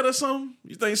scared of something?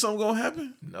 You think something gonna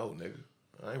happen? No, nigga.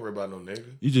 I ain't worried about no nigga.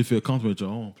 You just feel comfortable at your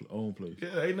own place.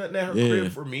 Yeah, ain't nothing at her Yeah.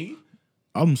 crib for me.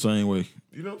 I'm the same way.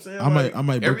 You know what I'm saying? I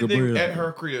might break a everything bread. at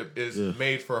her crib is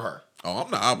made for her. Oh,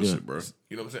 I'm the opposite, bro.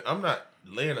 You know what I'm saying? I'm not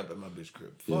laying up at my bitch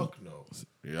crib. Fuck no.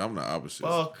 Yeah, I'm the opposite.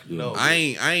 Fuck no. I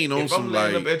ain't on If some I'm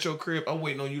laying like up at your crib, I'm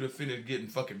waiting on you to finish getting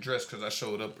fucking dressed because I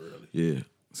showed up early. Yeah.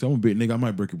 See, I'm a big nigga. I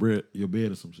might break your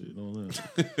bed or some shit. You know what I'm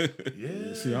saying?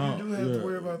 Yeah, See, you I do have to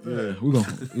worry about that. Yeah, we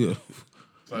gonna. Yeah,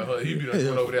 So he be like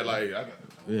going over there like, I got.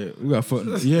 yeah, we got fucking.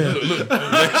 Yeah, make sure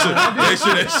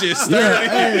that shit sturdy.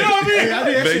 yeah. You know what I mean? I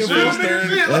did Make sure it's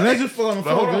sturdy. And that's just fucking Hold on,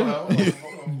 fuck, hold baby. on,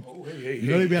 hold on. Oh, hey, You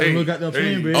know they be having to look at them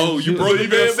twin beds. Oh, you broke a You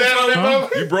bed been sat on that before?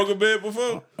 motherfucker? You broke a bed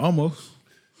before? Almost.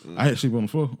 I had to sleep on the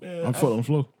floor. I'm fucked on the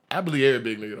floor. I believe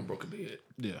every big nigga done broke a bed.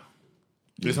 Yeah.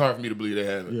 It's hard for me to believe they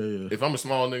haven't. Yeah, yeah. If I'm a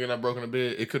small nigga and I broke in a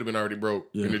bed, it could have been already broke,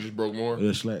 Yeah. and it just broke more.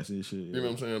 Yeah, slats and shit. You know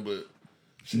what I'm saying? But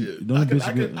shit, Don't I bitch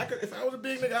could, get- if I was a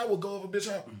big nigga, I would go over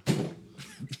bitch out.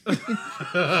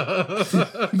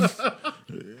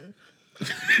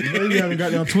 You know they be having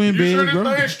goddamn twin You sure beds, this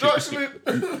bro. thing structurally?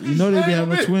 You know they be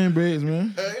having them twin beds,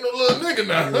 man. I ain't no little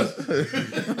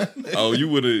nigga now. Oh, you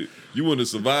wouldn't have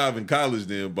survived in college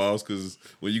then, boss, because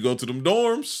when you go to them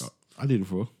dorms, I did it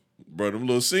before. bro, them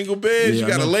little single beds, Yeah, you I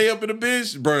gotta know. lay up in the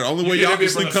bitch. Bro, the only way get y'all that can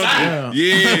bitch from sleep the comfortable.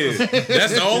 Yeah,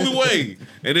 that's the only way.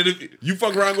 And then if you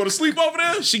fuck around and go to sleep over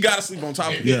there, she gotta sleep on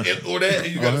top of you. Yeah. Or that,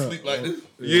 and you gotta sleep like this.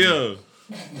 Yeah.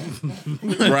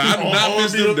 Bro, I do not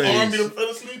miss them Arm be days. done fell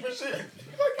asleep and shit.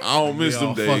 I don't miss them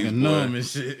All days. fucking boy. numb and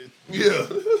shit. Yeah.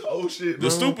 Oh shit, bro.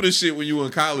 The stupidest shit when you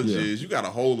in college Yeah. is you got a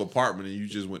whole apartment and you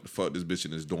just went to fuck this bitch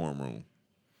in his dorm room.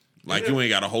 Like you ain't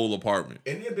got a whole apartment.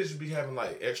 And then bitches be having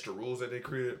like extra rules at their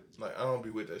crib. Like I don't be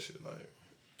with that shit. Like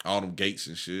All them gates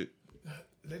and shit.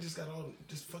 they just got all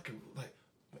just fucking like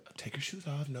take your shoes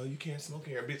off. No, you can't smoke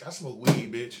in here, bitch. I smoke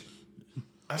weed, bitch.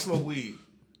 I smoke weed.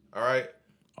 All right.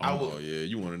 I will. Oh yeah,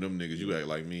 you one of them niggas. You act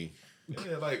like me.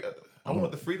 Yeah, like I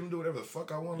want the freedom to do whatever the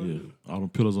fuck I want to Yeah. do. All them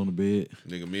pillows on the bed.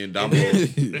 Nigga, me and And Damo.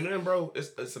 then, bro,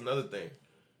 it's another thing.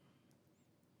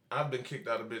 I've been kicked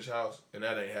out of bitch house, and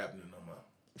that ain't happening no more.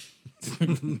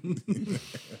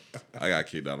 I got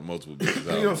kicked out of multiple bitches.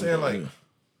 You know what I'm saying? Like,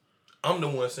 I'm the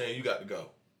one saying you got to go.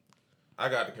 I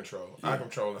got the control. I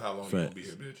control how long you gonna be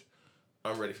here, bitch.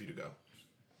 I'm ready for you to go.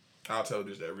 I'll tell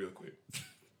this that real quick.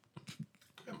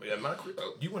 At my crib,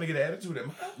 you want to get an attitude at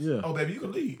my house? Yeah. Oh, baby, you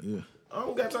can leave. Yeah. I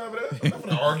don't got time for that. I'm not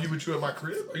gonna argue with you at my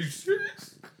crib. Are you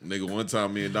serious? Nigga, one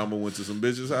time me and Damo went to some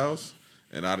bitch's house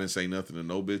and I didn't say nothing to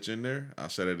no bitch in there. I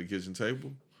sat at the kitchen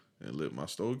table and lit my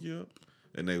stogie up.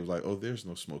 And they was like, oh, there's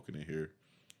no smoking in here.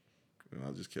 And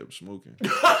I just kept smoking.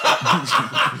 That's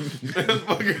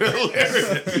fucking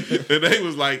hilarious. And they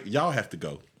was like, y'all have to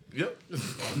go. Yep.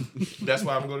 That's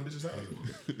why I'm going to bitches' house.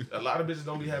 A lot of bitches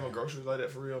don't be having groceries like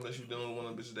that for real unless you dealing with one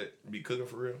of the bitches that be cooking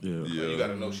for real. Yeah. Like, Yeah. you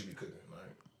gotta know she be cooking. Like,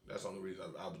 that's the only reason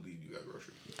I believe you got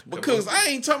groceries. Because I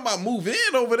ain't talking about move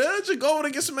in over there. Just go over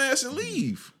there, get some ass and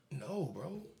leave. No,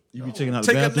 bro. You No. be checking out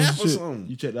the Take a bathrooms. nap or and shit? something.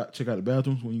 You check out the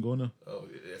bathrooms when you go in there. Oh,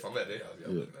 yeah, if I'm at their house, yeah,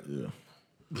 I'm looking at it. Yeah.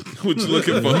 What you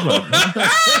looking for?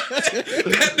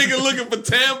 That nigga looking for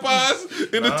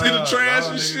tampons in the trash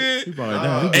and nigga. shit. He probably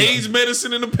down. He AIDS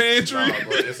medicine in the pantry. Nah,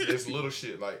 bro, it's little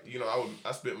shit. Like, you know,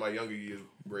 I spent my younger years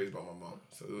raised by my mom.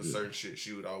 So there was certain shit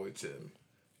she would always tell me.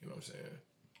 You know what I'm saying?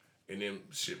 And then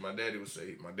shit my daddy would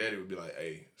say, my daddy would be like,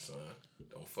 hey, son,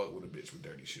 don't fuck with a bitch with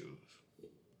dirty shoes.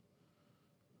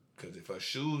 Cause if her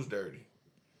shoes dirty,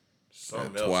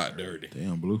 something That else twat dirty. dirty.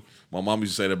 Damn, Blue. My mom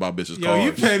used to say that about bitches' Yo,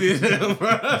 you cars. petty as hell, bro.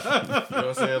 You know what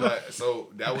I'm saying? Like, so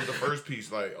that was the first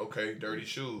piece. Like, okay, dirty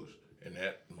shoes, and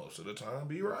that most of the time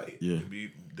be right. Yeah. It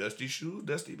be dusty shoes,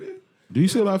 dusty bitch. Do you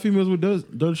see a lot of females with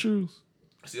dirty shoes?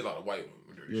 I see a lot of white women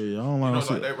with dirty Yeah, shoes. yeah. I don't You know, like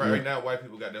like that, right now, white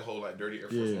people got that whole like dirty Air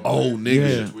Force Yeah. One. Oh, That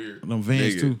nigga. shit's weird. Them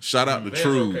Vans Nigga, too. shout out to Vans are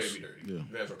okay to Trues. be dirty. Yeah.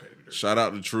 Vans are okay to be dirty. Shout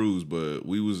out to Trues, but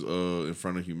we was in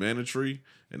front of Humanitary,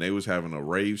 and they was having a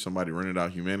rave. Somebody rented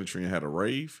out Humanitary and had a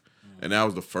rave, and that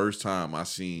was the first time I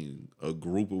seen a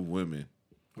group of women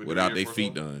without their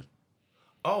feet done.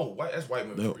 Oh, that's white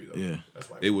women for you, though. Yeah. That's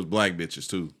white It was black bitches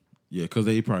too. Yeah, because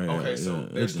they probably Okay, so yeah,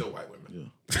 they're still white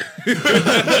women.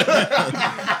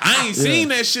 I ain't seen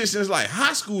that shit since like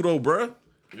high school though, bruh.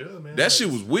 Yeah, man. That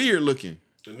shit was weird looking.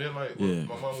 And then like Yeah.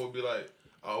 my mom would be like,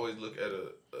 I always look at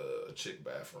a chick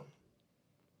bathroom.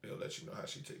 It'll let you know how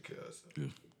she take care of herself. Yeah.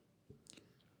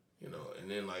 You know,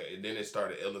 and then it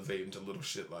started elevating to little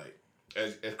shit like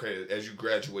as you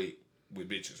graduate with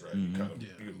bitches, right? You kind of you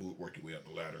can work your way up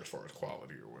the ladder as far as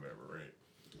quality or whatever, right?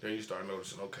 Then you start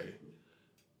noticing, okay,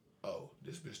 oh,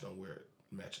 this bitch don't wear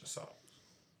matching socks.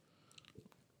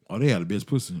 Oh, they got a bitch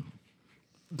pussy.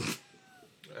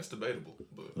 That's debatable,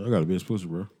 but I got a bitch pussy,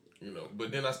 bro. you know.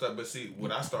 But then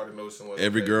what I started noticing was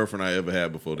Every okay, girlfriend I ever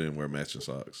had before didn't wear matching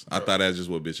socks. I thought that's just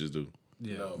what bitches do.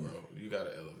 no, bro, you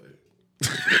gotta elevate.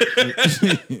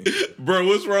 Bro,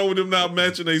 what's wrong with them not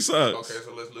matching their socks? Okay,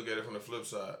 so let's look at it from the flip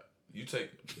side. You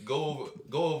go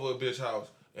over a bitch house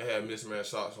and have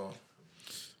mismatched socks on.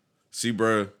 See,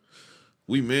 bro,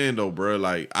 we men though, bro.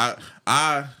 Like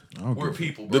We're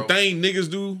people, bro. the thing niggas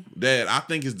do that I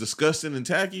think is disgusting and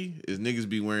tacky is niggas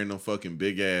be wearing them fucking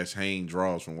big ass hang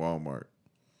drawers from Walmart.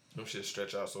 Them shit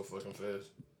stretch out so fucking fast.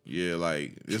 Yeah,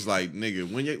 like it's like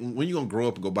nigga, when you gonna grow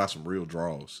up and go buy some real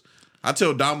drawers? I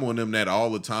tell Damo and them that all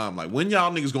the time. Like, when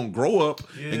y'all niggas gonna grow up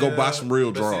and go buy some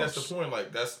real drawers? See, that's the point.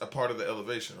 Like, that's a part of the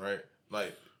elevation, right?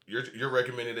 Like, you're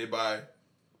recommending they buy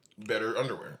better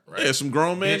underwear, right? Yeah, some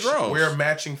grown man Bitch, drawers. wear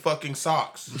matching fucking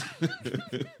socks.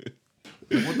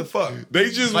 What the fuck? They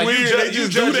just Like, weird. They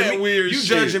just do that weird you shit.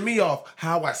 judging me off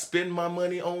how I spend my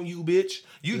money on you, bitch.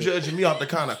 You judging me off the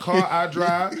kind of car I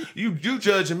drive. You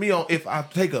judging me on if I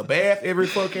take a bath every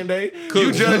fucking day.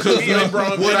 You judging me on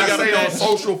what I say on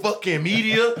social fucking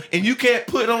media. And you can't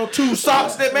put on 2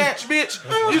 socks that match, bitch.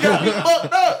 You got me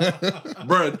fucked up.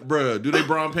 Bruh, do they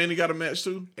bra and panty got a match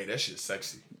too? Hey, that shit's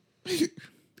sexy.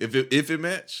 If it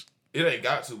match? It ain't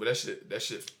got to, but that shit.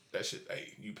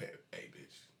 Hey, you pay. Hey,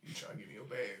 bitch, you trying to give me your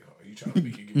bag? Huh? You trying to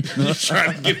make you give me your bag?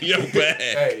 Trying to get in your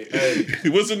bag. Hey.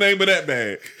 What's the name of that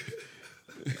bag?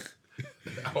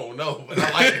 I don't know, but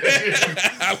I like that shit.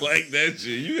 I like that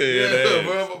shit. You hear that?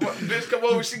 Bro, but bitch come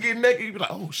over, she get naked, you be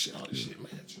like, oh shit, all this shit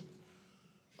match.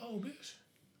 Oh, bitch.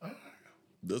 All right.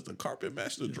 Does the carpet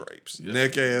match the drapes?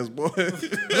 Neck ass boy. I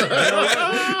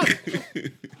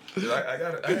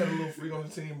had a little freak on the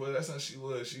team, but that's how she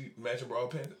was. She matching bra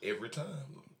pants every time.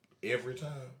 Every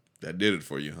time. That did it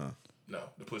for you, huh? No,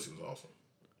 the pussy was awesome.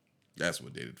 That's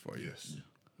what did it for you. Yes.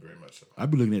 Very much so. I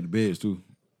be looking at the beds too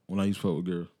when I used to fuck with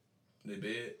girls. They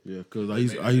bed. Yeah, because I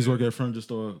used to work at a furniture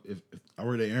store. If I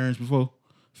worked at Aaron's before,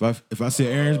 if I see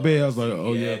Aaron's bed, I was like,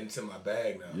 oh yeah. Into my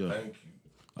bag now. Yeah. Thank you.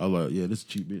 I was like, yeah, this is a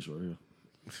cheap bitch right here.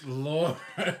 Lord.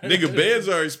 Nigga, beds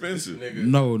are expensive. Nigga.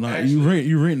 No, Actually,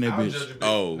 you rent that I was bitch. judging bitch.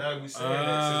 Oh. Now that we saying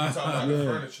that, since we talking about the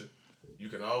furniture, you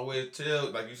can always tell,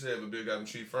 like you said, if a bitch got them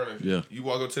cheap furniture. Yeah. You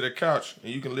walk up to the couch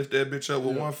and you can lift that bitch up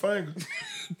with one finger.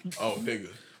 Oh, nigga,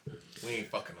 we ain't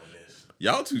fucking on this.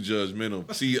 Y'all too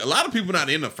judgmental. See, a lot of people not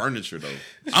into furniture though.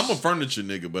 I'm a furniture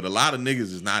nigga, but a lot of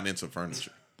niggas is not into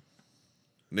furniture.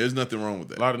 And there's nothing wrong with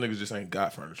that. A lot of niggas just ain't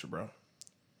got furniture, bro.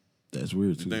 That's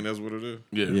weird too. You think that's what it is?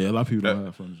 Yeah, a lot of people don't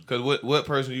have furniture. Because what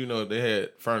person you know they had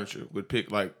furniture would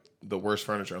pick like the worst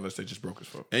furniture unless they just broke as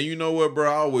fuck. And you know what, bro?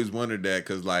 I always wondered that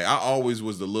because, like, I always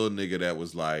was the little nigga that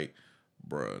was like,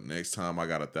 bro, next time I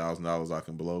got $1,000 I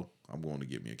can blow, I'm going to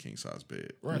get me a king size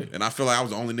bed. Right. And I feel like I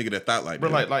was the only nigga that thought like Bro,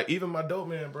 that. like even my dope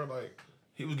man, bro, like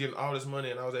he was getting all this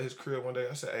money and I was at his crib one day.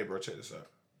 I said, hey, bro, check this out.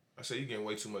 I said, you getting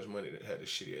way too much money to have this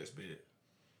shitty ass bed.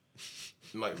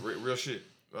 Like real shit.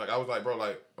 Like I was like, bro,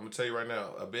 like I'm gonna tell you right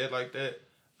now, a bed like that.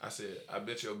 I said, I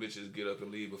bet your bitches get up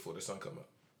and leave before the sun come up.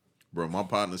 Bro, my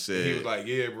partner said, He was like,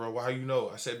 yeah, bro, why you know?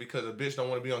 I said, because a bitch don't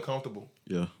want to be uncomfortable.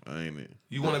 Yeah. I ain't it.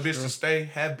 You want a bitch to stay,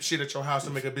 have shit at your house to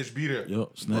make a bitch be there. Yep.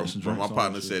 Snacks and Bro, drinks. my all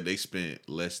partner that shit. said they spent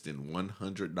less than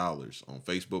 $100 on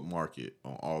Facebook Market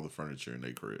on all the furniture in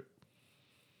their crib.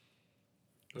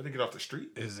 Let they get off the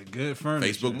street. Is it good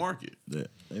furniture? Facebook Market. that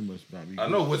they must not be. I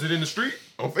know. Was it in the street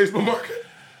on Facebook Market?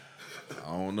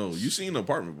 I don't know. You seen the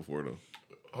apartment before though.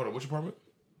 Hold on, which apartment?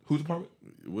 Whose apartment?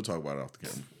 We'll talk about it off the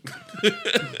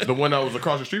camera. The one that was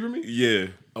across the street from me? Yeah.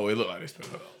 Oh, it looked like they spent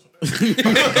 $100.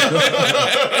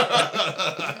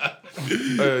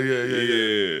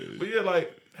 Yeah. But yeah,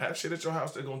 like, have shit at your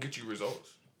house that's gonna get you results.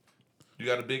 You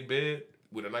got a big bed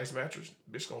with a nice mattress,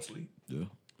 bitch gonna sleep. Yeah.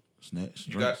 Snacks.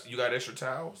 You drinks. got extra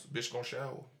towels, bitch gonna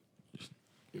shower.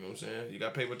 You know what I'm saying? You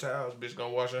got paper towels, bitch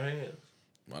gonna wash her hands.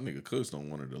 My nigga Cuz don't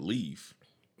want her to leave.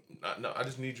 No, I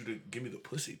just need you to give me the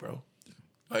pussy, bro.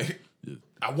 Like,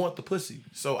 I want the pussy.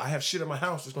 So I have shit in my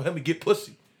house that's gonna help me get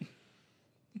pussy.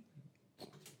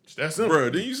 That's simple.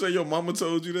 Bro, didn't you say your mama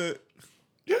told you that?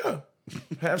 Yeah.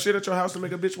 Have shit at your house to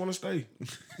make a bitch want to stay.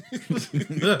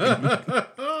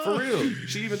 For real.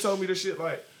 She even told me this shit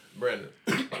like, Brandon,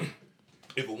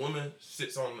 if a woman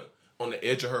sits on the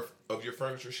edge of your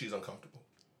furniture, she's uncomfortable.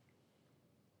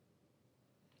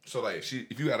 So like if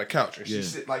you got a couch and she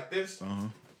sit like this,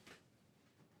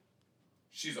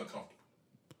 she's uncomfortable.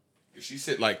 If she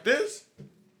sit like this,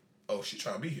 oh, she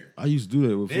trying to be here. I used to do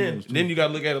that with females, too. Then you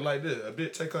gotta look at it like this. A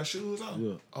bitch take her shoes off.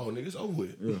 Yeah. Oh, nigga, it's over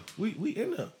with. Yeah. We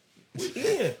in there. We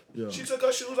in. Yeah. She took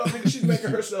her shoes off, nigga. She's making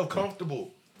herself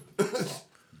comfortable.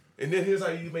 And then here's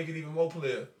how you make it even more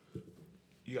player.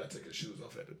 You gotta take your shoes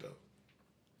off at the door.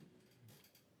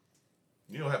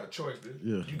 You don't have a choice, bitch.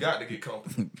 Yeah. You got to get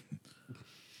comfortable.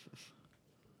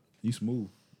 You smooth.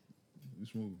 You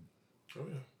smooth. Oh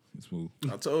yeah. You smooth.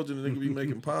 I told you the nigga be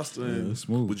making pasta. And it's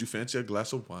smooth. Would you fancy a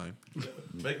glass of wine?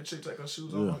 Make a chick take her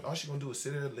shoes off. All she gonna do is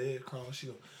sit there, leg cross.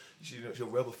 She'll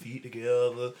rub her feet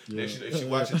together. Then if she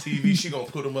watching TV, she gonna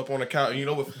put them up on the couch. And you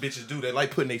know what bitches do? They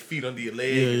like putting their feet under your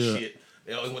leg and shit.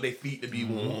 They always want their feet to be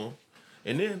warm.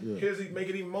 And then make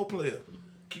it even more player.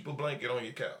 Keep a blanket on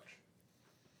your couch.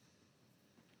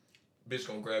 Bitch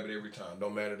gonna grab it every time.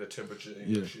 Don't matter the temperature and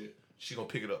your shit. She gonna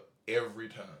pick it up every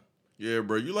time. Yeah,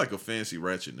 bro, you like a fancy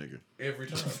ratchet nigga. Every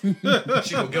time.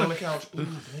 She gonna get on the couch. Ooh,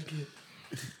 blanket.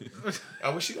 I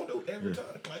wish she gonna do it every time.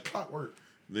 Like clockwork.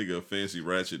 Nigga, a fancy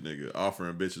ratchet nigga,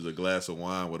 offering bitches a glass of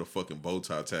wine with a fucking bow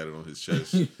tie tatted on his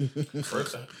chest.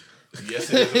 First time. Yes,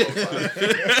 it is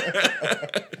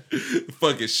a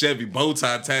Fucking Chevy bow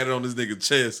tie tatted on this nigga's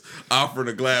chest, offering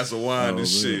a glass of wine and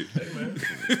shit. Hey, man.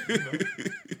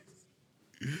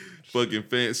 Fucking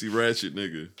fancy ratchet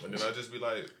nigga. And then I just be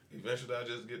like, eventually I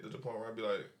just get to the point where I be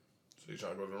like, so you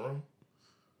trying to go to the room?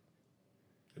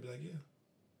 They be like,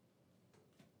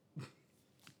 yeah.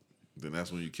 Then that's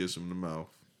when you kiss him in the mouth,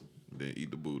 then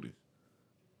eat the booty.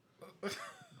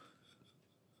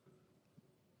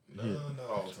 No, not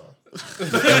all the time.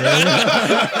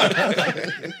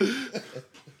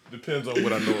 Depends on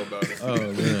what I know about it. Oh,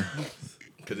 man.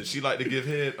 Because if she like to give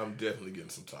head, I'm definitely getting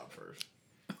some top first.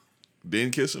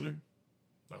 Then kissing her?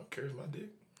 I don't care if my dick.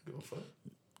 Give a fuck.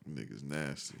 Niggas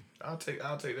nasty. I'll take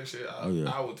that shit out. Oh,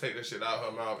 yeah. I will take that shit out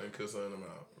her mouth and kiss her in the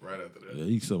mouth right after that. Yeah,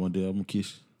 you can suck my dick. I'm going to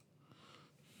kiss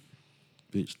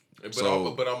you. Bitch.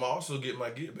 But I'm also getting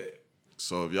my get back.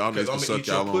 So if y'all niggas I'm can gonna suck eat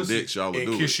your y'all on pussy dicks, y'all would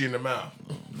and do kiss it. you in the mouth.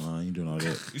 Nah, I ain't doing all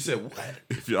that. You said what?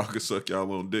 If y'all can suck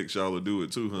y'all on dicks, y'all would do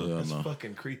it too, huh? Yeah, That's nah.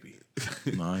 fucking creepy.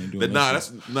 Nah, I ain't doing Nah,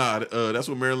 that. that's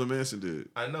what Marilyn Manson did.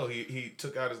 I know he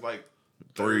took out his like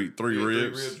Three three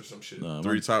ribs. ribs or some shit. Nah,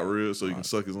 3 top ribs so you can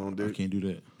suck his own I dick. can't do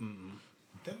that.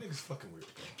 That nigga's fucking weird,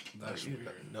 bro. That's weird.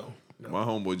 No. My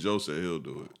homeboy Joe said he'll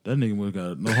do it. That nigga must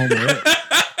got no homo.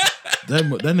 That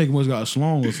nigga must got a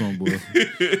schlong or something, boy.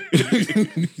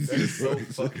 That is so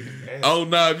fucking ass. Oh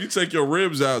nah, if you take your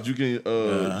ribs out, you can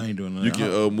I ain't doing that. you can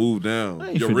move I down.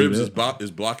 ain't Your finna do ribs that.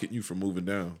 is blocking you from moving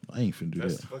down. I ain't finna do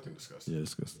That's that. fucking disgusting. Yeah,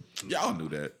 disgusting. Y'all knew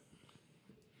that.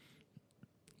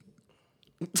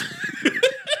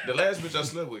 The last bitch I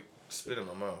slept with spit in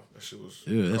my mouth. That shit was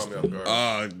Yeah, that's- caught me off guard.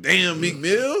 Ah, damn, Meek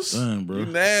Mills. Damn, bro. You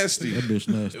nasty. That bitch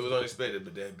nasty. It was unexpected,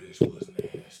 but that bitch was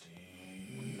nasty.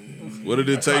 What did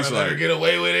it taste I let her like? get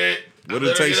away with it. What I did it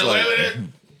let her taste get away like? with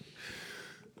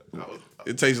it.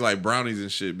 It tastes like brownies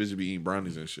and shit. Bitches be eating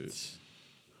brownies and shit.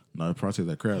 Nah, it probably tastes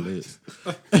like crab legs.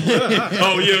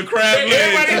 Oh yeah, crab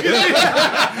legs.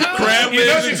 Crab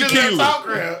legs and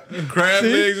tequila. Crab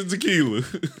legs and tequila. Oh,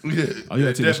 you It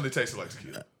gotta take definitely tasted like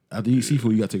tequila. After you eat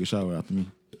seafood, you gotta take a shower after me.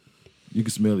 You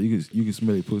can smell it. You can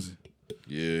smell your pussy.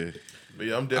 Yeah, But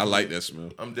yeah, I'm I definitely like that smell.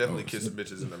 I'm definitely kissing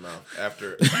bitches in the mouth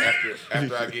after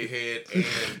I get head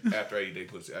and after I eat their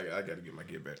pussy. I gotta get my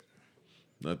get back.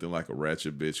 Nothing like a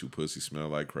ratchet bitch who pussy smell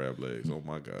like crab legs. Oh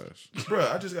my gosh.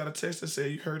 Bruh, I just got a text that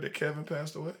said you heard that Kevin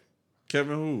passed away.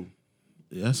 Kevin who?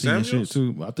 Yeah, I seen that Samuels? shit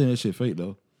too. But I think that shit fake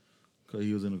though. Cause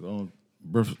he was in the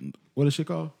birth. What is shit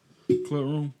called? Club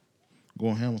room.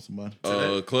 Going ham on somebody.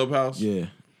 Clubhouse? Yeah.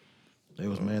 They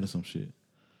was mad at some shit.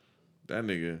 That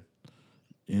nigga.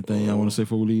 Anything y'all want to say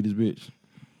before we leave this bitch?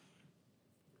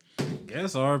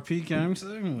 Guess RP came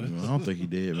second. I don't think he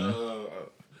did, man.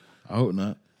 I hope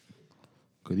not.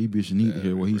 Cause these bitches need to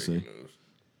hear what he say.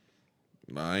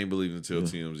 Nah, I ain't believe until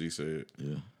TMZ said it.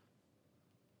 Yeah.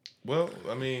 Well,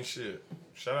 I mean, shit.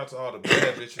 Shout out to all the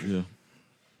bad bitches. Yeah.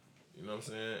 You know what I'm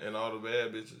saying? And all the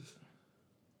bad bitches.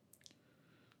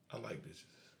 I like bitches.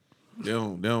 They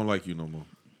don't like you no more.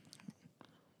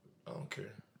 I don't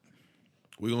care.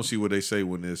 We gonna see what they say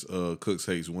when this Cooks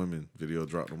Hates Women video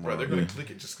drop tomorrow. Bro, they're gonna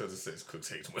click it just because it says Cooks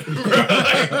Hates Women. Bro.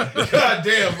 Like, God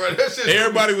damn, bro. That shit.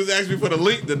 Everybody was asking me for the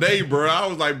link today, bro. I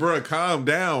was like, bro, calm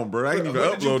down, bro. I ain't even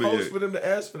What did you uploaded post yet. for them to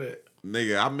ask for that?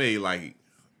 Nigga,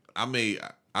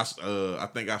 I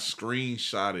think I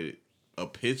screenshotted a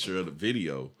picture of the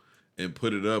video and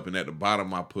put it up, and at the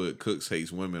bottom I put Cooks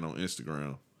Hates Women on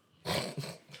Instagram.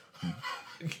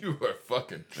 You are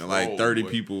fucking And like 30 boy.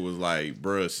 people was like,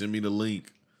 bruh, send me the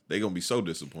link. They gonna be so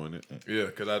disappointed. Yeah,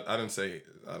 because I didn't say,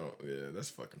 I don't, yeah,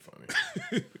 that's fucking funny.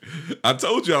 I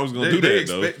told you I was gonna do that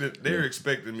though. They're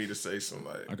expecting me to say some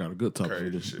like, I got a good title for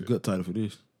Crazy this. shit. Good title for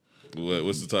this.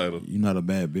 What's the title? You not a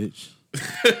bad bitch.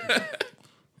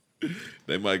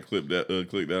 They might click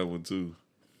that one too.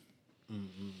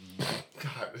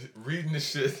 God, reading this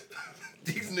shit.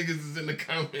 These niggas is in the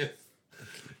comments.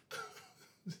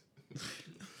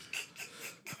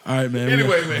 All right, man.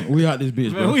 Anyway, man. We out this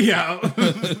bitch, bro. Man, we out.